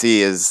can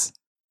see is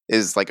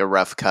like a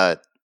rough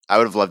cut. I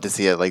would have loved to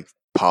see it like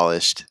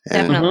polished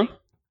and Definitely.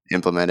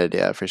 implemented.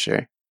 Yeah, for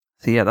sure.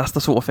 So yeah, that's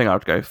the sort of thing I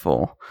would go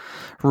for.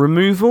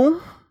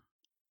 Removal.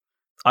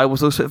 I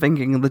was also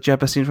thinking of the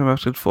Jabba scene from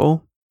episode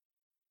 4.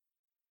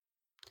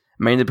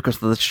 Mainly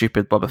because of the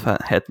stupid Boba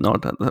Fett head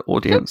nod at the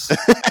audience.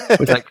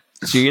 It's like,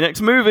 see you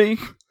next movie.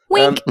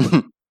 Wink.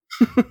 I'm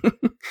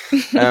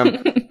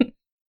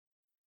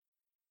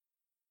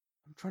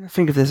trying to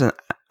think if there's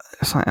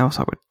something else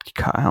I would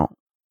cut out.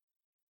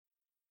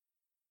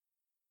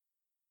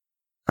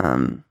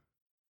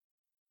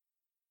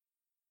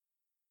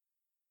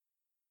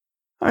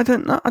 I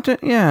don't know.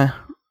 Yeah.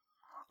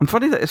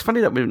 It's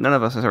funny that none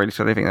of us has really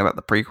said anything about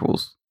the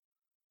prequels.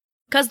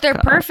 Because they're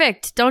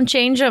perfect. Don't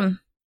change them.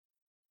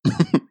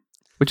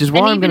 Which is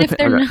why I'm going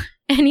to.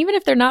 And even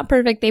if they're not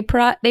perfect, they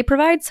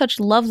provide such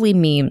lovely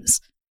memes.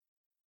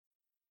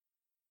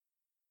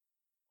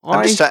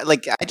 I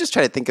just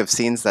try to think of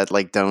scenes that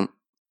like don't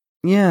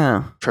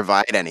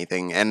provide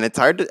anything, and it's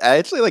hard to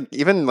actually like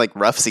even like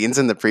rough scenes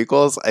in the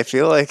prequels. I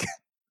feel like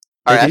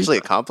are actually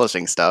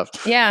accomplishing stuff.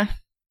 Yeah.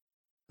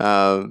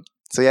 So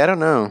yeah, I don't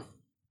know.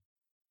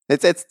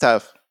 It's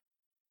tough.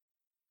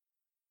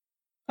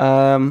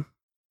 I'm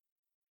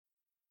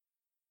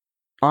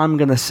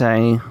gonna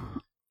say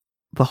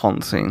the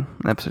Han scene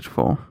in episode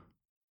 4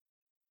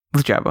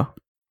 with Jabba.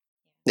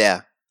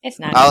 Yeah, it's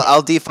not.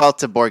 I'll default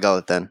to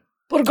Borgullet then.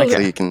 Okay. So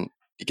you can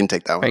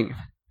take that one.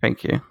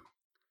 Thank you.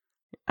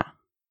 Yeah.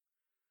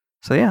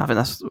 So yeah, I think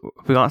that's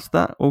we answered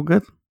that. All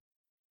good.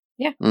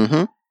 Yeah.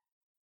 Mm-hmm.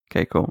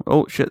 Okay, cool.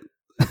 Oh shit,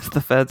 it's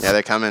the feds. Yeah,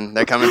 they're coming.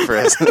 They're coming for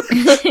us.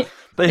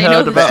 They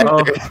heard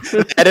about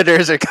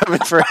editors are coming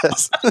for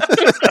us.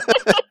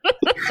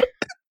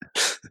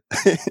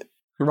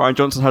 Ryan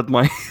Johnson had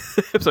my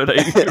episode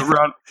 8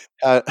 run.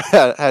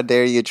 How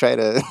dare you try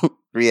to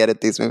re-edit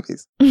these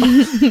movies?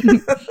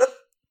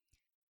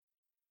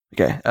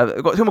 Okay,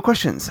 I've got 2 more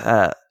questions.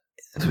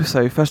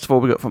 So first of all,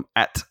 we got from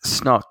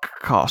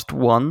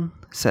 @SnarkCast1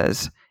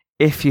 says,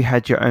 if you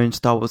had your own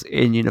Star Wars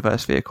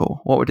in-universe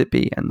vehicle, what would it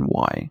be and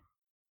why?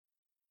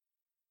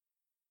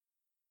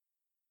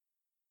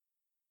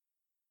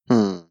 Do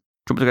you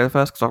want me to go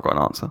first? Because I've got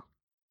an answer.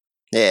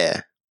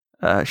 Yeah.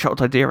 Shuttle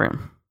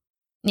Tidarium.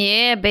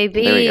 Yeah,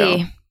 baby. There we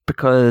go.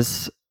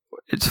 Because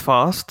it's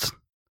fast,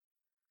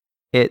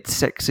 it's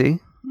sexy,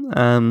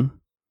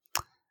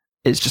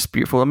 it's just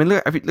beautiful. I mean,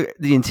 look at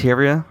the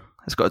interior.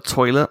 It's got a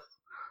toilet.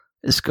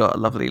 It's got a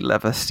lovely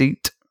leather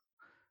seat.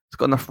 It's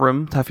got enough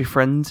room to have your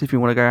friends if you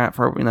want to go out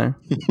for, It's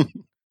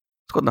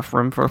got enough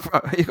room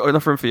you've got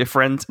enough room for your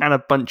friends and a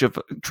bunch of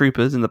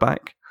troopers in the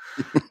back.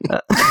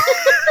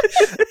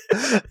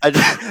 I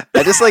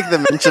just like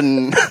the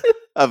mention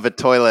of a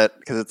toilet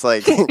because it's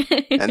like,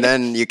 and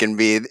then you can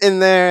be in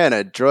there, and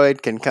a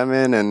droid can come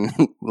in and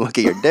look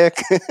at your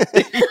dick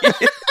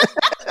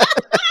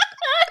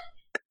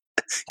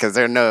because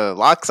there are no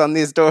locks on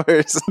these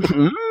doors.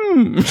 Oh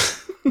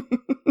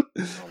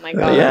my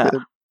god!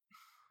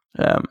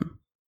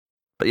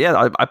 But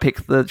yeah, I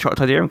picked the Shuttle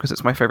Tidarium because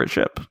it's my favorite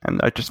ship,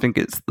 and I just think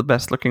it's the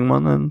best looking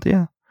one. And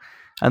yeah,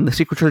 And the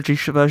sequel trilogy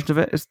version of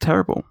it is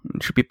terrible.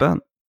 It should be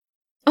burnt.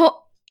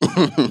 Oh.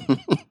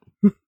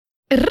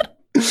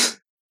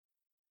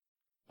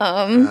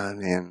 Oh,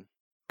 man.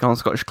 Go on,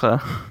 Scottish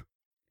Claire.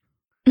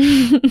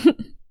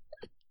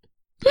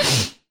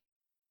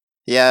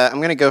 Yeah, I'm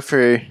going to go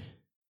for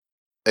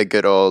a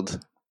good old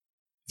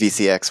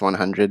VCX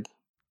 100.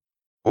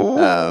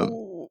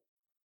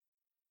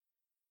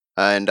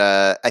 And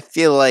I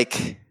feel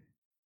like,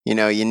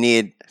 you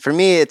need, for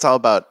me, it's all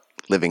about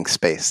living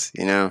space,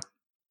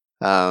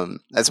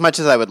 as much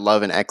as I would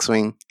love an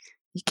X-Wing,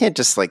 you can't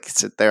just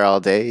sit there all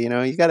day,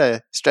 you got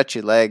to stretch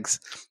your legs,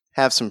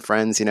 have some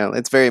friends,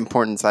 it's very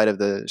important side of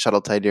the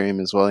shuttle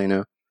Tidarium as well,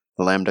 the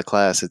Lambda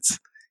class.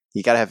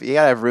 You gotta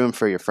have room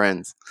for your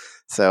friends.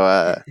 So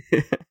I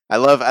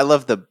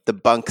love the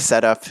bunk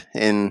setup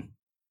in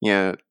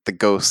the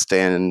Ghost,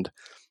 and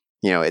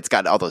it's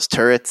got all those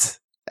turrets,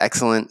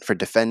 excellent for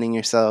defending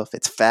yourself.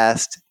 It's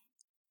fast,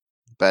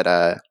 but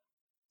a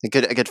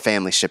good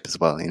family ship as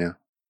well,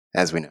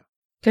 as we know.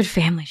 Good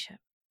family ship.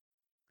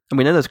 And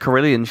we know there's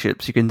Corellian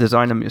ships. You can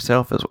design them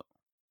yourself as well.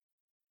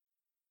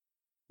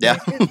 Yeah.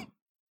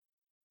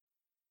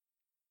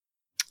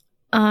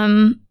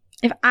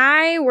 If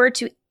I were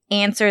to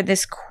answer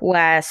this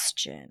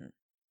question,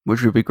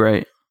 which would be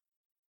great.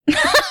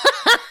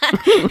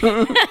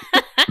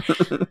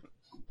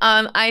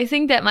 I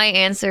think that my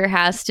answer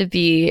has to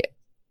be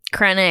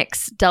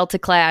Krennic's Delta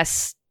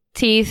Class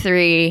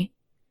T3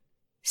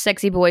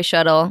 Sexy Boy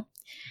Shuttle.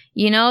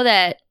 You know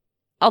that,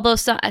 although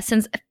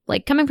since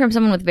coming from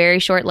someone with very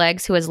short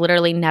legs who has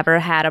literally never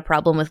had a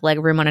problem with leg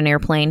room on an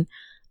airplane,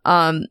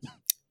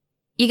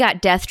 you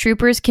got Death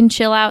Troopers can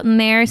chill out in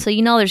there, so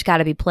there's got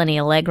to be plenty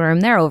of leg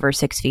room. They're over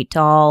 6 feet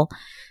tall.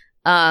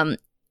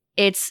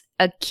 It's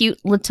a cute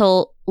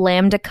little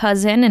Lambda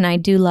cousin, and I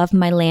do love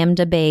my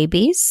Lambda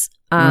babies.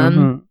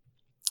 And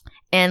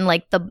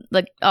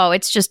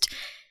it's just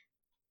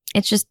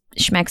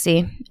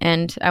schmexy,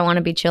 and I want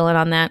to be chilling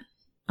on that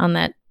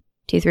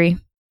T3.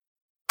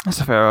 That's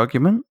a fair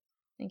argument.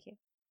 Thank you.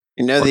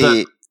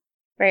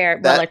 Very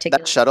well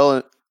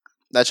articulated.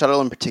 That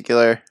shuttle in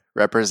particular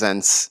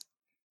represents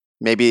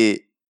maybe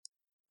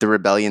the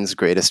Rebellion's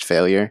greatest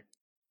failure,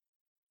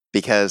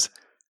 because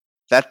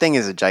that thing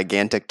is a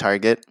gigantic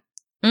target,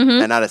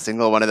 and not a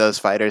single one of those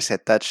fighters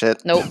hit that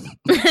shit. Nope.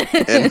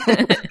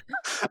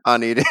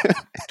 On Eden.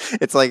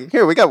 It's like,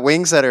 here, we got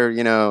wings that are,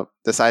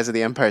 the size of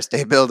the Empire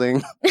State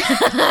Building.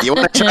 You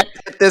want to try to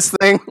hit this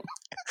thing?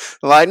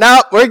 Like,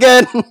 no, we're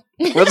good.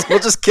 We'll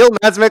just kill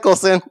Mads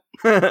Mikkelsen.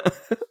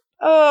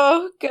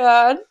 Oh,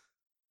 God.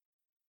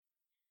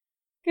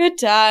 Good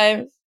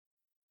times.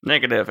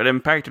 Negative. It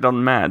impacted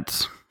on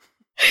Mads.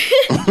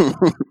 Did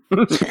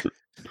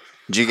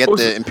you get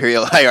the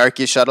Imperial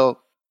Hierarchy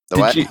shuttle?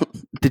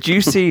 Did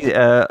you see,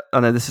 I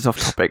know this is off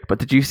topic, but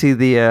did you see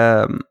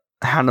the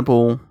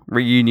Hannibal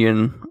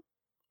reunion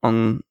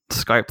on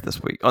Skype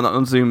this week? Oh, not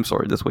on Zoom,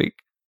 sorry, this week.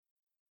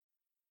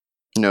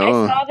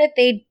 No. I saw that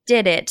they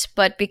did it,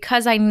 but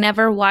because I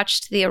never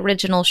watched the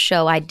original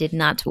show, I did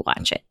not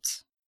watch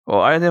it.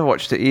 Well, I never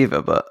watched it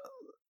either, but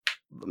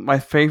my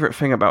favorite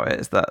thing about it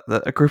is that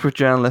a group of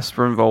journalists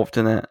were involved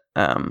in it,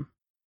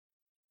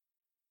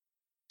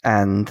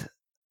 and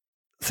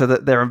so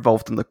that they're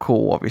involved in the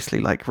call, obviously,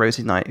 like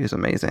Rosie Knight, who's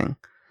amazing.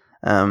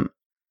 But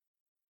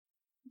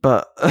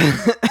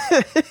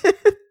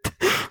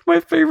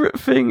my favorite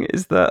thing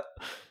is that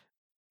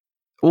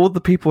all the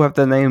people have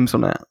their names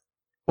on it,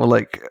 or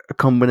like a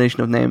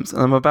combination of names.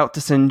 And I'm about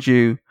to send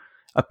you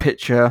a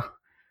picture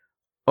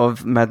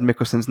of Mads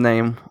Mikkelsen's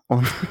name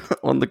on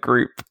the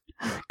group,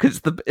 because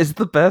it's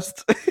the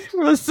best.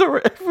 When I saw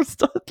it, everyone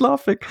started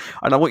laughing,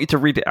 and I want you to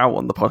read it out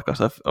on the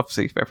podcast.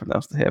 Obviously, for everyone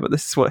else to hear, but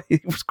this is what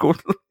he was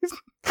called.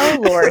 Oh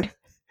Lord!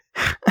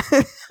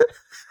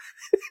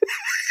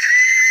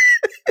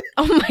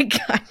 Oh my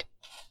God,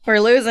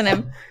 we're losing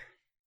him.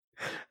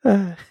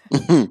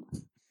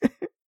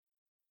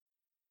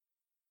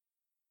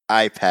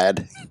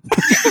 iPad.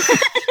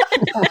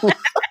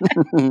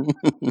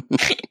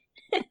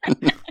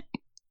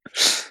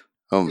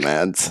 Oh,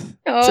 Mads.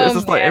 Oh, So it's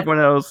just like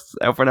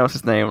everyone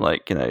else's name,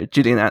 like,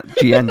 Gillian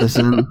G.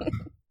 Anderson,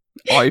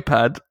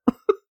 iPad.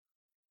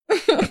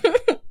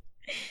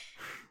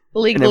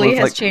 Legally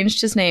has changed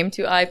his name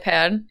to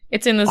iPad.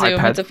 It's in the Zoom.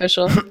 iPad. It's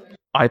official.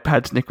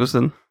 iPad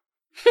Nicholson.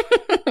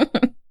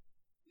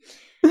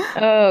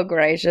 Oh,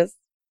 gracious.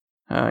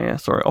 Oh, yeah,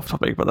 sorry, off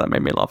topic, but that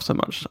made me laugh so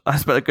much. I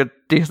spent a good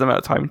decent amount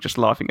of time just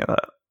laughing at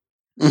that.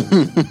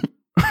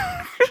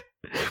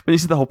 When you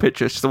see the whole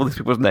picture, it's just all these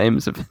people's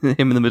names of him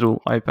in the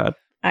middle, iPad.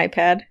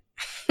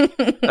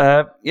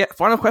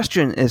 Final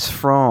question is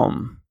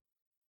from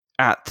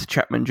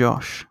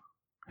 @ChapmanJosh,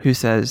 who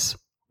says,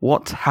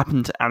 what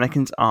happened to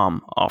Anakin's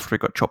arm after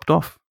it got chopped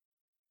off?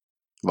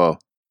 Whoa.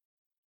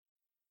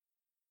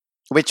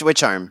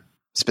 Which arm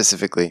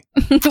specifically?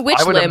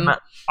 Which limb?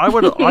 I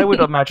would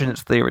imagine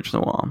it's the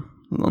original arm,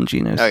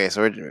 Longino's. Okay,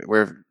 so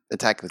we're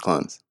Attack of the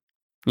Clones.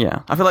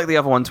 Yeah, I feel like the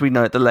other ones we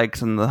know, the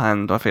legs and the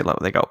hand, I feel like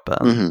they got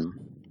burned. Mm-hmm.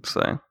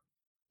 So,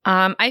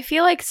 I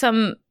feel like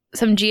some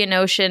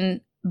Geonosian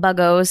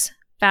buggos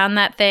found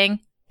that thing,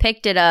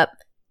 picked it up,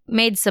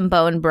 made some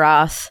bone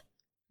broth.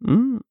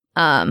 Fed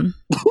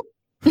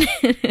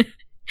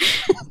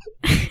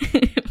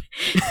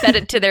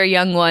it to their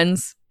young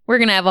ones. We're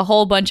going to have a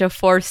whole bunch of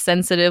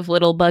force-sensitive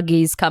little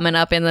buggies coming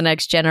up in the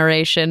next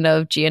generation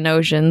of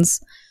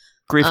Geonosians.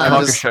 Grief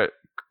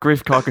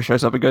Karka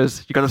shows up and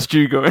goes, "You got a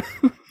stew going."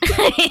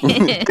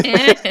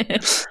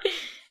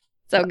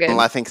 So good. I'm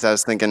laughing because I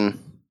was thinking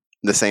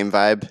the same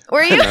vibe.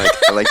 Were you?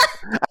 I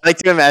like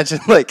to imagine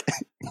like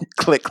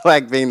Click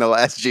Clack being the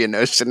last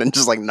Geonosian and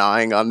just like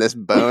gnawing on this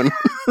bone.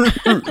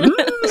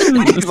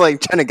 He's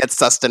like trying to get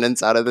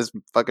sustenance out of this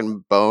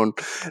fucking bone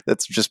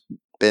that's just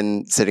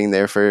been sitting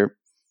there for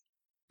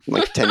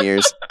like 10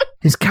 years.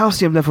 His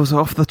calcium levels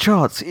are off the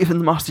charts. Even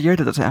the Master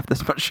Yoda doesn't have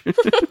this much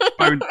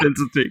bone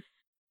density.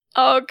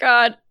 Oh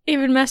god,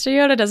 even Master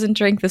Yoda doesn't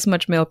drink this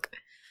much milk.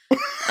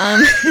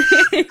 Milk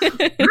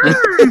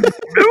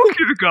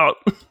you got.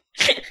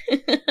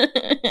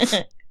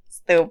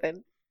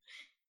 Stupid.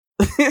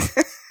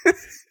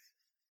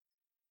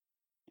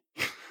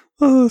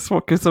 Oh,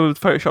 what could someone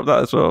Photoshop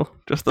that as well?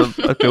 Just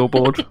a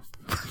billboard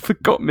for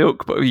got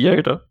milk, but with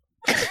Yoda.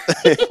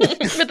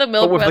 With a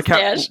milk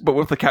mustache. But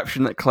with the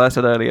caption that Claire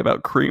said earlier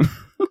about cream.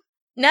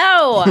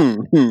 No!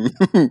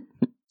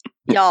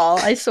 Y'all,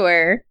 I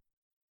swear.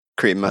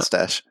 Cream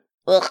mustache.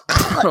 Ugh.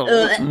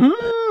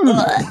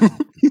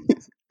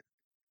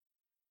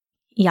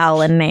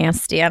 Y'all are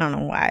nasty. I don't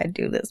know why I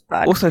do this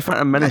podcast. Also,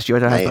 Phantom Menace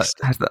Yoda Nice.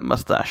 has that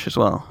mustache as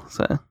well.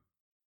 So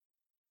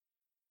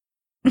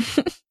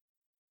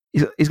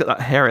he's got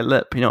that hairy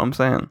lip. You know what I'm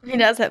saying? He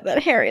does have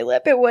that hairy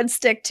lip. It would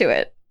stick to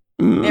it.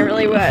 It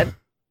really would.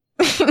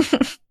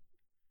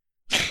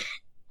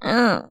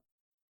 Oh.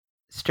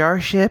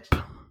 Starship.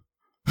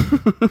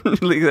 Look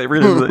at that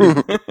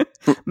really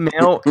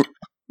milk.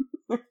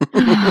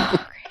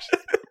 Oh,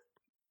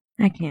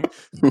 I can't.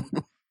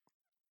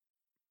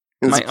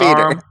 It's My Peter.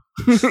 arm.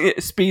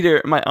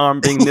 Speeder, my arm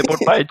being nibbled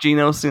by a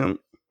Geonosian.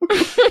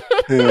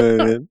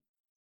 But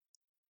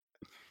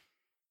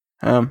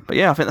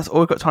yeah, I think that's all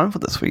we've got time for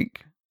this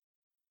week.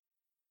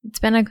 It's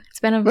been a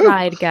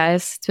ride,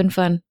 guys. It's been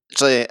fun.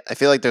 Actually, I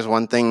feel like there's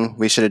one thing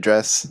we should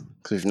address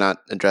because we've not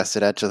addressed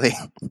it actually.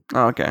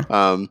 Oh, okay.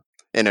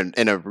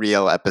 In a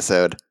real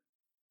episode.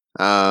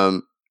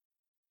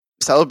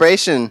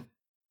 Celebration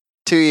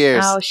 2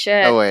 years Oh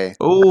shit. away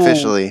Ooh.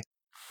 officially.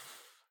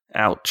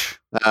 Ouch.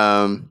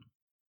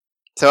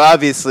 So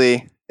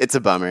obviously it's a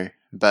bummer,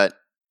 but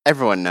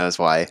everyone knows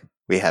why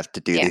we have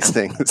to do Yeah. these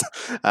things.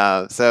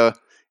 So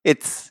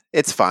it's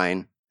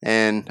fine.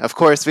 And of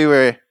course we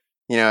were,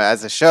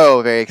 as a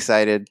show, very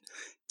excited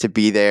to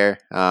be there.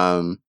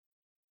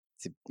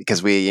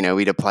 Because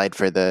we'd applied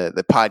for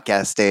the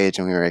podcast stage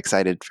and we were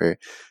excited for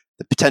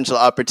the potential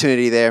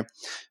opportunity there.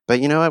 But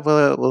you know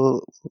what?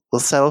 We'll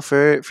settle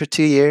for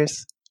 2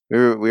 years. We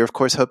were of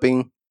course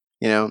hoping,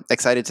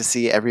 excited to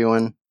see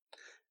everyone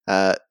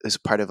who's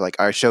part of like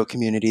our show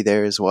community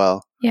there as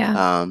well.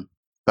 Yeah.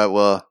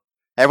 But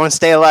everyone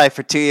stay alive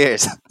for 2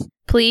 years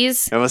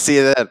Please and we'll see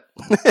you then.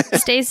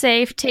 stay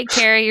safe. Take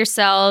care of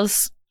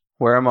yourselves.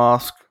 Wear a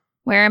mask.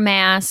 Wear a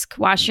mask.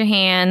 Wash your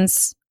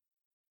hands.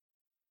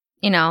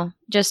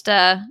 Just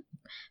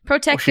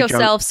protect Wash your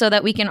yourself so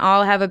that we can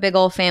all have a big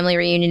old family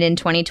reunion in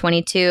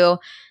 2022.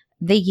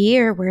 The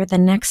year where the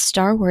next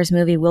Star Wars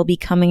movie will be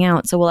coming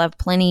out. So we'll have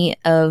plenty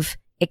of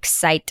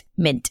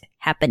excitement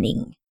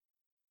happening.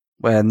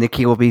 Where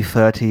Nikki will be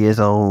 30 years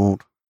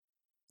old.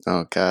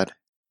 Oh God.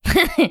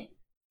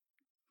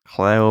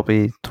 Claire will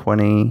be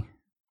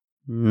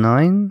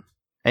 29?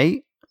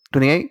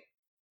 28?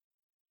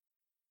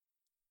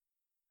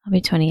 I'll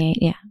be 28,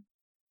 yeah.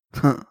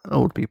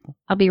 Old people.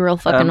 I'll be real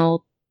fucking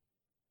old.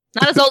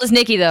 Not as old as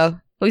Nikki, though.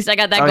 At least I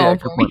got that going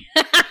good for me.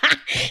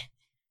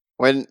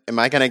 When am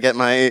I gonna get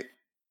my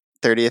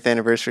 30th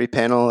anniversary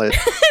panel? Nikki,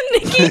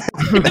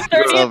 the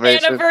 30th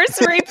Celebration.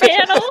 anniversary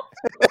panel.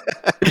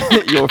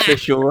 Your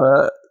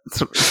official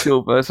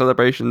silver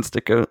celebration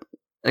sticker.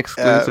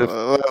 Exclusive.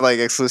 Like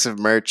exclusive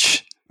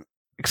merch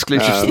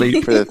Exclusive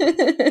sleep. for the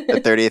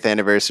 30th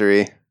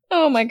anniversary.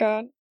 Oh my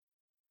god.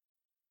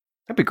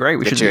 That'd be great.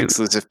 We Get should your do,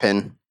 exclusive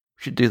pin.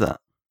 do that.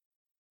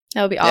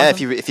 That would be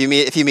awesome. Yeah, if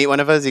you meet one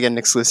of us, you get an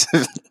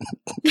exclusive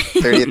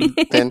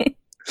 30th pin.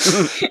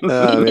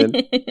 Oh man,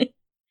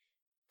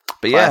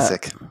 But yeah,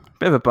 classic.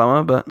 bit of a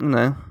bummer, but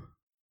gotta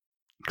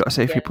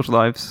save people's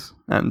lives,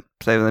 and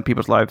saving the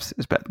people's lives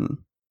is better than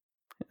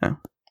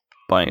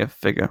buying a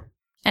figure.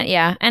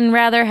 And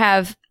rather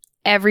have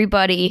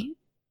everybody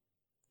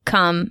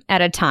come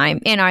at a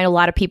time. And a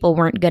lot of people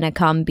weren't going to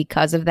come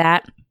because of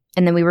that.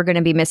 And then we were going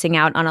to be missing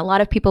out on a lot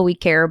of people we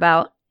care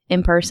about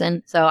in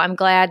person. So I'm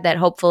glad that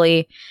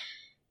hopefully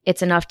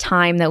it's enough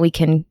time that we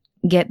can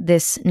get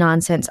this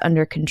nonsense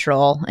under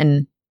control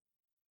and,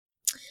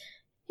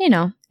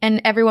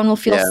 and everyone will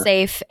feel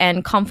safe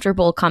and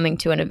comfortable coming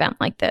to an event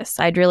like this.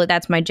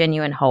 That's my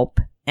genuine hope.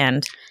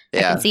 And I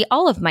Yeah, can see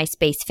all of my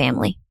space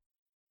family.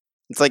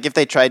 It's like if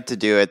they tried to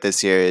do it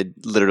this year,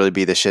 it'd literally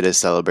be the shittest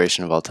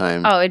celebration of all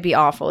time. Oh, it'd be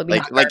awful. It'd be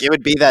like it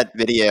would be that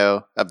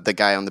video of the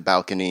guy on the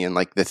balcony and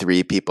like the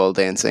 3 people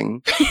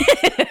dancing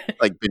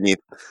like beneath.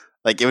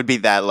 Like it would be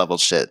that level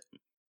shit.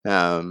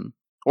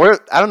 Or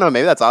I don't know,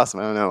 maybe that's awesome.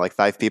 I don't know, like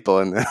 5 people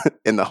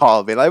in the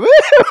hall be like, woo!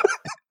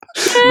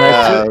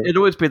 No, it'd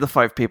always be the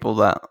 5 people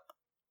that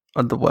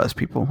are the worst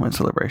people in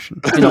celebration.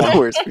 You know, the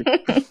worst people.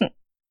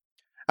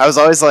 I was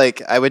always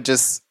like, I would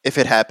just, if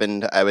it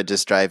happened, I would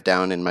just drive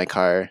down in my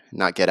car,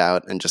 not get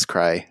out, and just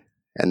cry,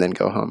 and then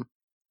go home.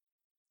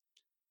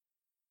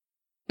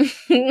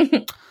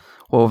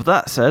 Well, with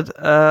that said,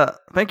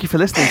 thank you for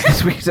listening to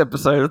this week's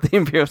episode of the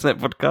Imperial Senate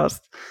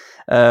podcast.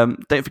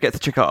 Don't forget to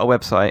check out our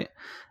website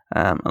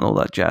and all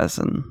that jazz.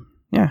 And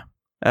yeah,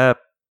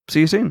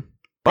 see you soon.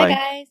 Bye. Bye,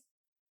 guys.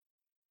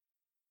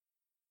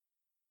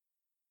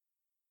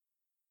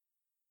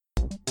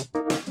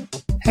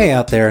 Hey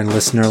out there in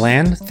listener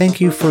land, thank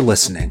you for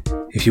listening.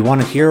 If you want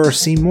to hear or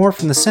see more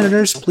from the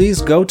Senators,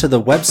 please go to the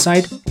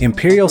website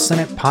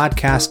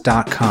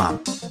imperialsenatepodcast.com,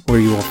 where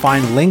you will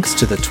find links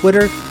to the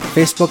Twitter,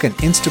 Facebook, and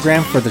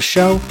Instagram for the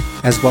show,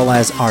 as well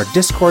as our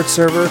Discord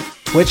server,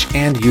 Twitch,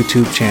 and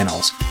YouTube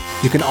channels.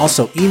 You can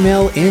also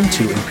email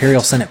into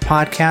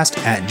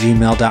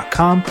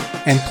imperialsenatepodcast@gmail.com,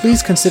 and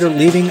please consider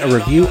leaving a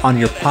review on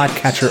your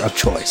podcatcher of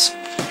choice.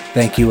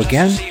 Thank you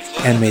again,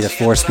 and may the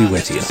Force be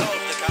with you.